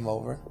manager came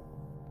over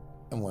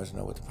and wanted to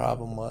know what the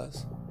problem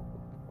was.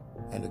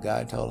 And the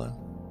guy told him,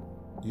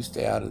 you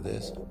stay out of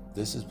this.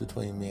 This is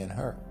between me and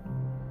her.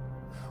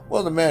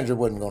 Well, the manager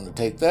wasn't going to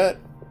take that.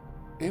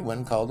 He went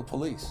and called the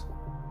police.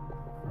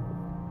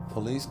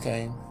 Police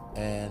came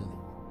and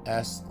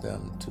asked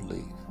them to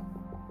leave.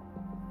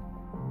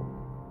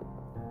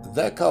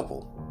 That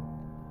couple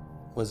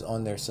was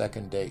on their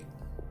second date.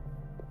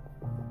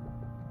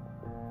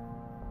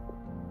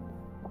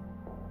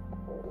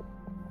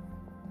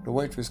 The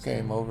waitress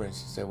came over and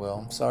she said, well,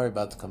 I'm sorry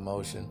about the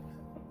commotion.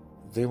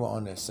 They were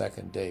on their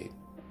second date.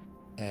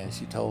 And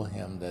she told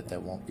him that there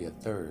won't be a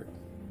third.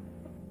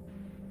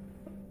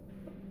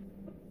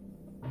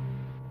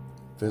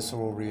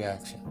 Visceral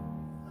reaction.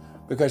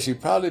 Because she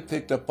probably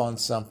picked up on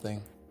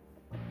something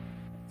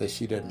that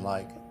she didn't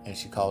like and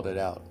she called it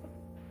out.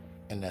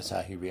 And that's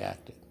how he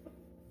reacted.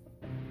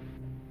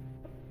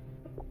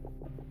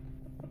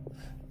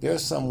 There are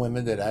some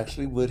women that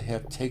actually would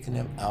have taken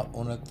him out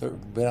on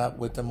been out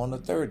with them on a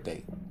third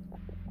date.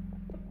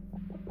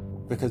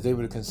 Because they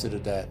would have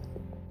considered that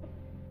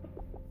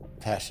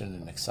passion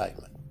and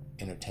excitement,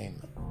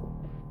 entertainment.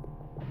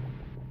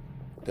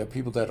 There are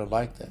people that are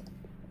like that.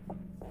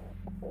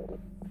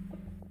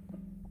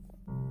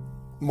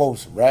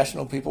 Most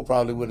rational people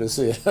probably would have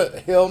said,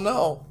 hell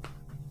no.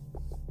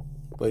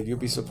 But you'll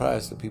be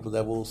surprised the people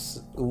that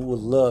who will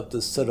love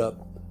to sit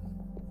up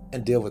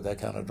and deal with that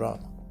kind of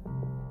drama.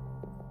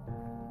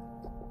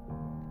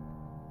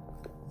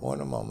 More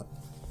in a moment.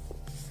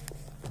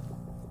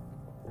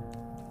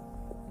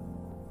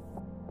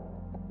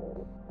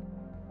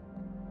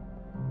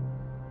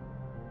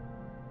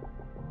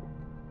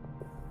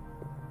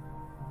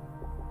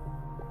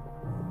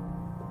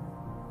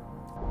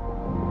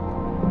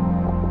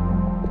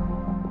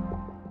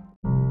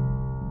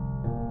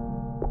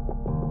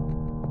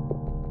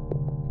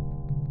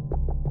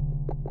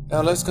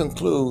 Now let's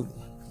conclude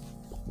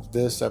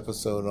this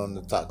episode on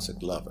the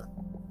toxic lover.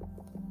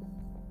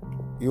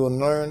 You will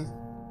learn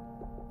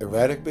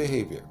erratic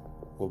behavior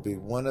will be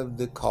one of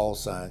the call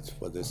signs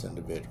for this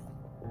individual.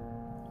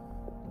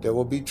 There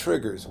will be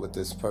triggers with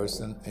this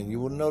person, and you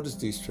will notice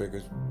these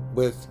triggers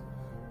with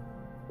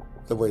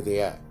the way they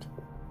act.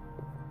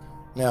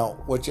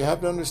 Now, what you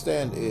have to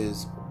understand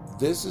is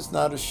this is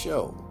not a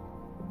show.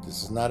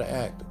 This is not an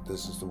act.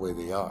 This is the way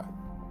they are.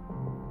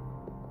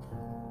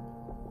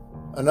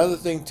 Another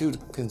thing to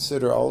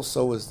consider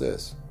also is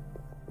this.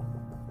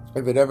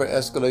 If it ever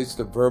escalates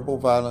to verbal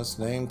violence,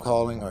 name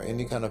calling, or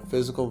any kind of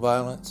physical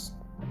violence,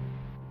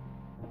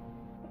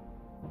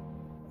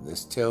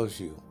 this tells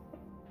you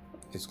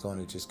it's going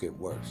to just get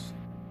worse.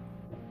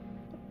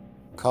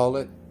 Call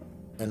it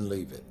and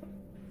leave it.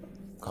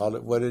 Call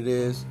it what it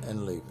is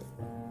and leave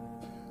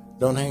it.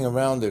 Don't hang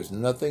around. There's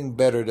nothing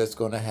better that's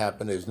going to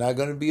happen. There's not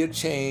going to be a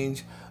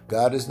change.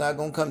 God is not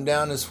going to come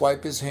down and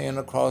swipe his hand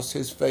across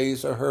his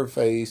face or her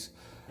face.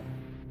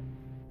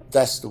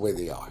 That's the way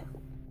they are.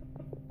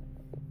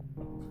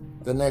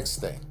 The next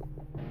thing.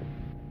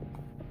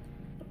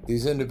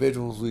 These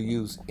individuals will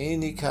use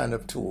any kind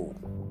of tool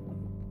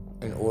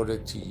in order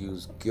to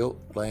use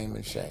guilt, blame,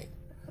 and shame.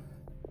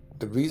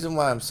 The reason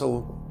why I'm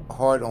so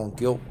hard on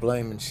guilt,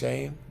 blame, and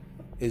shame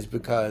is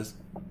because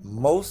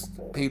most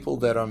people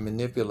that are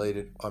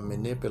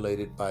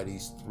manipulated by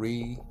these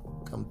three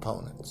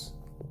components.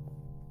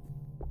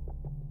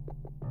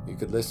 You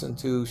could listen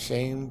to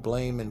Shame,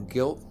 Blame, and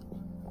Guilt.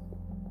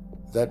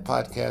 That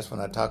podcast when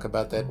I talk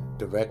about that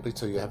directly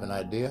so you have an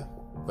idea.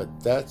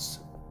 But that's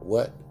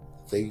what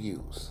they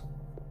use.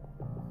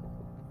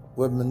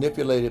 We're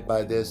manipulated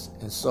by this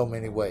in so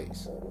many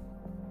ways.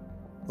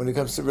 When it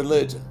comes to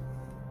religion,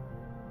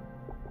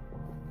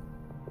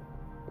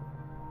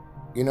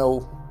 you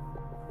know,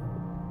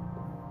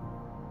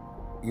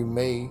 you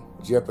may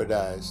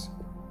jeopardize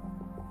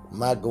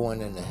my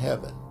going into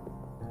heaven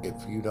if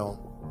you don't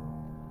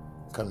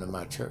come to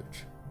my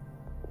church.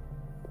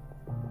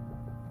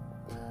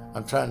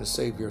 I'm trying to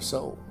save your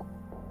soul.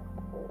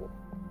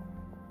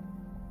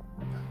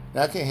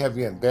 Now, I can't have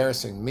you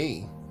embarrassing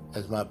me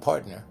as my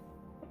partner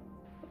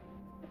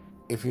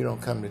if you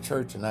don't come to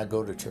church and I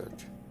go to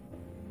church.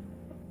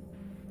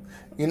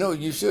 You know,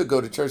 you should go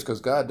to church because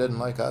God doesn't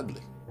like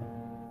ugly.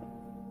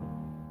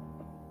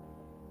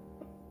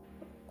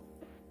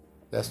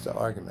 That's the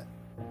argument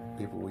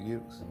people will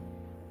use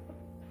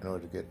in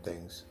order to get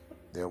things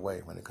their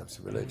way when it comes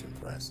to religion,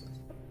 for instance.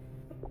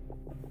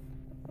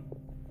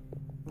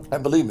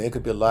 And believe me, it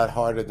could be a lot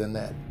harder than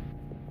that.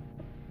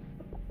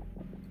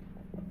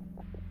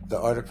 The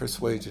art of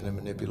persuasion and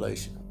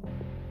manipulation.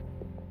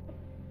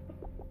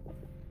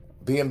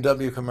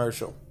 BMW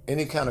commercial,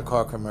 any kind of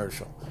car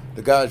commercial.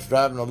 The guy's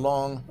driving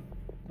along,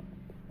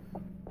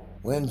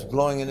 wind's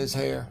blowing in his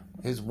hair,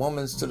 his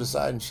woman's to the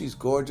side and she's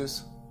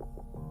gorgeous.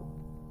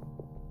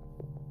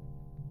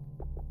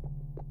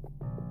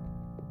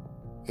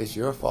 It's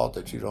your fault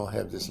that you don't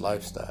have this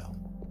lifestyle.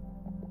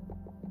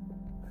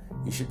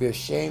 You should be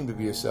ashamed of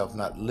yourself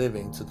not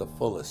living to the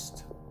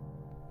fullest.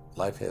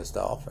 life has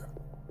to offer.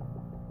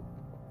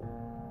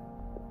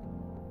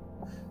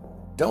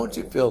 Don't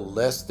you feel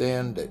less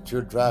than that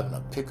you're driving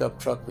a pickup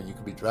truck when you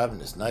could be driving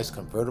this nice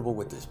convertible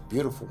with this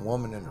beautiful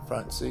woman in the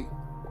front seat?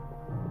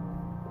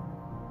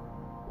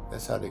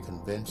 That's how they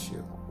convince you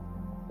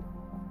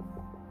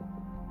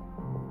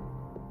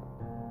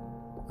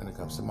when it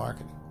comes to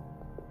marketing.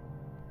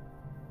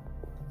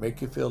 Make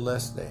you feel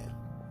less than.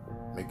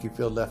 Make you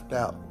feel left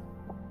out.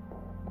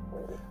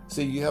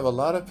 See, you have a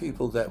lot of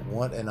people that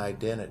want an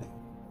identity.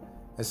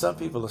 And some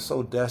people are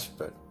so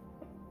desperate,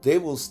 they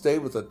will stay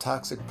with a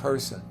toxic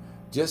person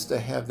just to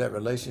have that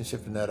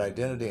relationship and that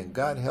identity. And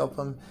God help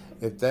them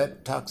if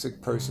that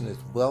toxic person is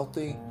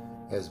wealthy,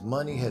 has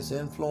money, has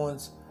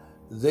influence,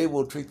 they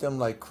will treat them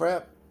like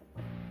crap.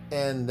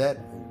 And that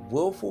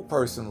willful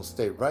person will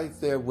stay right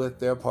there with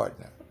their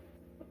partner.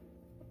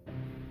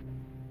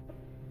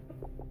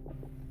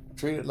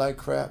 Treated like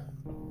crap,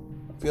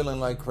 feeling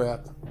like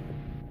crap,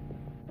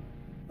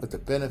 with the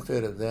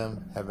benefit of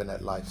them having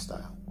that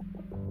lifestyle.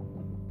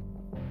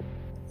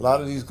 A lot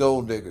of these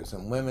gold diggers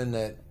and women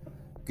that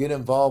get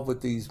involved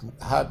with these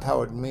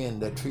high-powered men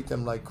that treat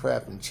them like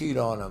crap and cheat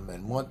on them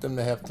and want them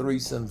to have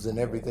threesomes and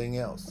everything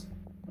else.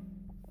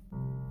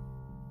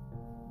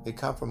 They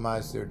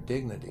compromise their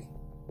dignity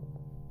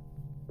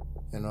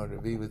in order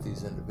to be with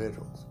these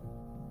individuals.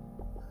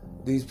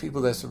 These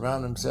people that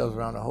surround themselves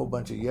around a whole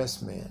bunch of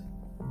yes men.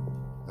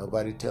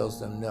 Nobody tells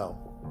them no,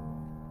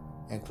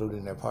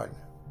 including their partner.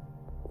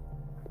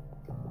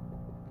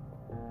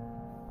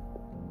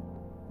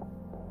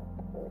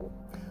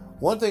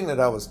 One thing that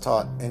I was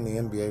taught in the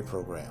MBA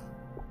program,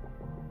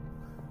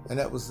 and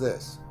that was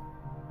this.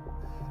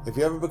 If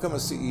you ever become a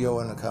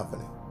CEO in a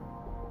company,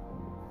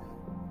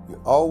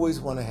 you always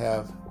want to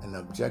have an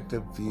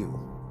objective view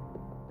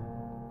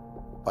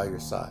by your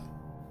side.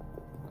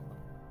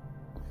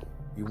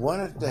 You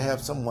wanted to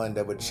have someone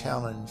that would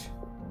challenge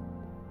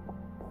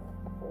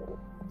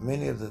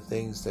many of the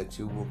things that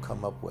you will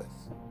come up with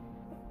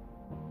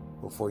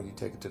before you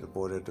take it to the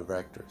board of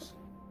directors.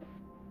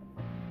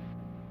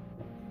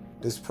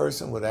 This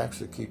person would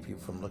actually keep you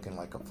from looking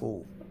like a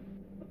fool.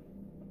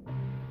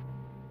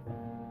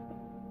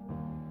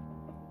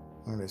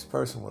 And this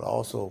person would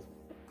also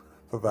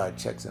provide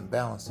checks and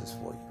balances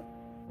for you.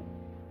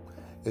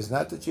 It's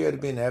not that you had to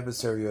be an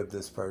adversary of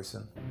this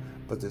person,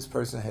 but this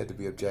person had to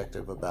be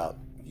objective about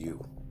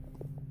you.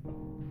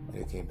 And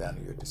it came down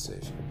to your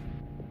decision.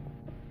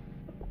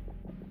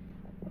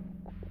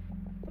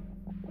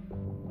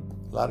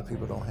 A lot of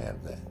people don't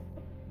have that.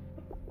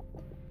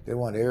 They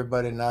want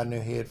everybody nodding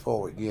their head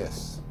forward,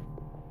 yes.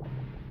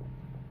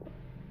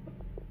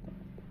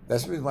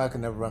 That's the reason why I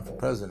could never run for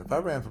president. If I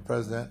ran for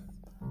president,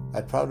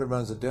 I'd probably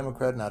run as a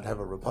Democrat and I'd have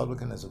a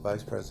Republican as a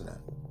vice president.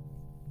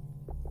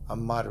 A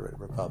moderate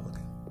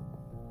Republican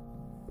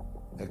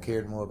that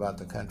cared more about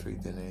the country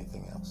than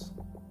anything else.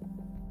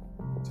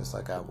 Just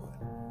like I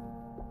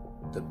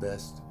would. The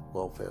best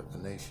welfare of the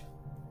nation.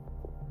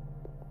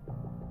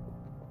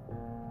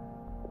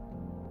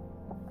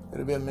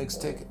 It'll be a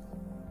mixed ticket.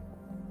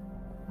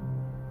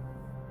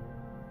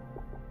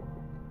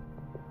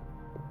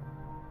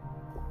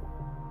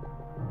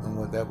 And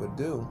what that would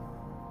do,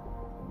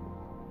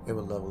 it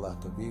would level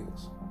out the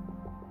views.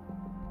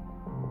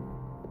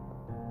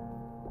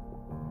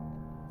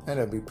 And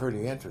it'd be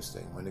pretty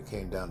interesting when it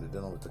came down to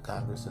dealing with the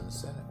Congress and the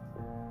Senate.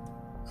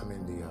 I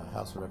mean, the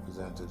House of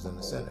Representatives and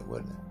the Senate,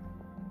 wouldn't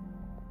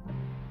it?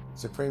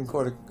 Supreme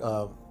Court,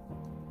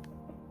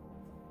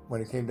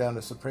 when it came down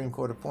to Supreme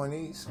Court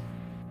appointees,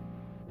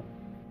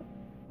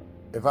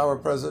 if I were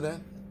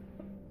president,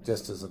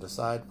 just as an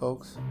aside,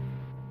 folks,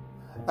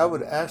 I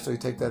would actually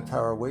take that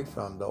power away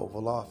from the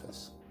Oval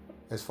Office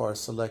as far as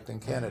selecting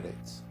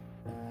candidates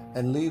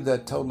and leave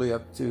that totally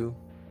up to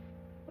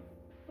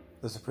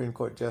the Supreme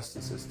Court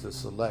justices to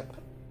select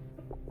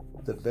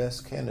the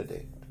best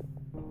candidate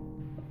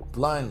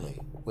blindly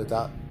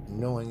without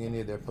knowing any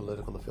of their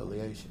political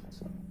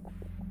affiliations.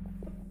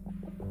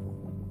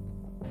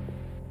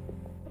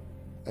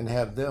 And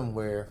have them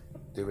where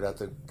they would have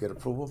to get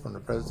approval from the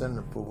president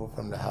and approval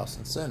from the House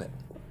and Senate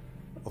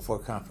before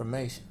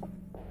confirmation.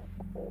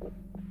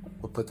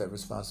 We'll put that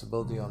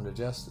responsibility on the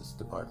Justice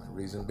Department.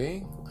 Reason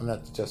being, I'm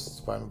not the Justice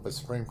Department, but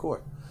Supreme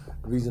Court.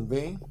 Reason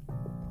being,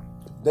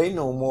 they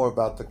know more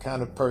about the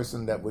kind of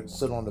person that would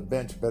sit on the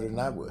bench better than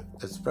I would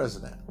as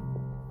president.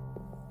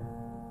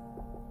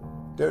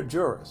 They're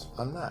jurors.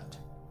 I'm not.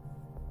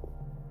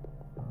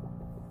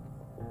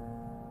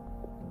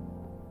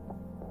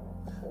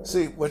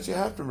 See, what you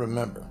have to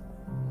remember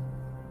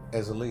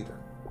as a leader,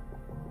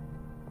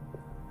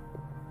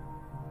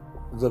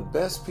 the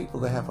best people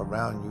to have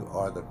around you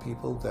are the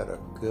people that are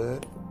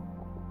good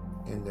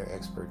in their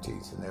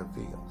expertise in their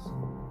fields.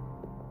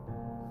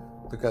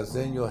 Because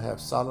then you'll have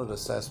solid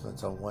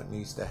assessments on what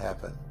needs to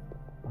happen.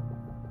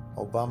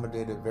 Obama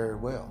did it very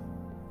well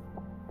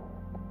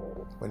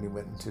when he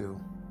went into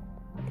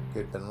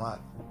get bin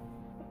Laden.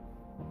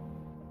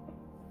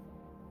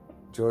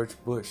 George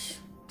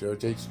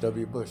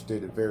H.W. Bush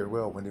did it very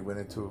well when he went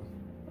into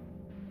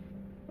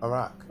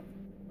Iraq.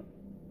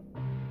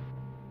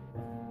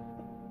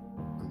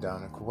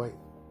 down in Kuwait.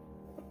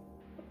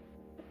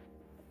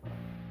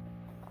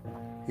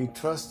 He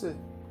trusted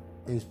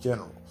his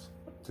generals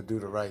to do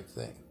the right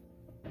thing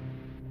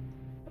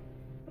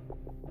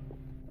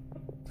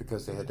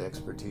because they had the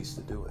expertise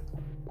to do it.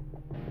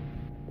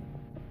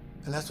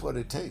 And that's what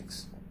it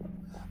takes.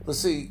 But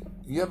see,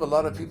 you have a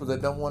lot of people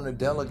that don't want to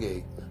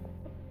delegate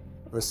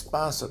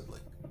responsibly,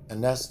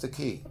 and that's the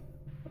key.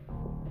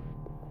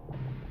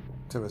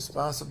 To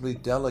responsibly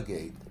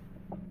delegate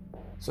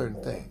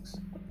certain things.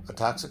 A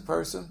toxic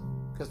person,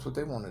 guess what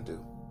they want to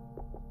do?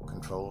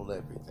 Control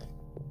everything.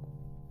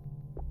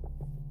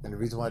 And the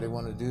reason why they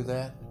want to do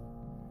that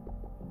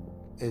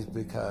is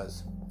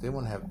because they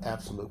want to have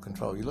absolute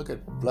control. You look at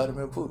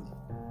Vladimir Putin.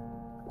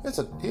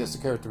 He has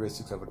the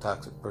characteristics of a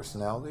toxic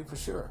personality for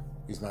sure.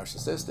 He's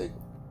narcissistic.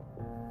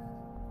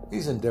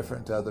 He's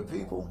indifferent to other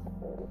people.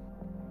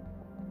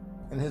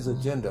 And his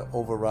agenda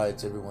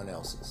overrides everyone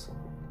else's.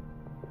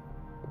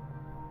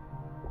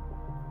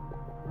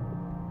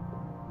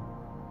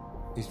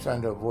 He's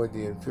trying to avoid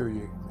the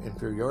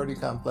inferiority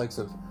complex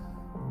of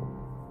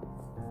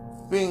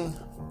being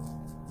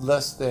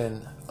less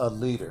than a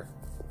leader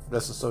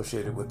that's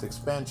associated with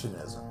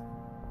expansionism,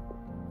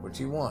 which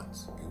he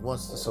wants. He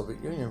wants the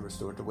Soviet Union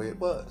restored the way it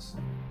was.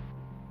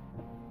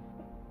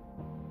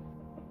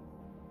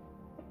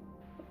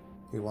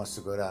 He wants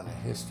to go down in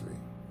history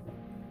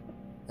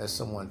as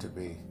someone to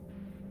be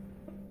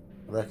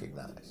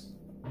recognized.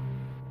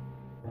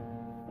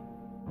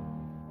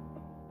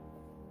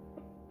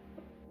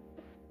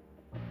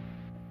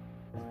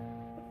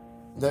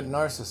 That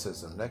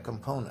narcissism, that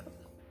component,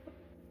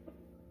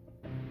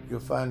 you'll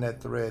find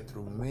that thread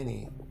through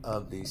many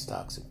of these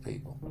toxic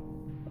people.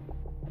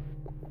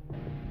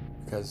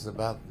 Because it's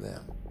about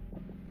them,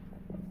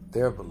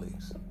 their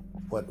beliefs,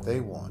 what they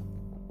want,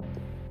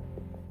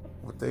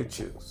 what they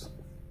choose.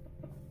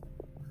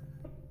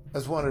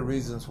 That's one of the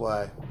reasons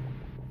why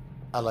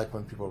I like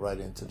when people write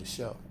into the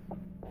show.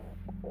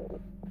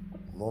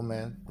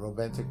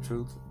 Romantic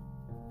Truth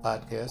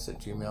Podcast at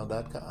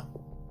gmail.com.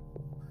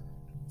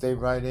 They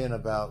write in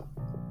about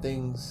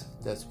things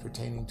that's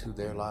pertaining to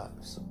their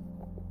lives,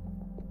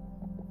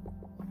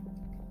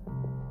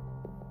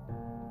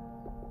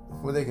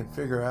 where they can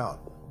figure out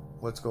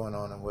what's going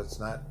on and what's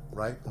not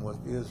right and what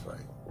is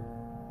right.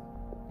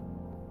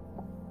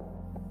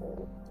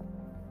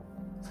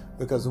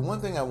 Because the one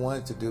thing I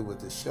wanted to do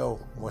with the show,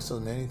 more so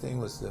than anything,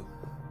 was to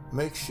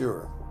make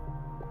sure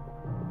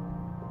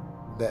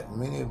that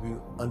many of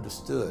you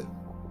understood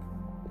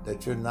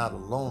that you're not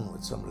alone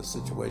with some of the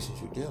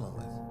situations you're dealing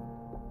with.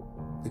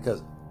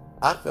 Because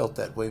I felt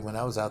that way when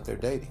I was out there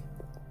dating.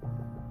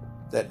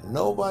 That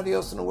nobody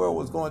else in the world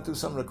was going through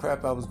some of the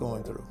crap I was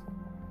going through.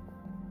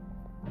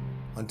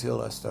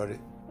 Until I started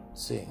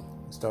seeing,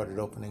 started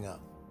opening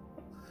up.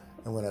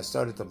 And when I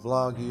started the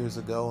blog years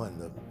ago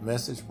and the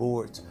message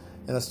boards,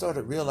 and I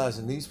started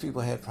realizing these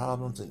people had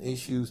problems and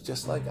issues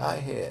just like I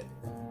had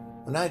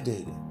when I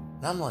did it.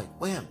 And I'm like,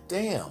 wham,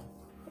 damn.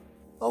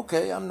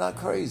 Okay, I'm not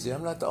crazy.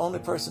 I'm not the only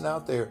person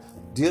out there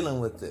dealing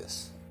with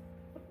this.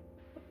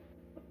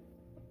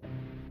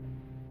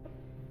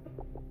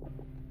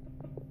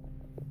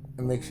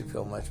 It makes you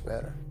feel much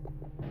better.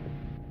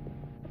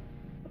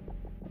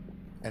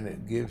 And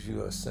it gives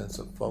you a sense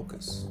of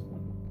focus.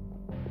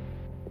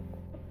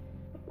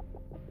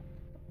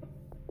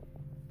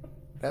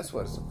 That's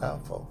what it's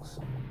about, folks.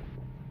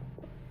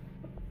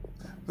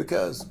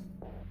 Because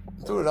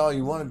through it all,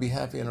 you want to be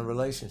happy in a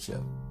relationship.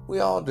 We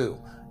all do.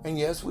 And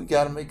yes, we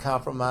got to make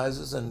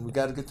compromises and we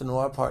got to get to know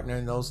our partner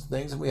and those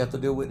things, and we have to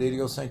deal with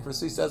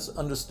idiosyncrasies. That's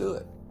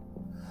understood.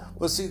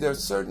 But see, there are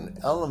certain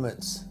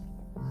elements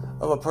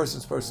of a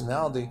person's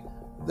personality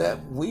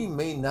that we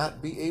may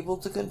not be able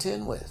to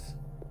contend with,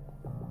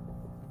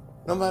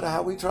 no matter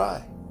how we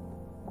try.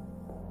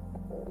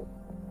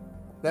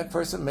 That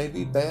person may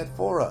be bad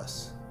for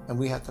us, and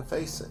we have to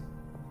face it.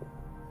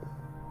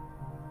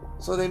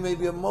 So they may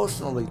be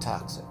emotionally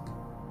toxic.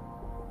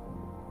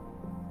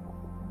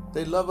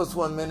 They love us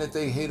one minute,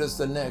 they hate us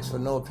the next for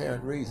no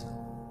apparent reason.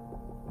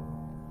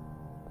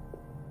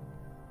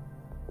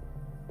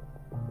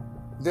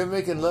 They're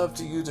making love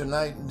to you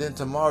tonight, and then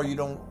tomorrow you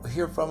don't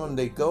hear from them.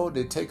 They go,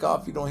 they take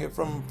off, you don't hear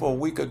from them for a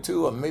week or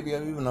two, or maybe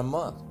even a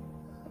month.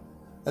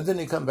 And then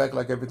they come back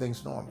like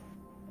everything's normal.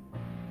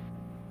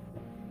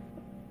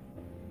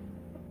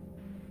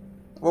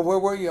 Well, where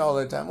were you all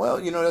that time? Well,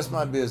 that's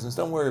my business.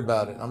 Don't worry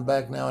about it. I'm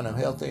back now and I'm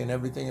healthy and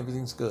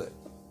everything's good.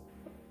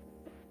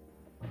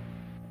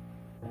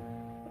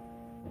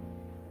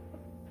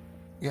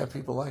 You have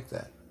people like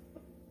that.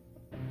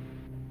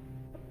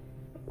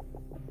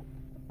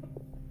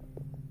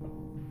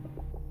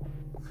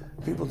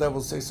 People that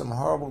will say some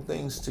horrible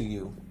things to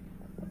you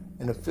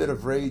in a fit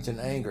of rage and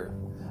anger,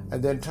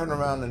 and then turn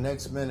around the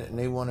next minute and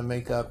they want to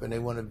make up and they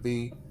want to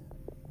be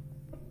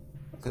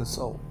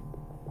consoled.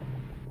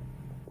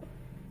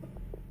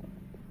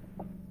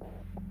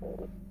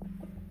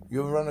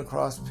 You'll run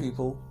across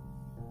people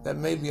that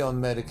may be on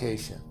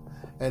medication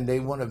and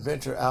they want to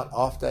venture out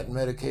off that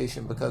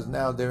medication because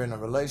now they're in a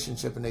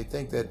relationship and they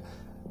think that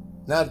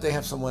now that they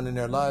have someone in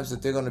their lives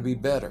that they're going to be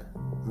better.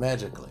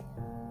 magically.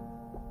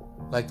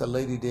 Like the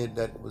lady did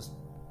that was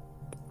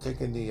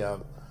taking the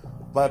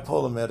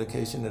bipolar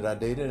medication that I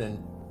dated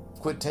and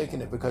quit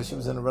taking it because she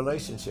was in a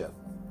relationship.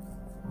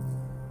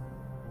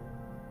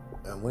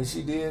 And when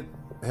she did,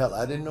 hell,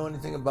 I didn't know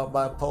anything about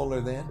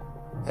bipolar then.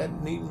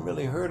 Hadn't even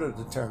really heard of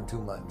the term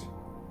too much.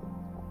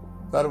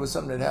 Thought it was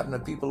something that happened to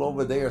people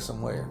over there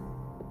somewhere.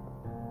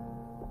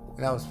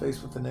 And I was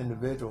faced with an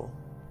individual.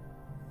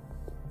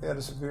 They had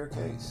a severe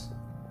case.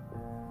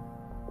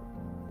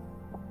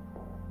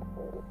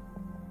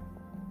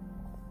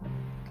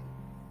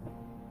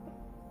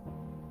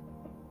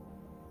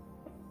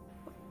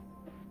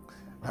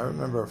 I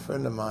remember a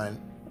friend of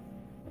mine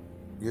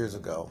years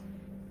ago,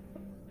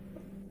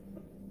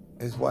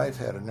 his wife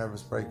had a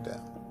nervous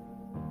breakdown.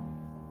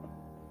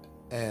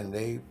 And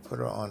they put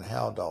her on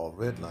Haldol,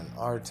 Ritalin,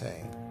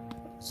 Artane,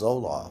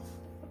 Zoloft.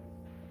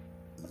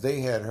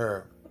 They had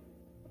her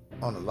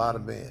on a lot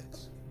of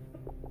meds,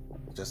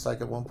 just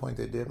like at one point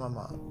they did my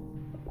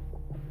mom.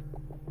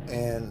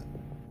 And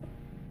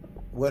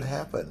what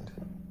happened?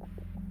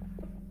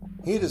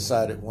 He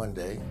decided one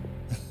day,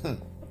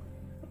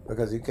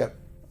 because he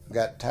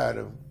got tired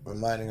of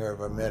reminding her of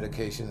her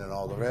medication and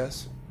all the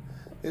rest,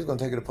 he was going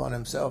to take it upon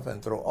himself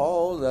and throw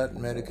all that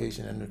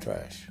medication in the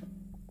trash.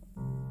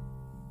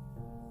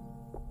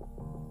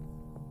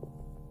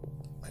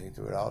 He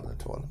threw it out in the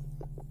toilet,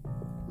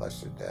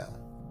 flushed it down.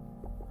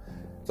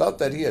 Thought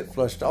that he had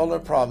flushed all her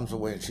problems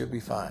away and she'd be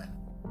fine.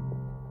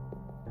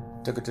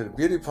 Took her to the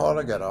beauty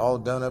parlor, got her all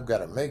done up,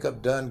 got her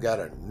makeup done, got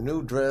her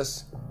new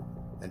dress,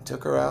 and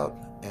took her out.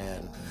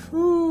 And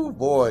whew,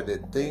 boy,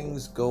 did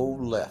things go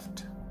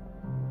left.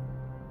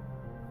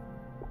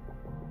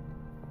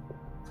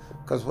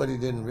 Because what he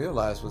didn't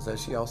realize was that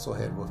she also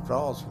had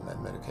withdrawals from that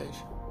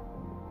medication.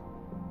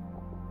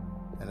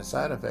 And the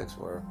side effects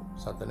were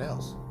something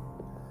else.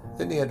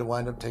 Then he had to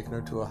wind up taking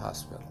her to a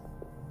hospital,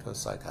 to a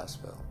psych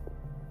hospital.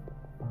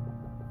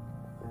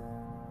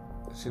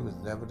 She was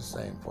never the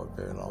same for a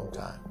very long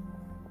time.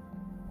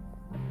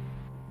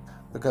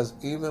 Because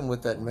even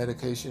with that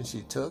medication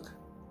she took,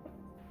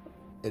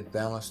 it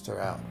balanced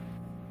her out.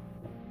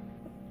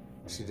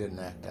 She didn't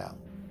act out.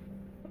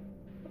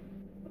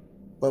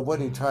 But what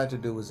he tried to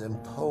do was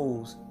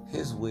impose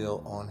his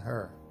will on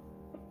her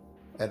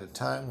at a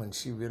time when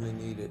she really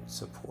needed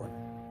support.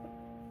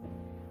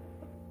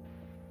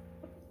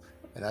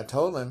 And I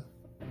told him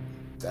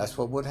that's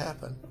what would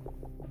happen.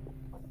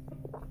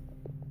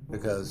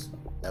 Because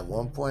at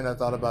one point I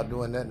thought about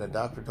doing that and the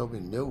doctor told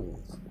me no.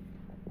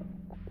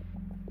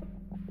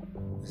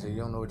 He said, you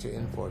don't know what you're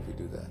in for if you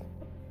do that.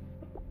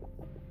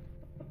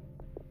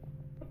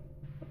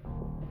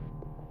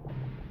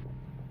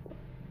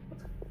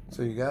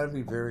 So you got to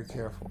be very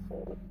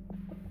careful.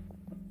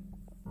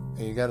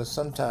 And you got to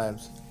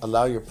sometimes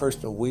allow your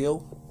personal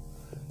will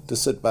to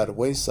sit by the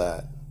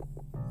wayside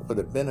for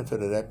the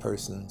benefit of that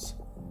person's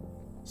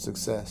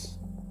success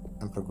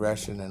and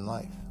progression in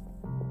life.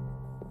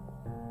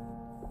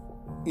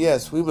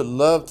 Yes, we would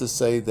love to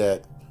say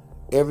that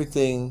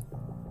everything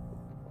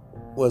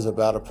was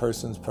about a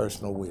person's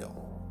personal will.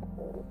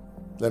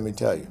 Let me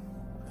tell you,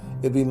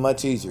 it'd be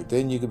much easier.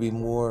 Then you could be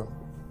more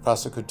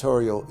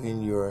prosecutorial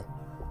in your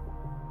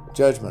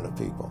judgment of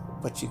people,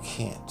 but you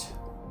can't.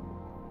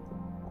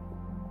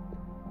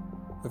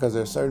 Because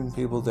there are certain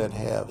people that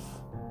have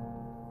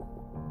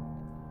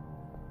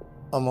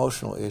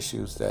emotional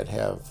issues that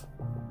have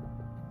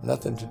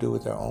nothing to do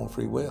with their own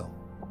free will.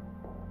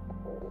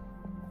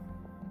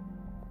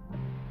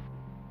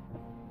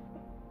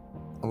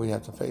 And we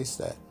have to face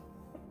that.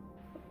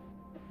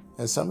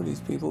 And some of these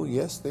people,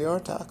 yes, they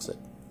are toxic.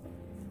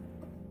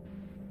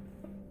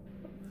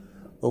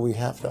 But we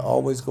have to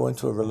always go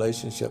into a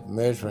relationship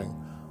measuring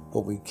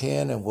what we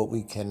can and what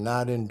we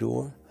cannot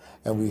endure.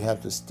 And we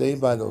have to stay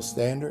by those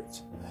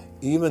standards.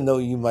 Even though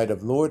you might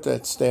have lowered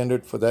that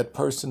standard for that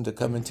person to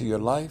come into your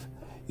life,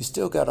 you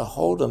still got to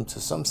hold them to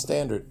some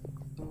standard.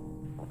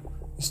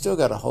 You still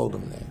got to hold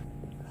them there.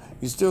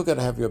 You still got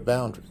to have your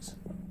boundaries.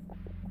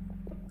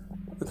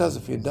 Because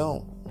if you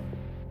don't,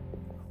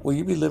 will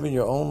you be living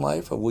your own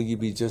life, or will you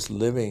be just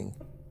living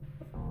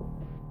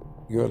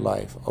your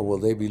life, or will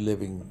they be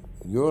living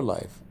your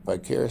life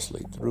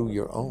vicariously through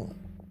your own?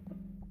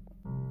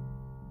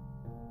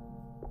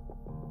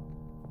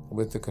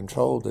 With the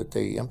control that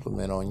they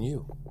implement on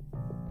you,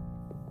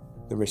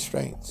 the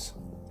restraints.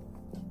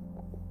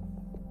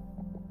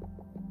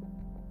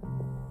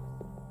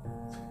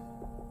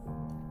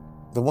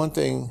 The one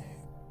thing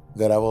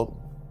that I will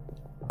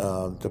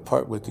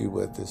depart with you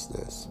with is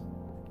this.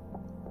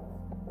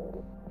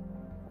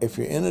 If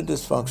you're in a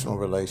dysfunctional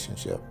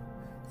relationship,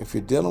 if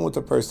you're dealing with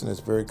a person that's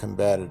very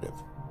combative,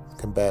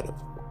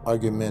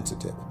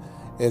 argumentative,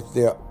 if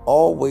they're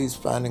always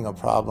finding a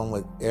problem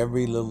with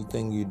every little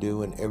thing you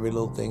do and every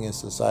little thing in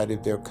society,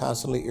 if they're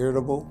constantly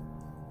irritable,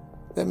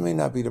 that may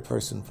not be the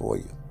person for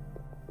you.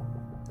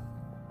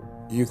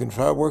 You can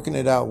try working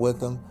it out with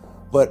them,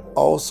 but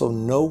also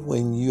know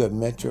when you have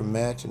met your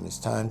match and it's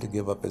time to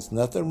give up. There's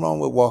nothing wrong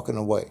with walking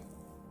away.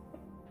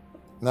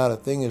 Not a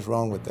thing is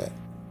wrong with that.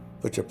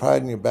 Put your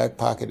pride in your back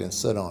pocket and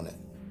sit on it.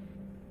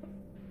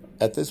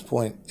 At this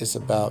point, it's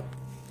about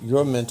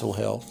your mental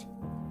health,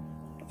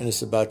 and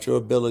it's about your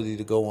ability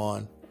to go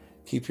on,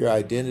 keep your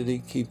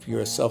identity, keep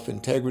your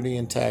self-integrity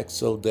intact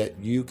so that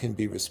you can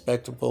be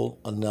respectable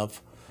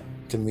enough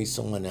to meet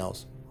someone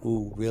else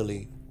who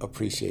really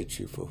appreciates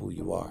you for who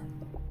you are.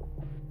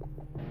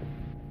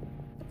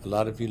 A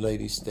lot of you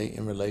ladies stay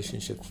in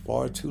relationships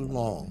far too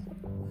long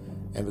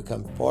and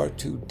become far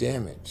too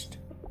damaged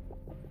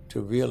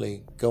to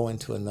really go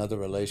into another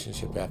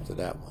relationship after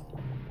that one.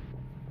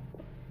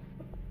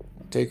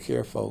 Take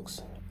care,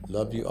 folks.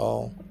 Love you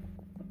all.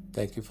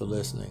 Thank you for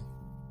listening.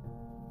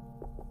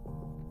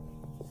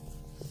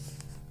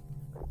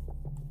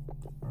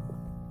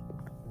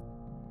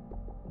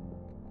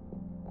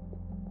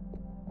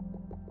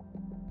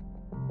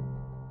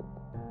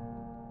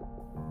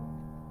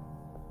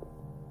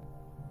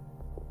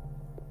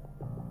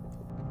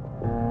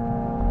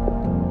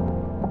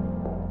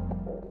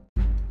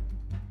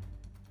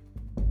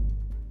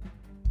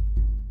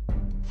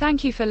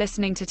 Thank you for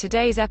listening to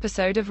today's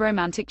episode of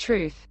Romantic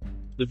Truth.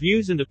 The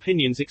views and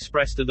opinions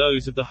expressed are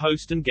those of the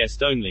host and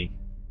guest only.